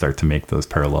kind of start to make those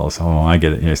parallels. Oh, I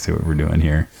get it. I see what we're doing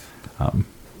here. I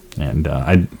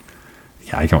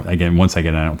don't. Again, once I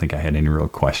get it, I don't think I had any real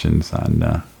questions on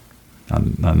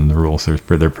the rules.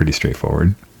 They're pretty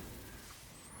straightforward.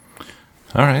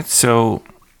 All right, so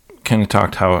kind of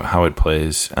talked how it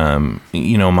plays.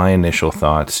 My initial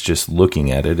thoughts, just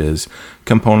looking at it, is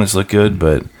components look good,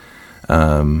 but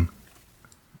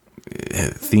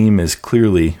theme is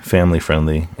clearly family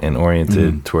friendly and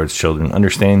oriented towards children.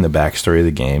 Understanding the backstory of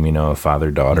the game, a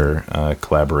father-daughter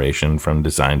collaboration from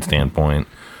design standpoint.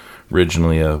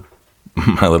 Originally a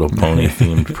My Little Pony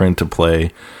themed print to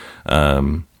play.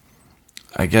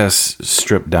 I guess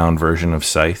stripped down version of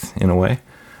Scythe in a way.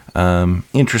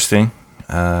 Interesting.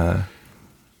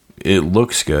 It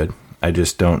looks good. I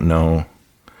just don't know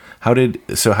how did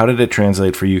it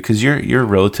translate for you? Because you're a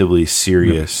relatively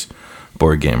serious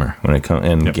board gamer when it comes,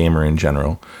 and gamer in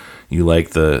general. You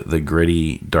like the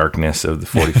gritty darkness of the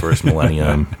 41st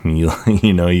millennium.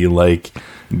 You like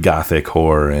gothic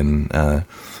horror and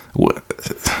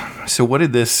so how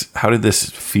did this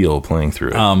feel playing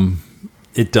through it?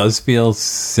 It does feel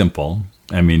simple.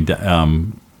 I mean,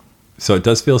 so it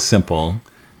does feel simple,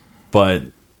 but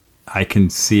I can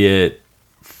see it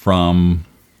from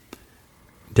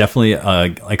definitely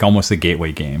like almost a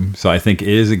gateway game. So I think it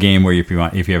is a game where if you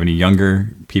have any younger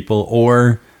people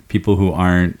or people who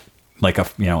aren't like at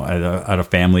a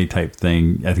family type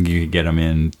thing, I think you could get them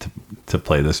in to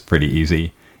play this pretty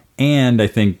easy. And I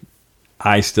think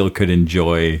I still could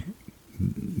enjoy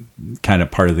kind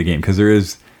of part of the game because there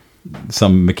is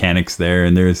some mechanics there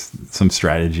and there's some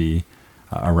strategy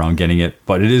around getting it,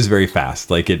 but it is very fast.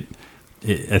 Like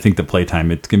I think the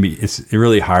playtime, it's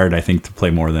really hard, I think, to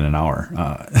play more than an hour.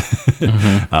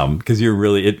 Because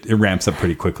it ramps up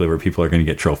pretty quickly where people are going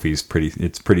to get trophies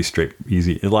it's pretty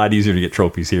easy. A lot easier to get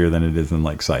trophies here than it is in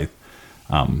like Scythe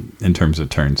in terms of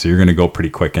turns. So you're going to go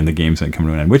pretty quick and the game's going to come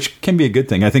to an end, which can be a good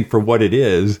thing. I think for what it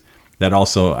is, that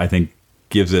also, I think,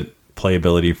 gives it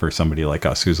playability for somebody like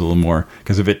us who's a little more,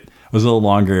 because if it was a little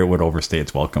longer, it would overstay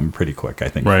its welcome pretty quick, I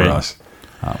think, for us.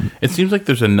 It seems like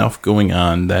there's enough going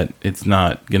on that it's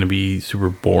not going to be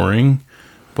super boring,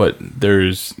 but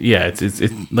there's it's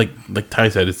like Ty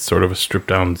said, it's sort of a stripped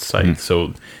down site.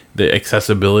 So the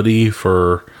accessibility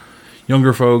for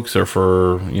younger folks, or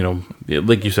for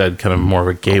like you said, kind of more of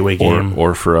a gateway game,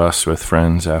 or for us with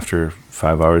friends after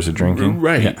 5 hours of drinking,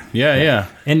 right? Yeah.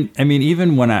 And I mean,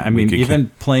 even when even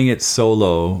playing it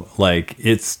solo, like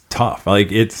it's tough.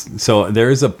 Like it's so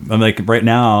I'm like right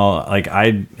now, like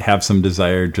I have some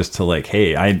desire just to like,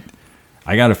 hey, I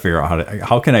got to figure out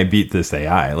how can I beat this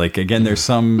AI? Like again, there's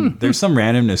some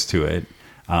randomness to it,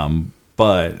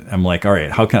 but I'm like, all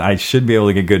right, I should be able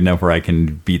to get good enough where I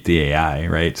can beat the AI,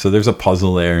 right? So there's a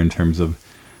puzzle there in terms of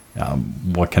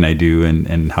what can I do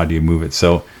and how do you move it?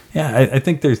 So. Yeah, I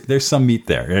think there's some meat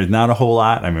there. There's not a whole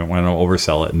lot. I mean, I want to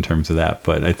oversell it in terms of that,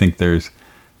 but I think there's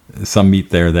some meat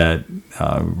there that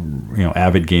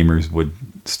avid gamers would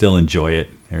still enjoy it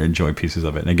or enjoy pieces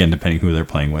of it. And again, depending who they're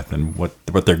playing with and what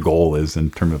their goal is in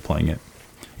terms of playing it.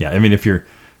 Yeah, I mean, if you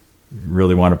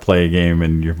really want to play a game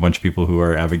and you're a bunch of people who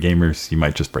are avid gamers, you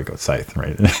might just break out Scythe,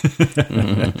 right?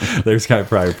 There's kind of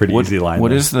probably a pretty easy line.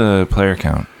 What there. is the player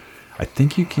count? I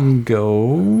think you can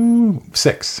go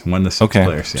 6 when the 6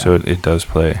 players. Yeah. So it does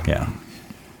play. Yeah.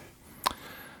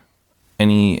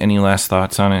 Any last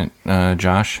thoughts on it,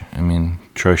 Josh? I mean,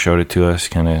 Troy showed it to us.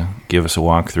 Kind of give us a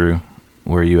walkthrough.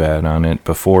 Where you at on it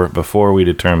before we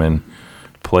determine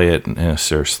play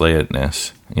itness or slay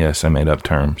itness? Yes, I made up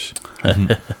terms. We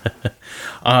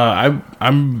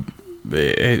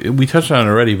touched on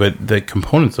it already, but the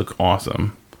components look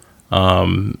awesome.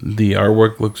 The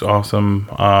artwork looks awesome.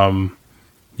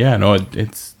 It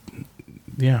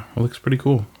looks pretty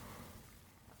cool.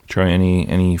 Troy,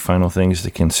 any final things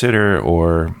to consider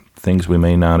or things we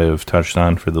may not have touched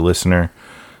on for the listener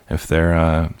if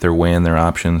they're weighing their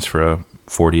options for a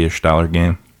 $40-ish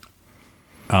game?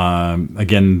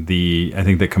 Again, I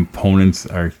think the components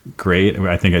are great.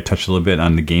 I think I touched a little bit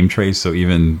on the game trays. So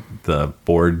even the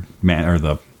or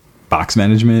the box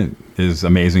management is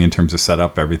amazing in terms of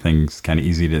setup. Everything's kind of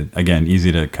easy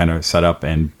to kind of set up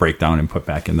and break down and put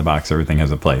back in the box. Everything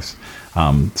has a place.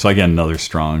 So again, another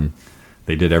strong,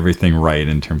 they did everything right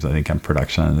in terms of, I think, on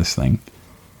production on this thing.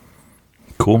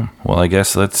 Cool. Well, I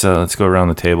guess let's go around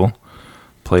the table.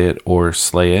 Play it or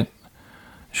slay it.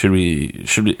 Should we?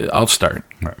 I'll start.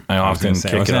 Right. I often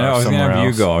kick it off somewhere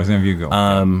else. I was going to have you go.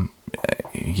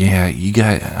 Yeah, you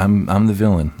got. I'm the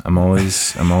villain. I'm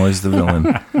always the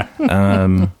villain.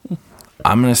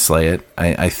 I'm gonna slay it.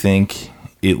 I think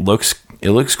it looks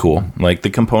cool. Like the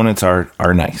components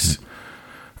are nice.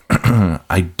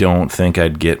 I don't think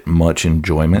I'd get much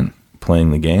enjoyment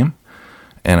playing the game,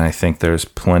 and I think there's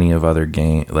plenty of other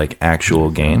actual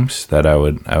games that I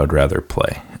would rather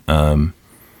play.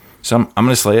 So I'm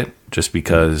gonna slay it just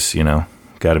because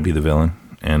got to be the villain,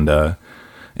 and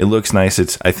it looks nice.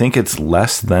 I think it's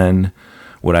less than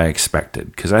what I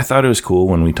expected because I thought it was cool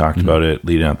when we talked about it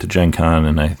leading up to Gen Con,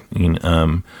 and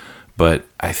but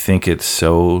I think it's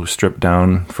so stripped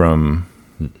down from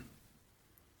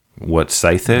what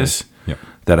Scythe is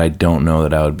that I don't know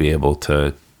that I would be able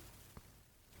to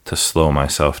slow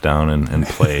myself down and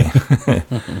play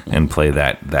and play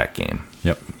that game.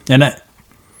 Yep, and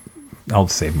I'll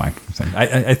save my consent.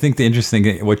 I think the interesting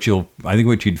thing, what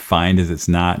you'd find is it's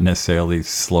not necessarily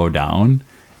slow down.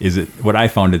 What I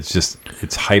found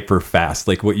it's hyper fast.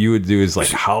 Like what you would do is like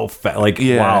how fast,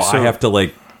 I have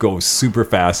to go super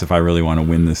fast if I really want to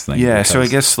win this thing. Yeah, so I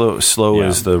guess slow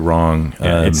is the wrong.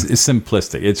 It's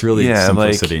simplistic. It's really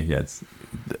simplicity.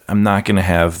 I'm not going to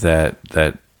have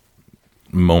that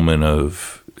moment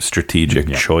of strategic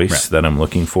choice that I'm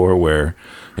looking for where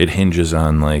it hinges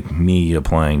on me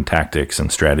applying tactics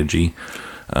and strategy.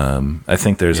 I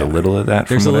think there's a little of that.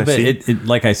 There's a little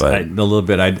bit. I said, a little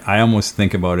bit. I almost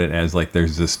think about it as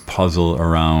there's this puzzle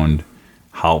around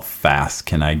how fast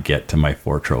can I get to my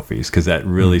 4 trophies, because that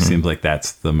really seems like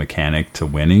that's the mechanic to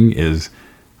winning is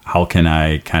how can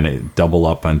I kind of double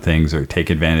up on things or take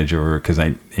advantage of it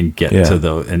and get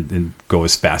to and go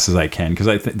as fast as I can, because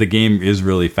I think the game is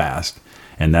really fast,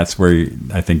 and that's where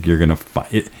I think you're going to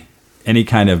find it. Any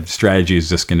kind of strategy is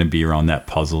just going to be around that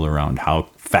puzzle around how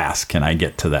fast can I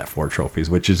get to that 4 trophies,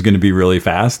 which is going to be really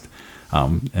fast.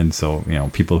 And so,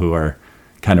 people who are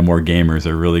kind of more gamers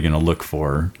are really going to look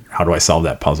for, how do I solve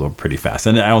that puzzle pretty fast?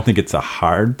 And I don't think it's a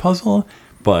hard puzzle,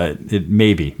 but it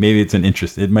maybe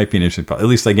it's it might be an interesting puzzle. At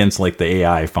least against like the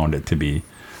AI, found it to be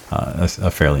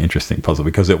a fairly interesting puzzle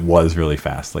because it was really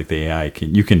fast. Like the AI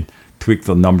you can tweak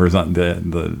the numbers on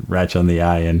the ratchet on the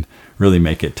eye and really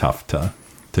make it tough to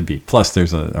beat. Plus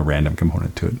there's a random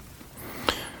component to it.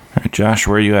 All right, Josh,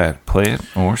 where are you at? Play it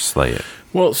or slay it?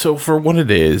 Well, so for what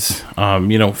it is, I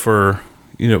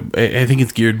think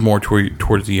it's geared more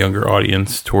towards the younger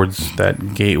audience, towards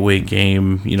that gateway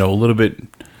game. A little bit.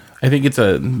 I think it's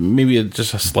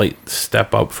just a slight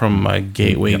step up from a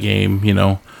gateway game.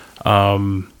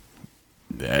 I'm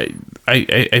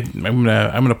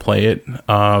gonna play it.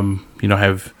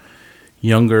 Have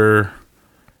younger,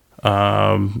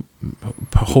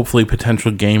 hopefully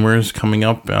potential gamers coming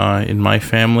up in my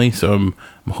family. So I'm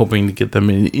hoping to get them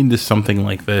into something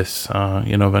like this,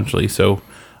 eventually. So,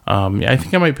 I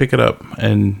think I might pick it up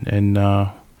and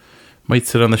might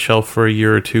sit on the shelf for a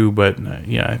year or two. But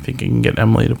I think I can get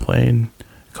Emily to play in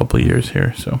a couple of years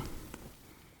here. So,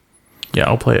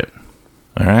 I'll play it.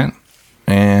 All right,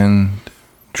 and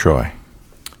Troy.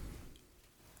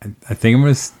 I think I'm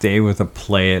going to stay with a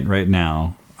play it right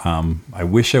now. I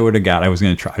wish I would have I was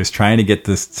trying to get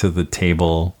this to the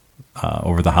table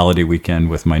over the holiday weekend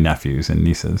with my nephews and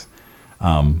nieces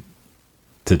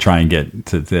to try and get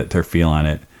to their feel on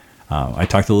it. I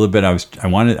talked a little bit. I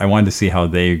wanted to see how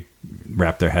they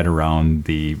wrap their head around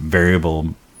the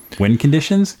variable win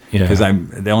conditions. Because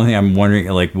the only thing I'm wondering,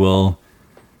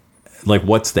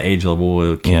 what's the age level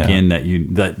will kick in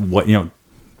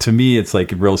to me, it's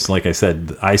like like I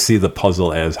said, I see the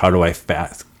puzzle as how do I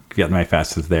get my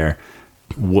fastest there.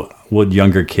 Would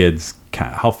younger kids,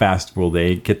 how fast will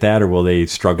they get that, or will they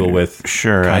struggle with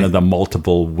kind of the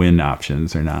multiple win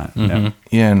options or not? Mm-hmm.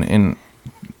 Yeah, and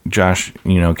Josh,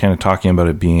 kind of talking about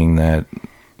it being that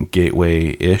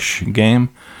gateway-ish game,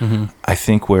 mm-hmm. I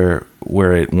think where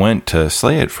it went to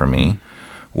slay it for me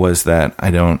was that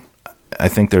I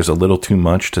think there's a little too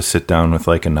much to sit down with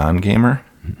like a non-gamer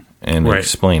and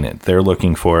explain it. They're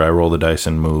looking for, I roll the dice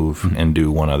and move and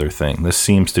do one other thing. This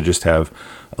seems to just have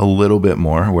a little bit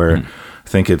more where I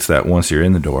think it's that once you're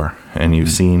in the door and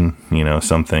you've seen,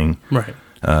 something. Right.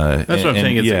 That's what I'm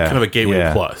saying. It's kind of a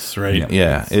gateway plus, right?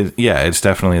 Yeah. It's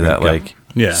definitely that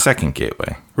second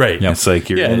gateway. Right. It's like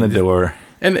you're in the door.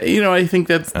 And, I think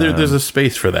that's there's a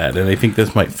space for that. And I think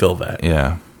this might fill that.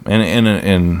 Yeah.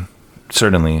 And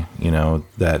certainly,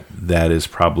 that is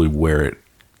probably where it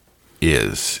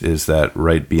is that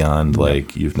right beyond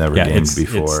you've never gamed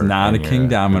before. It's not a King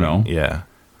Domino. Yeah.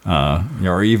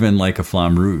 Or even like a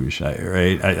Flamme Rouge,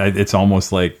 right? It's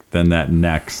almost like then that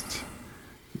next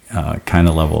kind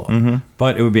of level. Mm-hmm.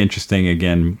 But it would be interesting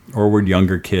again, or would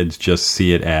younger kids just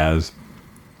see it as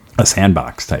a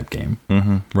sandbox type game,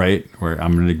 right? Where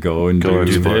I'm going to go and do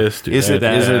this. Is it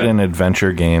an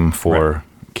adventure game for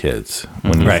kids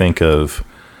when you think of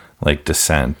like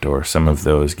Descent or some of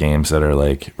those games that are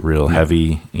like real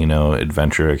heavy,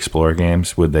 adventure explorer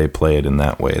games? Would they play it in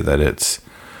that way that it's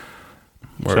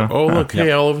all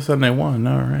of a sudden I won.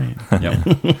 All right.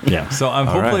 Yeah. So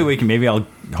hopefully we can,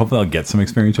 I'll get some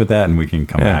experience with that and we can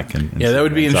come back and that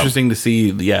would be interesting to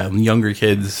see. Yeah. Younger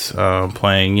kids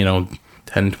playing,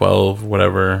 10, 12,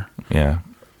 whatever. Yeah.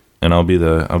 And I'll be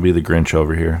the Grinch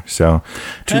over here. So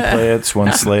 2 play it's,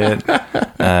 1 slay it.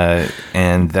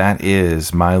 And that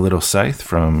is My Little Scythe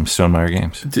from Stonemaier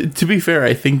Games. To be fair,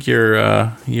 I think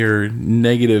your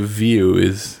negative view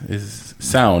is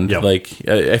sound. Yep.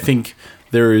 I think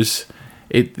the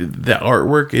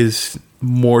artwork is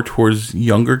more towards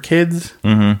younger kids,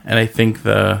 and I think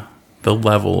the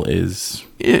level is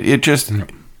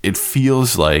it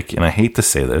feels like, and I hate to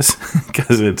say this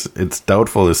because it's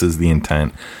doubtful this is the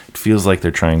intent. It feels like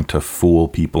they're trying to fool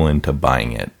people into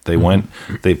buying it.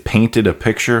 They painted a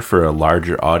picture for a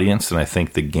larger audience, and I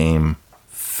think the game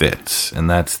fits. And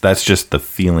that's just the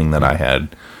feeling that I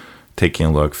had taking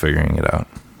a look, figuring it out.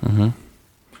 Mm-hmm.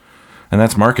 And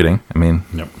that's marketing. I mean,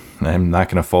 I'm not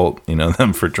going to fault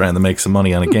them for trying to make some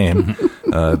money on a game.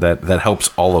 That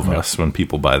helps all of us when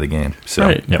people buy the game.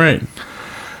 So, right.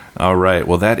 All right.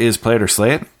 Well, that is Play It or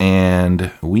Slay It,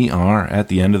 and we are at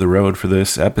the end of the road for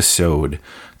this episode.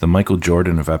 The Michael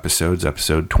Jordan of episodes,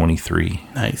 episode 23.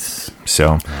 Nice.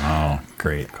 So,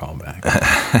 great callback.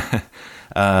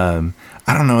 I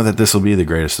don't know that this will be the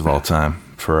greatest of all time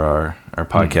for our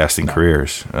podcasting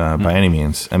careers by any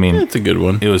means. I mean, it's a good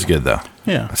one. It was good though.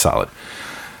 Yeah, solid.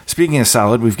 Speaking of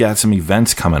solid, we've got some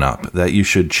events coming up that you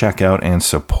should check out and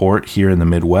support here in the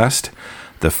Midwest.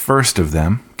 The first of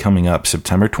them coming up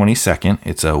September 22nd.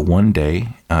 It's a one-day,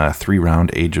 3-round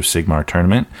Age of Sigmar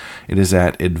tournament. It is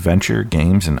at Adventure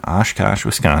Games in Oshkosh,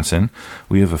 Wisconsin.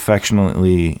 We have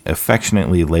affectionately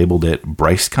labeled it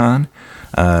BryceCon.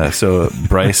 So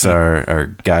Bryce, our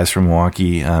Guys from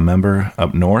Milwaukee member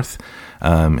up north,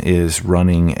 is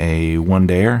running a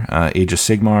one-dayer Age of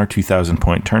Sigmar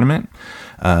 2,000-point tournament.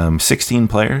 16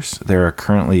 players. There are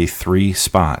currently 3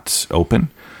 spots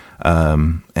open.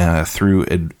 Through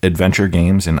Adventure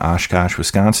Games in Oshkosh,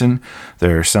 Wisconsin.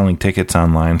 They're selling tickets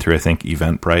online through, I think,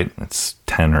 Eventbrite. It's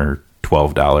 $10 or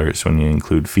 $12 when you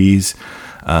include fees.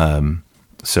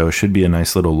 So it should be a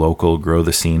nice little local grow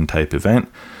the scene type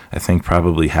event. I think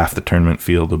probably half the tournament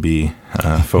field will be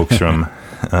folks from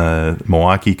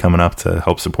Milwaukee coming up to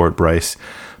help support Bryce.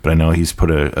 But I know he's put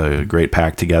a great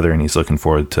pack together, and he's looking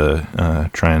forward to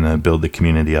trying to build the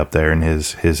community up there in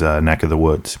his neck of the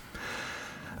woods.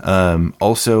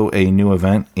 Also a new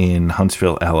event in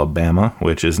Huntsville, Alabama,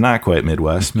 which is not quite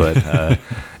Midwest, but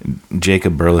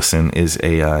Jacob Burleson is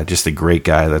just a great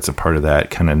guy that's a part of that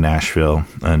kind of Nashville,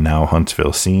 now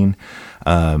Huntsville scene.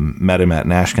 Met him at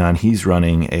NashCon. He's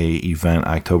running a event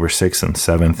October 6th and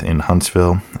 7th in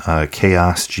Huntsville,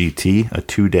 Chaos GT, a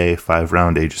 2-day,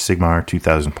 5-round Age of Sigmar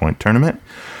 2,000-point tournament.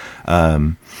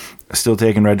 Still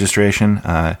taking registration.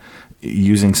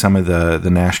 Using some of the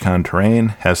NashCon terrain,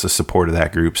 has the support of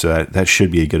that group, so that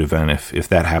should be a good event if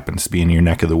that happens to be in your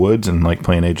neck of the woods and like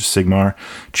playing Age of Sigmar.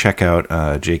 Check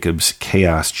out Jacob's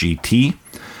Chaos GT.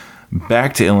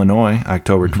 Back to Illinois,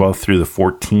 October 12th through the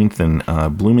 14th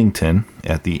in Bloomington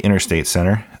at the Interstate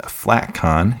Center.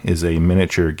 FlatCon is a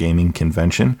miniature gaming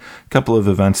convention. A couple of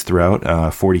events throughout,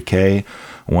 40K,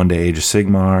 one-day Age of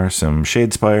Sigmar, some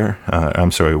Shadespire,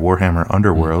 Warhammer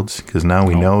Underworlds, because now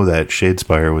we know that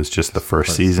Shadespire was just the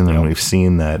first season, and we've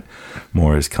seen that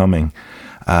more is coming.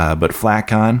 But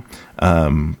FlatCon,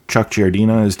 Chuck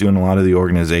Giardina is doing a lot of the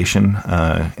organization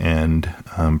and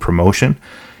promotion.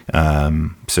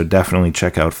 So definitely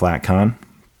check out FlatCon.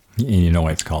 And you know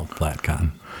why it's called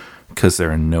FlatCon? Because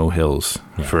there are no hills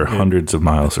for hundreds of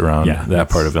miles around that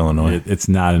part of Illinois. It's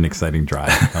not an exciting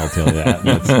drive, I'll tell you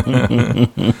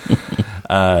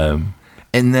that.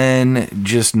 And then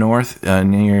just north,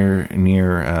 near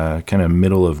kind of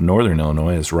middle of northern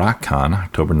Illinois, is RockCon,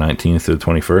 October 19th to the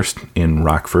 21st in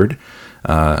Rockford.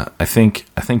 I think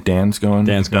Dan's going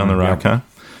down the RockCon.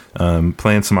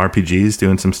 Playing some RPGs,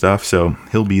 doing some stuff, so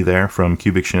he'll be there from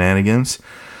Cubic Shenanigans.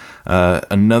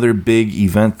 Another big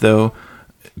event, though,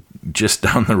 just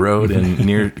down the road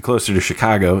and closer to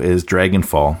Chicago, is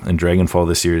Dragonfall. And Dragonfall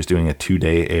this year is doing a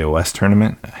 2-day AOS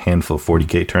tournament, a handful of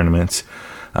 40K tournaments,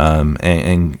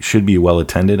 and should be well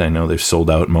attended. I know they've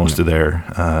sold out most of their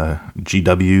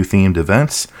GW themed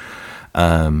events.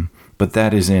 But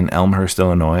that is in Elmhurst,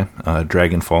 Illinois,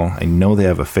 Dragonfall. I know they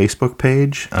have a Facebook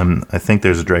page. I think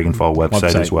there's a Dragonfall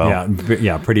website as well.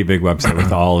 Yeah, pretty big website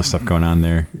with all the stuff going on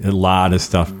there. A lot of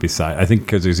stuff beside. I think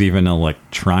because there's even an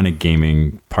electronic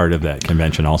gaming part of that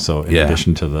convention also, in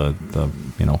addition to the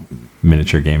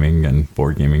miniature gaming and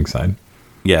board gaming side.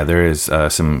 Yeah, there is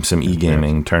some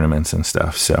e-gaming tournaments and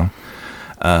stuff. So,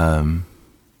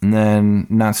 and then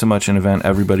not so much an event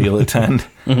everybody will attend,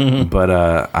 but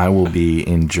I will be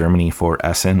in Germany for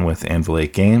Essen with Anvil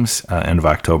 8 Games, end of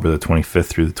October the 25th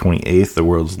through the 28th, the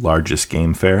world's largest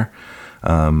game fair.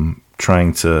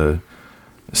 Trying to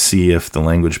see if the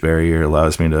language barrier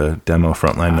allows me to demo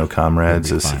Frontline No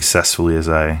Comrades as successfully as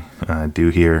I do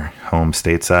here home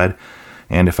stateside,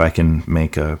 and if I can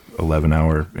make a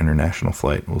 11-hour international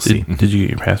flight. We'll see. Did you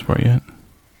get your passport yet?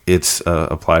 It's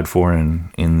applied for in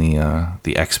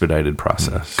the expedited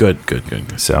process. Good.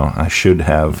 So I should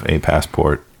have a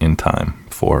passport in time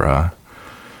for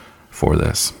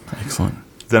this. Excellent.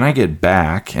 Then I get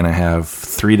back, and I have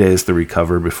 3 days to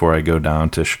recover before I go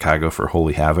down to Chicago for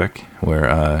Holy Havoc,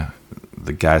 where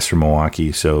the guys from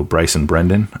Milwaukee, so Bryce and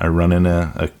Brendan, are running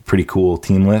a pretty cool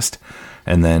team list,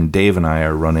 and then Dave and I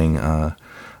are running a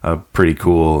pretty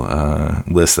cool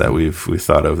list that we've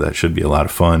thought of that should be a lot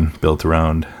of fun, built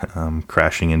around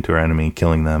crashing into our enemy,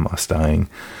 killing them, us dying,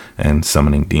 and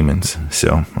summoning demons.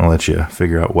 So I'll let you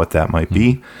figure out what that might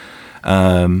be.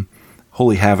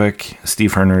 Holy Havoc,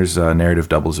 Steve Herner's narrative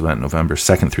doubles event, November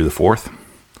 2nd through the 4th.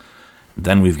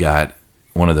 Then we've got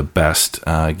one of the best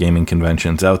gaming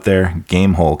conventions out there,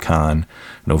 Gamehole Con,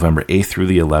 November 8th through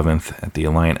the 11th at the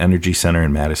Alliant Energy Center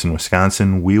in Madison,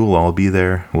 Wisconsin. We will all be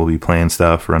there. We'll be playing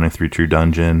stuff, running through True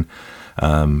Dungeon,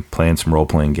 playing some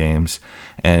role-playing games,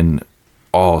 and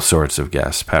all sorts of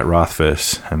guests. Pat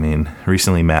Rothfuss. I mean,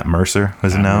 recently Matt Mercer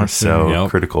was announced,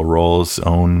 Critical Role's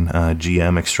own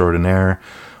GM extraordinaire.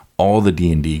 All the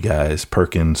D&D guys,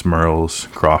 Perkins,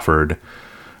 Merles, Crawford,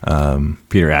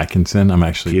 Peter Atkinson. I'm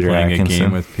actually Peter playing Atkinson. a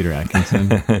game with Peter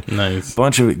Atkinson. Nice.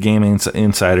 Bunch of game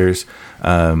insiders.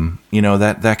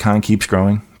 That con keeps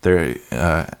growing.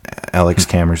 Alex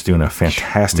Kammer's doing a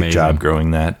fantastic Amazing. job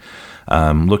growing that.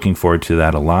 Looking forward to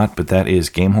that a lot. But that is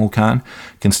Gamehole Con.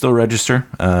 Can still register.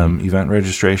 Event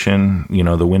registration.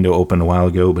 The window opened a while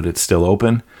ago, but it's still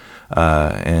open.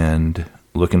 And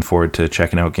looking forward to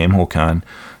checking out Gamehole Con.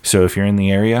 So if you're in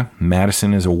the area,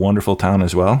 Madison is a wonderful town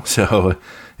as well. So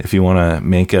if you want to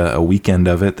make a weekend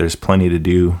of it, there's plenty to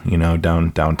do,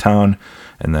 downtown.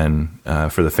 And then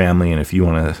for the family, and if you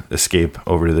want to escape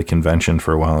over to the convention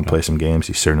for a while and play some games,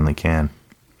 you certainly can.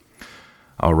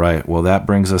 All right. Well, that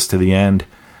brings us to the end.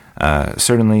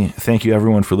 Certainly, thank you,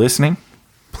 everyone, for listening.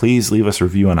 Please leave us a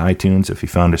review on iTunes if you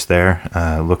found us there.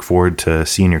 Look forward to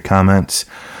seeing your comments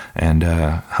and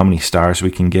how many stars we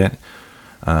can get.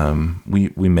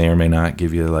 We may or may not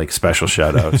give you special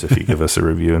shout outs if you give us a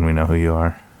review and we know who you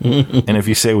are. And if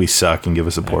you say we suck and give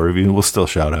us a poor review, we'll still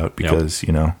shout out because,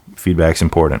 feedback's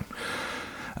important.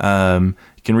 You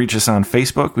can reach us on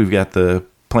Facebook. We've got the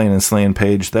Playin' and Slayin'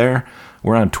 page there.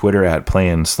 We're on Twitter at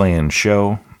Playin' Slayin'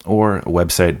 Show, or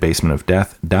website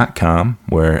basementofdeath.com,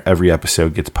 where every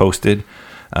episode gets posted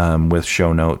with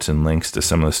show notes and links to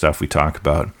some of the stuff we talk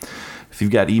about. If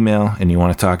you've got email and you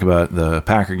want to talk about the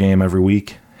Packer game every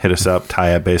week, hit us up,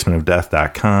 Ty at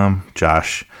basementofdeath.com,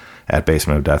 Josh at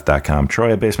basementofdeath.com,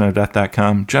 Troy at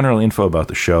basementofdeath.com. General info about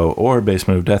the show or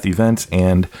Basement of Death events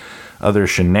and other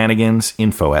shenanigans,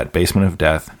 info at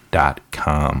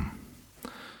basementofdeath.com.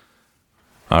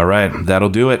 All right, that'll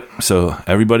do it. So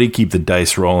everybody keep the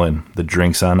dice rolling, the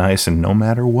drinks on ice, and no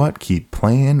matter what, keep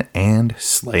playing and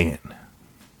slaying.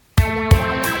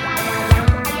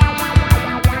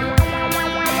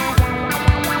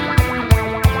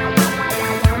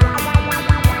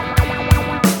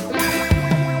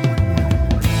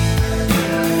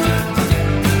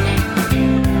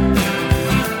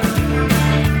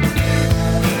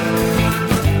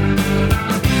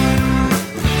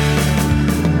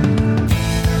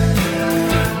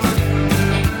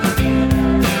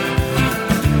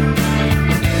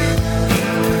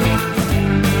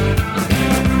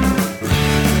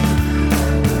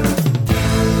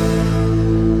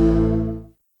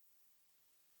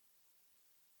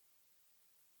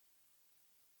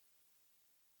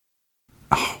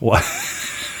 What?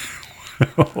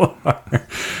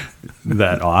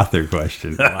 That author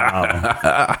question.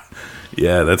 Wow.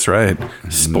 Yeah, that's right.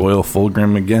 Spoil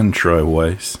Fulgrim again, Troy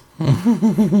Weiss.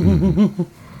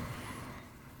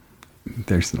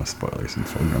 There's no spoilers in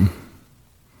Fulgrim.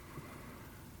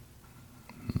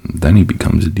 Then he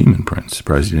becomes a demon prince.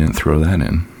 Surprised you didn't throw that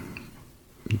in.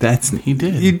 He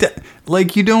did. You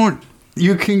don't.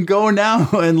 You can go now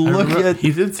and look at.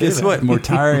 He did say guess that. what?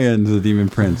 Mortarian's the demon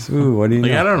prince. Ooh, what do you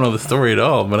know? I don't know the story at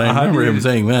all, but I remember him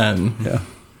saying that. Yeah.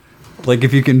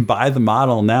 If you can buy the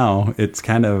model now, it's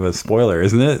kind of a spoiler,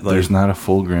 isn't it? There's not a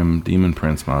Fulgrim demon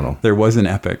prince model. There was an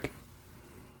Epic.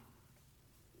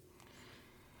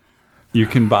 You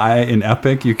can buy an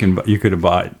Epic. You could have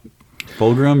bought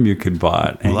Fulgrim. You could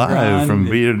bought Live from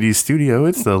BOD Studio,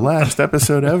 it's the last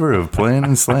episode ever of Playin'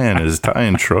 and Slayin' as Ty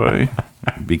and Troy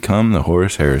become the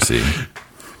Horus Heresy.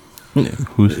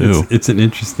 Who's who? It is an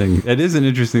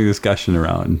interesting discussion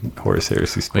around Horus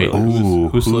Heresy spoilers.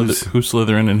 Wait, who's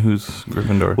Slytherin and who's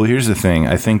Gryffindor? Well, here's the thing.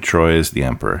 I think Troy is the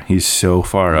Emperor. He's so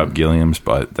far up Gilliam's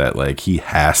butt that he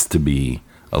has to be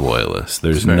a loyalist.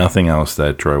 There's nothing else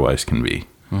that Troy Weiss can be.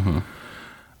 Mm-hmm.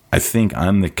 I think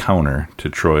I'm the counter to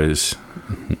Troy's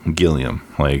Gilliam.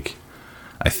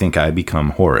 I think I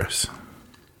become Horus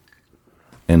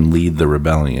and lead the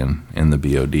rebellion in the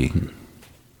BOD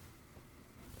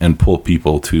and pull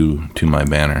people to my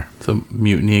banner. So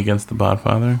mutiny against the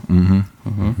Bodfather? Mm-hmm.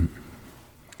 Mm-hmm.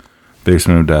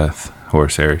 Basement of Death,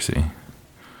 Horus Heresy.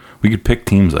 We could pick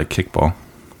teams like Kickball.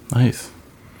 Nice.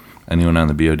 Anyone on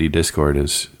the BOD Discord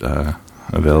is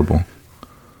available.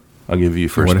 I'll give you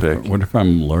first pick. What if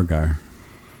I'm Lorgar?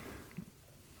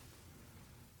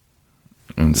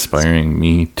 Inspiring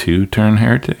me to turn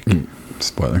heretic?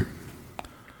 Spoiler.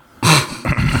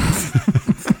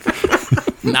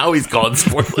 Now he's called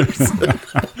spoilers.